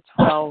to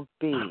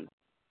 12B?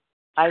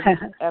 I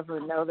didn't ever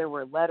know there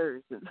were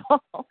letters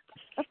involved.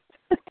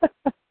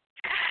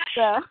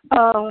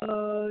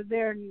 Oh,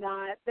 they're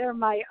not. They're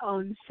my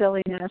own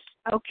silliness.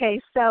 Okay,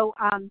 so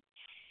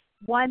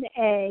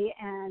 1A,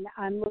 and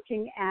I'm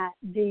looking at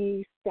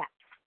the steps,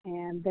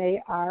 and they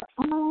are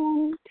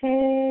on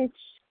page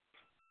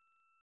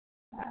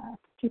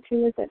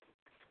 52, is it?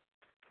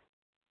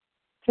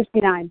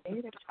 59.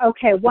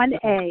 Okay,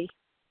 1A.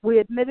 We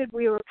admitted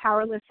we were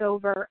powerless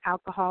over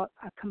alcohol,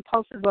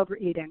 compulsive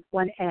overeating,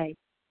 1A.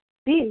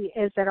 B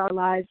is that our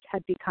lives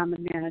had become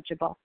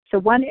unmanageable. So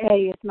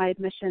 1A is my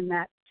admission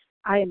that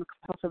I am a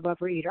compulsive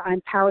overeater.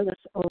 I'm powerless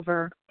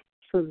over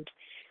food.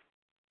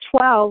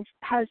 12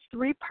 has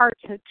 3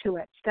 parts to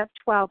it. Step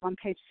 12 on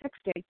page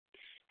 60.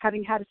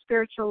 Having had a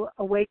spiritual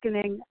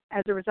awakening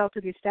as a result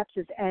of these steps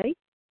is A.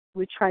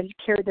 We try to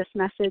carry this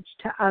message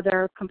to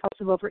other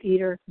compulsive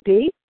overeaters,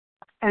 B,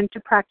 and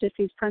to practice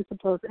these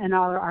principles in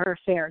all our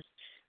affairs,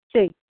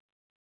 C.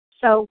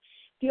 So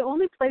the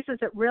only places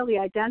that really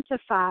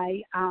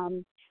identify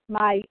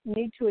my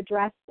need to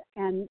address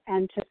and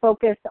to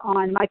focus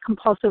on my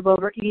compulsive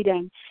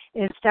overeating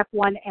is step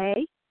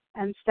 1A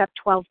and step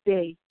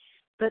 12B.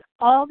 But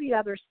all the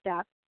other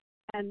steps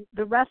and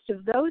the rest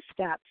of those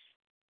steps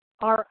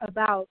are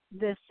about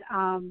this,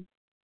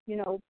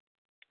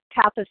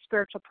 path of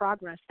spiritual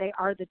progress. They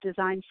are the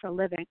design for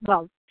living.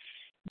 Well,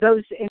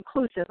 those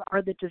inclusive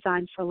are the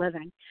design for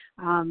living.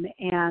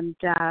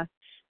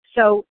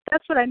 So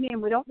that's what I mean.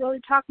 We don't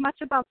really talk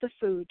much about the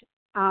food.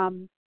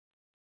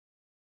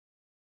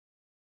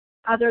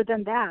 Other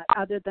than that,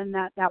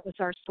 that was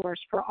our source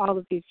for all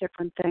of these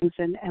different things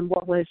and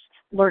what was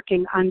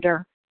lurking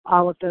under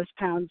all of those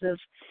pounds and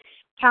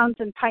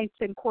pints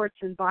and quarts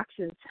and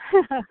boxes.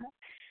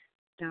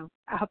 So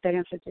I hope that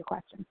answers your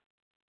question.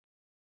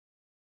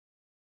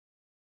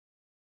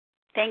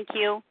 Thank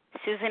you,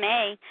 Susan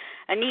A.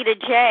 Anita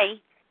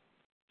J.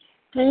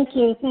 Thank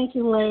you,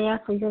 Leah,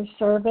 for your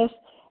service.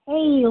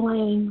 Hey,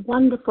 Elayne,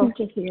 wonderful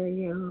to hear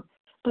you.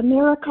 The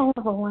miracle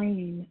of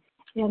Elayne.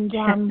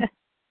 And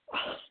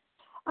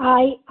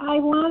I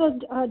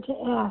wanted to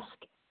ask,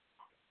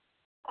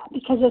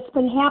 because it's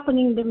been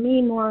happening to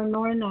me more and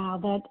more now,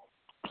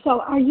 so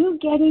are you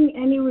getting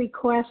any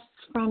requests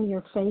from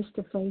your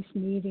face-to-face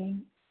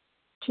meeting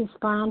to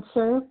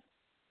sponsor?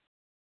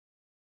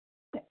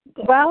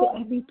 Well,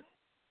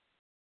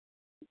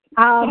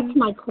 That's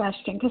my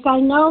question, because I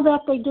know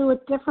that they do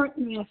it different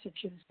in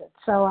Massachusetts.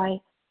 So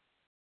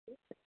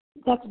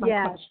that's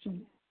my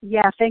question.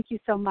 Yeah, thank you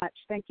so much.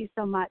 Thank you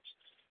so much.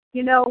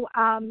 You know,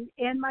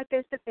 in my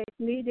face-to-face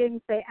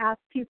meetings, they ask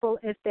people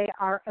if they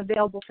are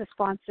available to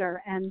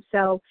sponsor, and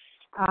so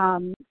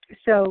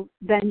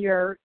then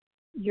you're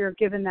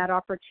given that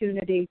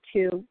opportunity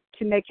to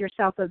make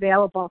yourself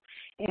available.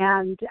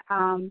 And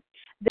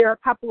there are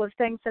a couple of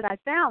things that I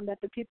found that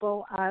the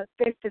people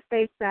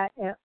face-to-face that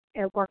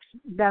it works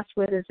best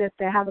with is if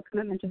they have a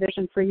commitment to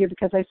Vision for You,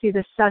 because I see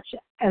this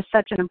as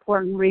such an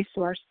important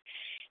resource.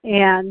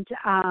 And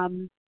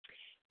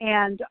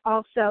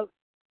also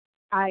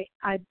I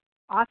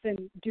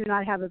often do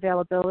not have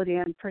availability,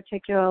 and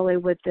particularly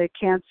with the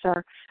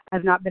cancer,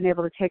 I've not been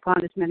able to take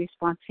on as many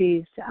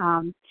sponsees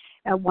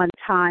at one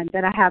time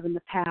that I have in the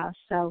past.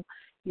 So,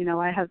 you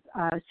know, I have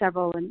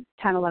several in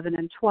 10, 11,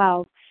 and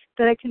 12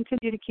 that I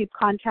continue to keep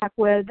contact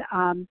with,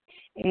 and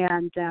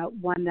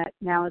one that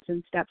now is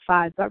in step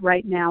 5. But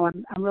right now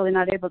I'm really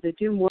not able to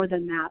do more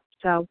than that.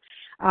 So,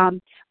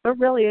 but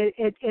really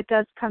it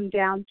does come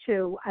down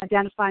to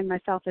identifying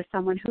myself as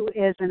someone who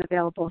is an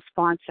available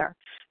sponsor.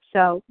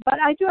 So, but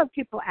I do have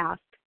people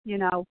ask, you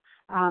know,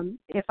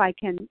 if I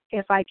can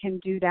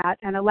do that,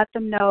 and I let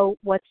them know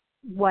what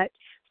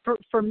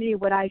for me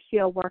what I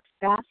feel works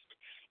best,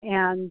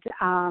 and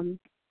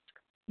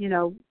you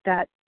know,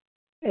 that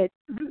it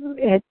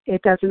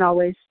doesn't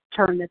always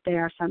turn that they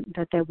are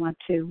that they want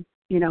to,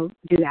 you know,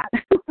 do that.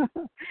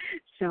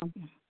 So,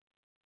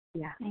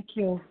 yeah. Thank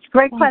you.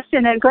 Great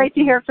question, and great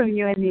to hear from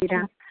you,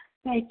 Anita.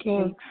 Thank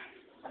you.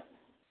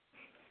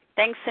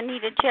 Thanks,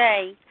 Anita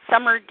J.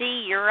 Summer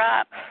D., you're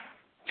up.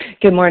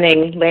 Good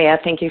morning, Leah.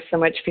 Thank you so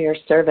much for your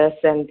service.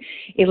 And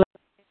Elayne,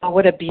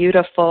 what a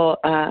beautiful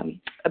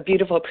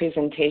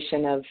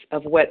presentation of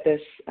what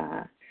this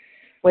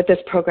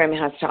program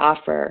has to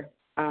offer.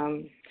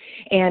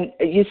 And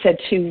you said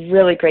 2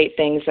 really great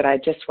things that I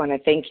just want to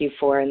thank you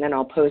for, and then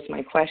I'll pose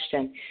my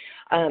question.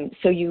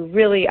 So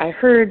I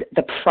heard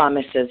the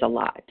promises a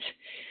lot.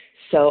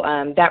 So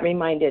that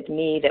reminded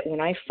me that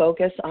when I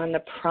focus on the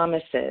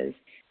promises,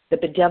 the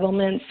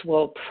bedevilments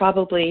will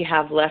probably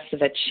have less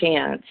of a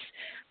chance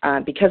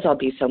because I'll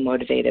be so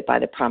motivated by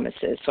the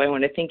promises. So I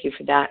want to thank you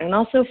for that. And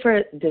also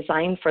for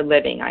Design for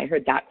Living. I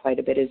heard that quite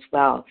a bit as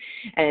well.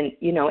 And,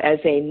 you know, as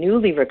a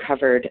newly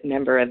recovered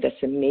member of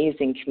this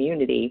amazing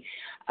community,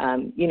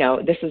 you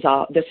know, this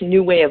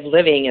new way of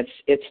living,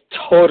 it's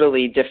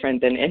totally different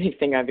than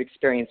anything I've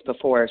experienced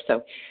before.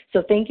 So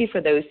thank you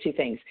for those 2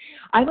 things.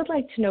 I would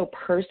like to know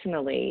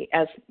personally,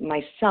 as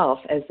myself,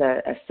 as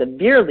a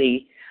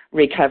severely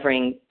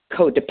recovering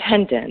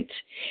codependent,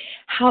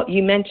 how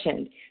you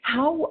mentioned,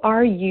 how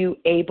are you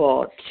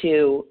able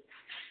to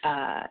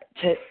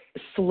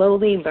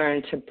slowly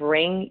learn to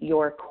bring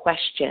your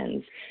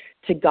questions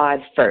to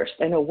God first?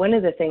 I know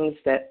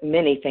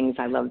many things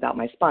I love about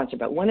my sponsor,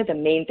 but one of the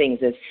main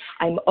things is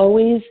I'm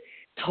always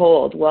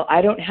told, well,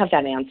 I don't have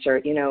that answer,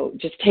 you know,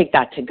 just take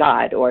that to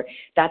God, or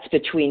that's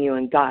between you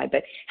and God.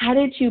 But how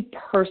did you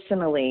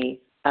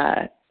personally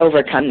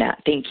overcome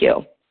that? Thank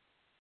you.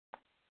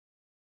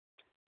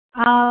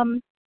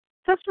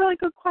 That's a really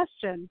good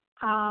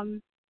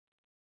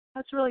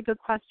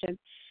question.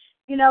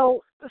 You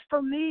know,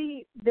 for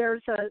me,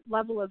 there's a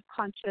level of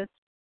conscious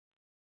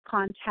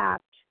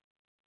contact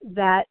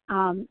that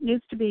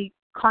needs to be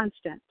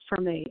constant for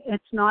me.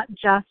 It's not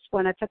just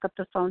when I pick up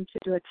the phone to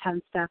do a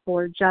 10-step,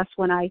 or just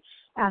when I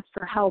ask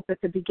for help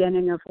at the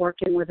beginning of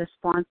working with a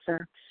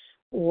sponsor,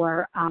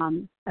 or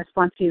a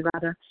sponsee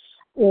rather,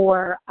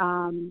 or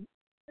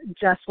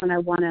just when I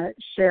want to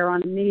share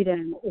on a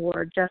meeting,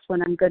 or just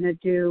when I'm going to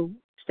do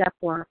step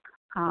work,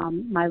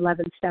 my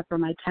 11th step or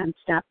my 10th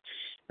step.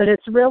 But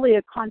it's really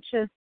a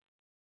conscious,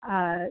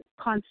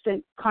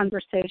 constant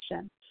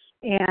conversation.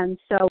 And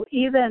so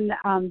even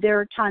there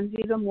are times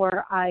even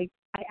where I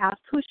ask,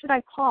 who should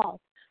I call?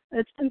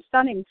 It's been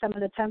stunning, some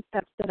of the 10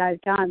 steps that I've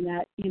done,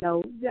 that, you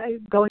know,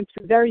 going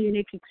through very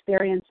unique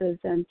experiences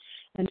and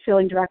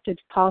feeling directed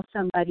to call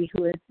somebody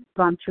who has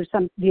gone through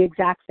the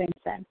exact same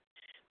thing,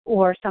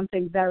 or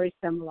something very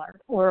similar,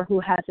 or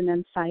who has an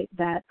insight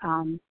that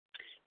I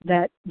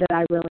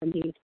really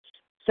need.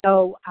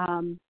 So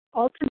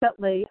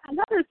ultimately,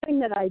 another thing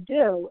that I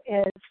do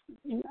is,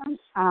 you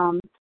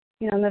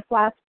know,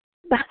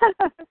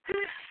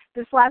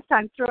 this last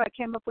time through, I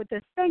came up with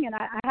this thing, and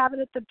I have it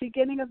at the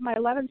beginning of my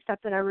 11th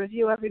step that I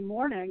review every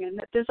morning, and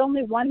that there's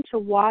only one to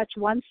watch,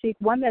 one seek,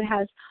 one that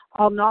has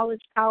all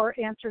knowledge, power,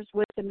 answers,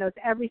 wisdom, knows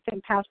everything,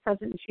 past,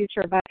 present, and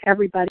future about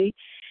everybody.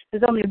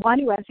 There's only one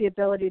who has the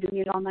ability to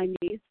meet all my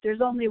needs.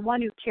 There's only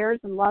one who cares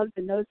and loves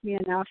and knows me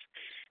enough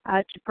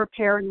to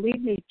prepare and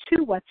lead me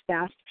to what's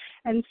best.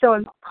 And so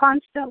I'm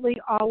constantly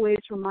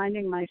always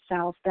reminding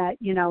myself that,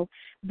 you know,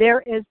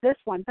 there is this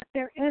one, but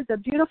there is a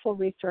beautiful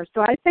resource.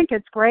 So I think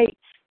it's great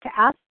to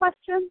ask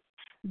questions,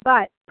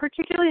 But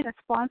particularly in a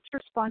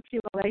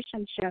sponsor-sponsee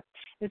relationship,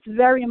 it's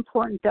very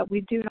important that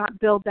we do not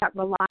build that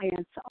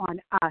reliance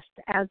on us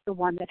as the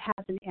one that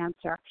has an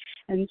answer.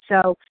 And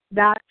so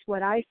that's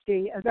what I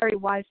see a very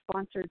wise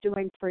sponsor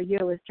doing for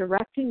you, is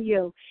directing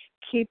you,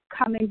 keep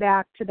coming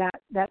back to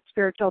that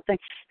spiritual thing.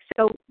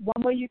 So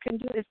one way you can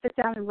do it is sit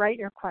down and write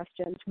your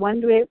questions.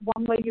 One way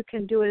you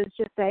can do it is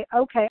just say,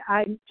 okay,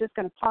 I'm just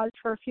going to pause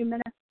for a few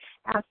minutes,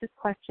 ask this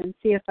question,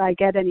 see if I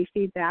get any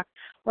feedback,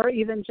 or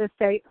even just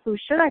say, who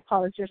should I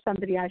call? Is there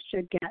somebody I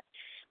should get?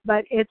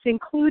 But it's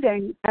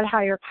including that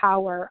higher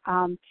power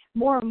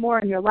more and more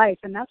in your life,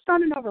 and that's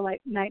not an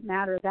overnight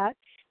matter. That's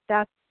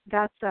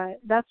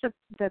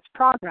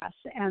progress,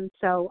 and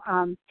so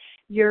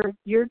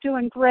you're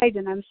doing great,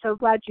 and I'm so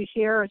glad you're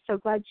here. I'm so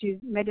glad you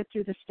made it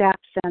through the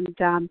steps,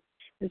 and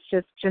it's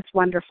just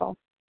wonderful.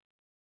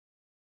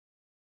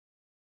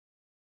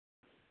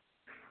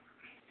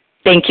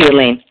 Thank you,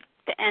 Elayne.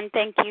 And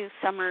thank you,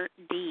 Summer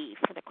D,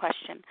 for the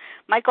question.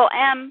 Michael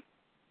M.,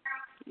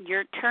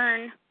 your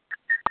turn.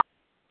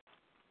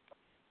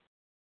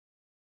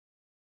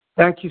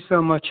 Thank you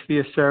so much for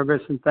your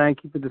service, and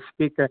thank you for the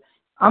speaker.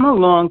 I'm a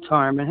long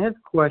time, and here's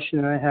a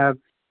question I have.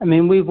 I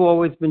mean, we've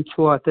always been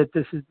taught that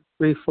this is a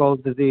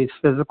threefold disease: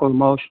 physical,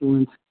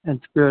 emotional,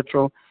 and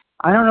spiritual.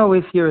 I don't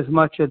always hear as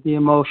much of the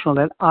emotional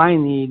that I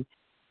need,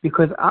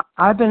 because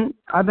I've been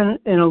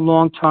in a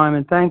long time,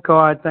 and thank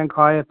God, thank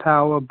higher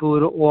power,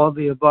 Buddha, all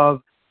the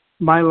above.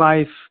 My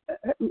life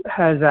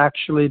has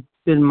actually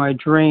been my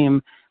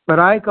dream, but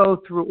I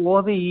go through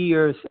all the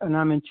years, and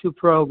I'm in 2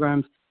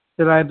 programs,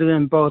 that I've been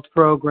in both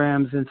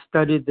programs and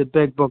studied the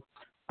big book.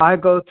 I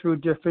go through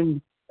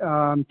different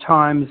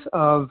times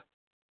of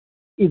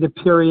either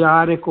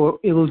periodic or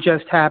it'll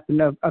just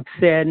happen of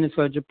sadness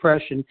or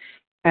depression.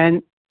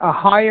 And a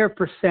higher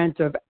percent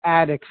of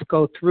addicts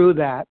go through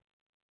that.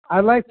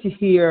 I'd like to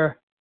hear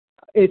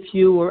if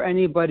you or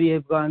anybody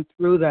have gone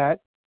through that.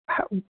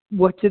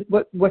 What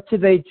do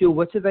they do?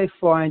 What do they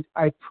find?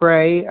 I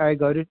pray. I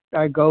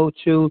go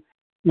to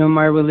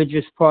my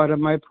religious part of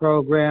my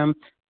program.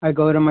 I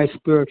go to my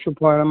spiritual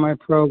part of my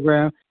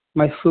program.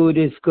 My food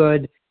is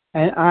good,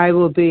 and I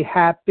will be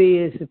happy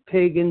as a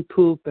pig in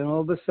poop, and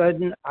all of a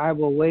sudden I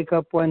will wake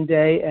up one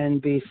day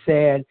and be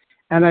sad.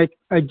 And I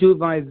do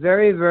my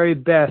very, very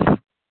best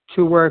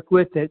to work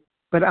with it,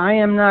 but I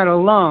am not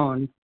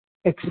alone,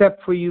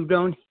 except for you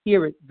don't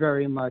hear it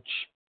very much.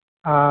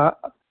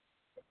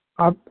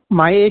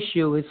 My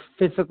issue is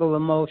physical,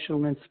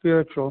 emotional, and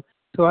spiritual.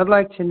 So I'd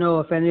like to know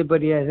if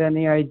anybody has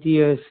any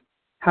ideas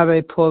how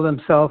they pull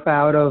themselves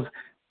out of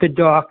the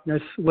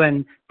darkness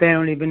when they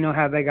don't even know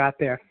how they got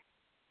there.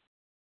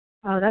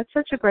 Oh, that's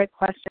such a great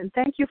question.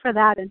 Thank you for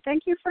that, and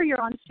thank you for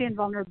your honesty and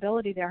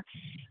vulnerability there.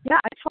 Yeah,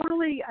 I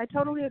totally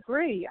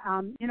agree.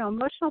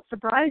 Emotional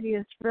sobriety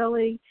is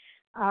really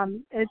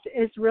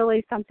is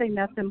really something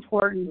that's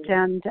important,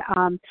 and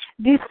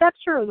these steps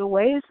are the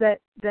ways that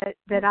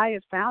I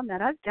have found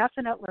that I've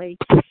definitely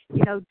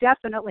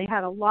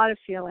had a lot of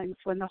feelings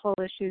when the whole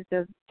issues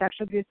of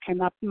sexual abuse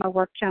came up, my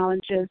work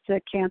challenges,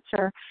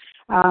 cancer,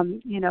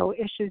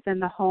 issues in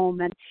the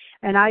home,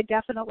 and I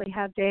definitely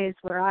have days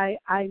where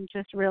I'm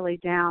just really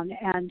down.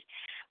 And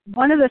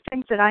one of the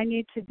things that I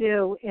need to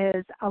do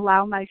is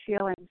allow my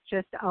feelings,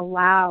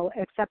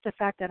 accept the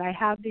fact that I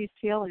have these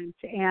feelings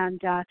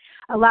and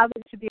allow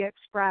them to be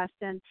expressed.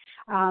 And,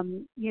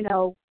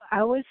 I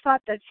always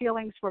thought that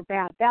feelings were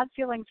bad. Bad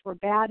feelings were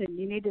bad, and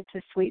you needed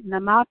to sweeten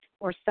them up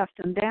or stuff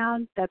them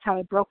down. That's how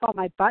I broke all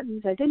my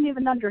buttons. I didn't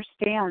even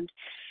understand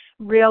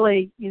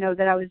really,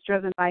 that I was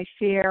driven by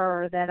fear,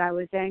 or that I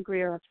was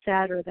angry or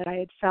upset, or that I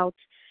had felt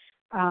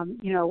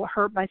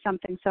hurt by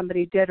something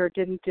somebody did or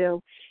didn't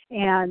do.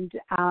 And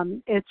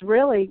it's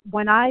really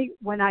when I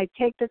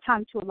take the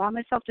time to allow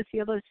myself to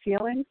feel those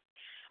feelings,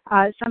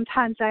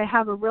 sometimes I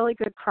have a really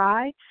good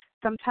cry.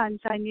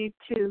 Sometimes I need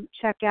to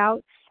check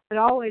out, but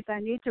always I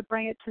need to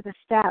bring it to the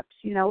steps.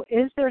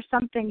 Is there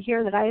something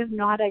here that I have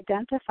not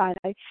identified?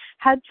 I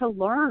had to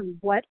learn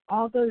what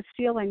all those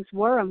feelings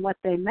were and what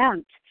they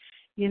meant.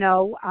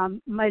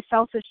 My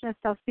selfishness,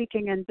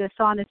 self-seeking, and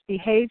dishonest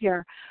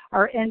behavior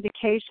are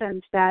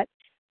indications that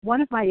one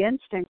of my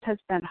instincts has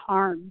been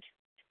harmed.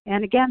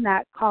 And again,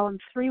 that column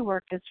 3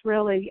 work is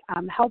really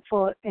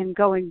helpful in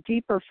going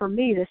deeper for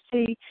me to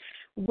see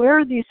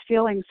where these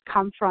feelings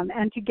come from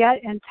and to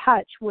get in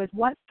touch with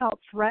what felt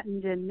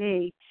threatened in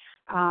me,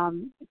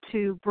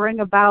 to bring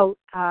about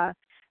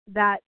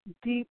that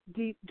deep,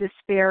 deep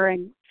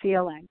despairing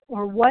feeling,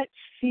 or what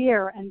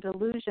fear and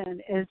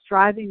delusion is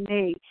driving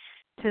me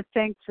to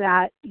think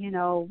that,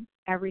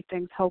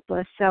 everything's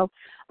hopeless. So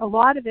a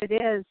lot of it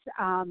is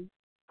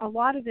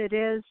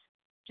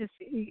just,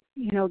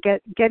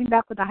 getting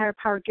back with the higher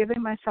power,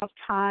 giving myself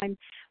time.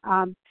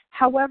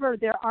 However,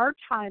 there are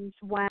times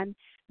when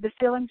the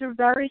feelings are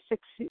very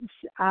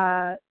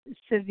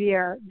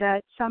severe,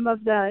 that some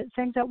of the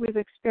things that we've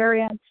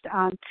experienced,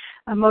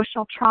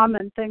 emotional trauma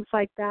and things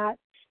like that,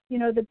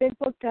 the Big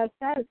Book does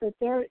says that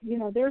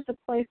there's a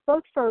place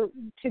both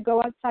to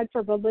go outside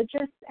for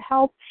religious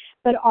help,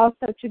 but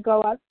also to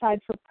go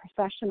outside for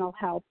professional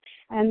help,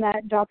 and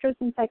that doctors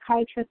and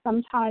psychiatrists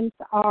sometimes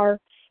are,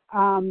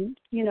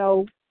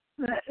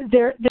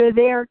 they're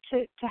there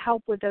to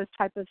help with those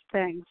type of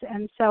things.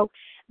 And so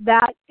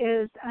that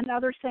is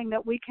another thing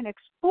that we can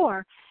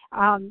explore.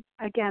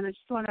 Again, I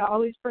just want to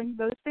always bring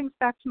those things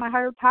back to my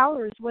higher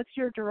powers. What's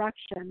your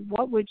direction?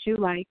 What would you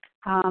like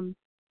to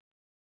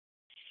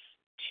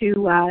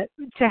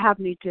have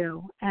me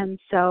do? And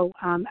so,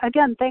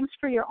 again, thanks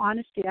for your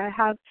honesty. I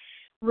have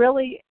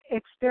really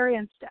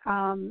experienced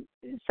some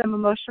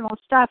emotional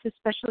stuff,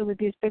 especially with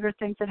these bigger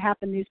things that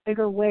happen, these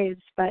bigger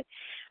waves. But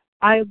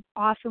I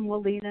often will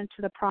lean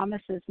into the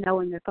promises,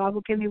 knowing that God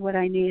will give me what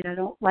I need. I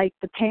don't like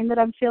the pain that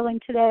I'm feeling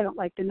today. I don't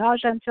like the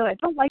nausea I'm feeling. I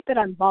don't like that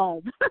I'm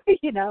bald,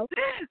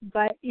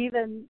 But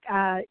even,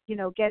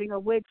 getting a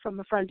wig from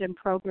a friend in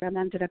program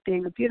ended up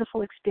being a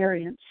beautiful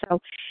experience. So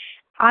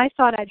I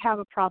thought I'd have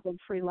a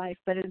problem-free life,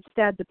 but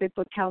instead the Big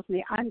Book tells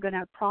me I'm going to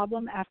have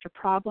problem after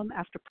problem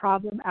after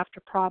problem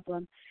after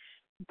problem,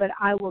 but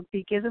I will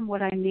be given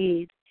what I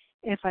need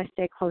if I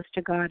stay close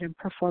to God and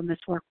perform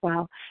this work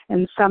well.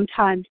 And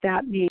sometimes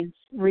that means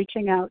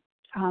reaching out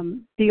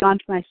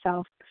beyond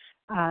myself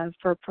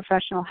for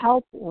professional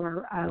help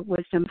or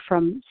wisdom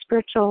from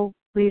spiritual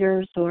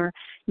leaders, or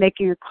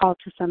making a call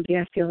to somebody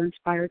I feel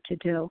inspired to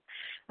do.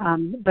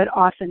 But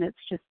often it's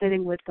just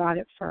sitting with God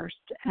at first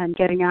and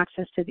getting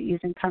access to the ease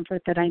and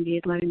comfort that I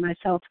need, letting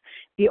myself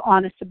be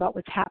honest about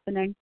what's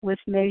happening with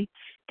me,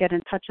 get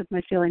in touch with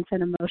my feelings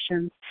and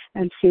emotions,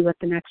 and see what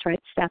the next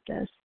right step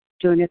is.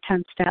 Doing a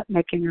 10-step,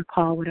 making a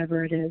call,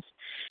 whatever it is.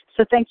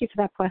 So thank you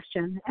for that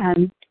question,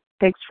 and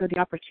thanks for the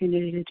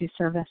opportunity to do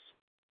service.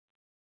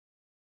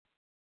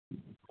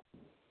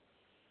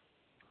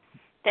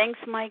 Thanks,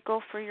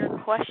 Michael, for your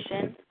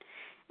question.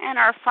 And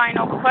our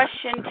final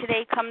question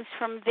today comes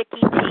from Vicki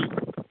G.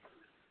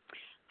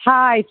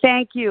 Hi,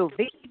 thank you.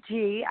 Vicki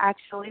G,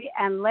 actually.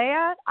 And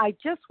Leah, I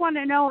just want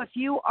to know if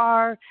you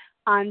are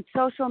on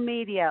social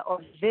media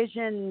or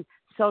Vision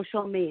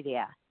social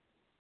media.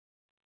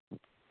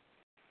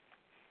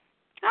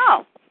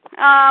 Oh,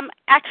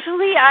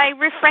 actually, I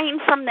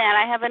refrain from that.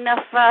 I have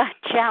enough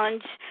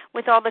challenge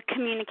with all the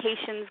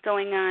communications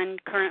going on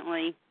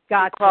currently,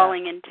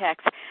 calling and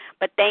text.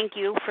 But thank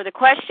you for the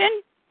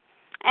question.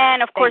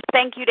 And, of course,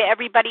 thank you to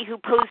everybody who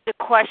posed a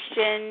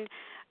question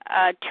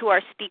to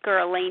our speaker,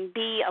 Elayne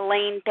B.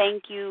 Elayne,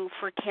 thank you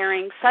for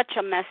carrying such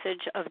a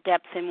message of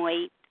depth and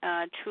weight,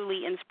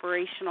 truly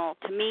inspirational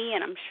to me,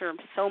 and I'm sure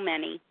so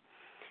many.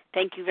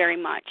 Thank you very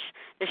much.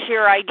 The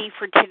share ID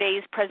for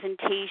today's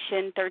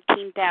presentation,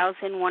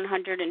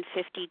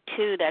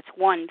 13,152. That's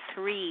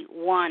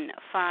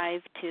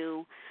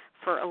 13152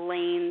 for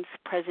Elayne's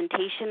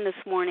presentation this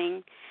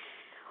morning.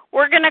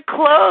 We're going to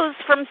close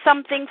from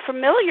something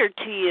familiar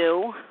to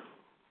you.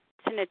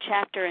 It's in a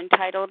chapter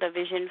entitled A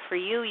Vision for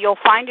You. You'll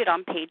find it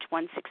on page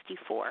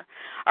 164.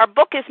 Our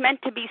book is meant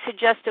to be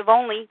suggestive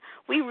only.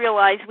 We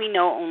realize we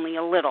know only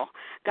a little.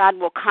 God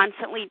will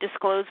constantly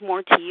disclose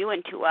more to you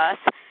and to us.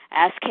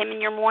 Ask him in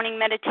your morning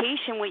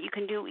meditation what you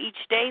can do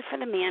each day for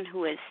the man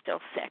who is still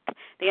sick.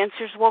 The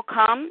answers will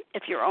come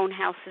if your own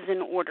house is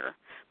in order.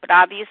 But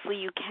obviously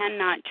you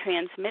cannot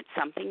transmit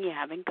something you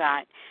haven't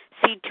got.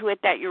 See to it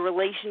that your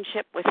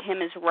relationship with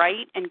him is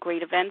right, and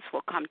great events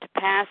will come to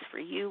pass for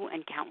you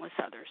and countless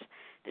others.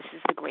 This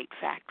is the great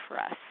fact for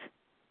us.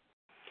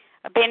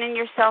 Abandon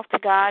yourself to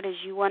God as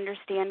you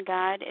understand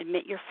God.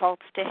 Admit your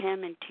faults to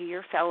him and to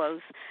your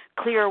fellows.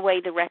 Clear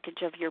away the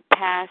wreckage of your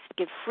past.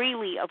 Give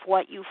freely of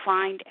what you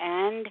find,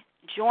 and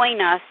join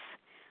us.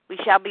 We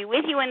shall be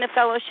with you in the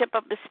fellowship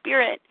of the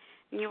Spirit,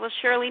 and you will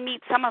surely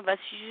meet some of us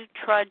as you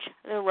trudge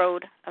the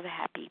road of a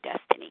happy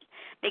destiny.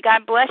 May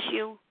God bless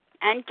you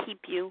and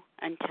keep you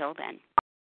until then.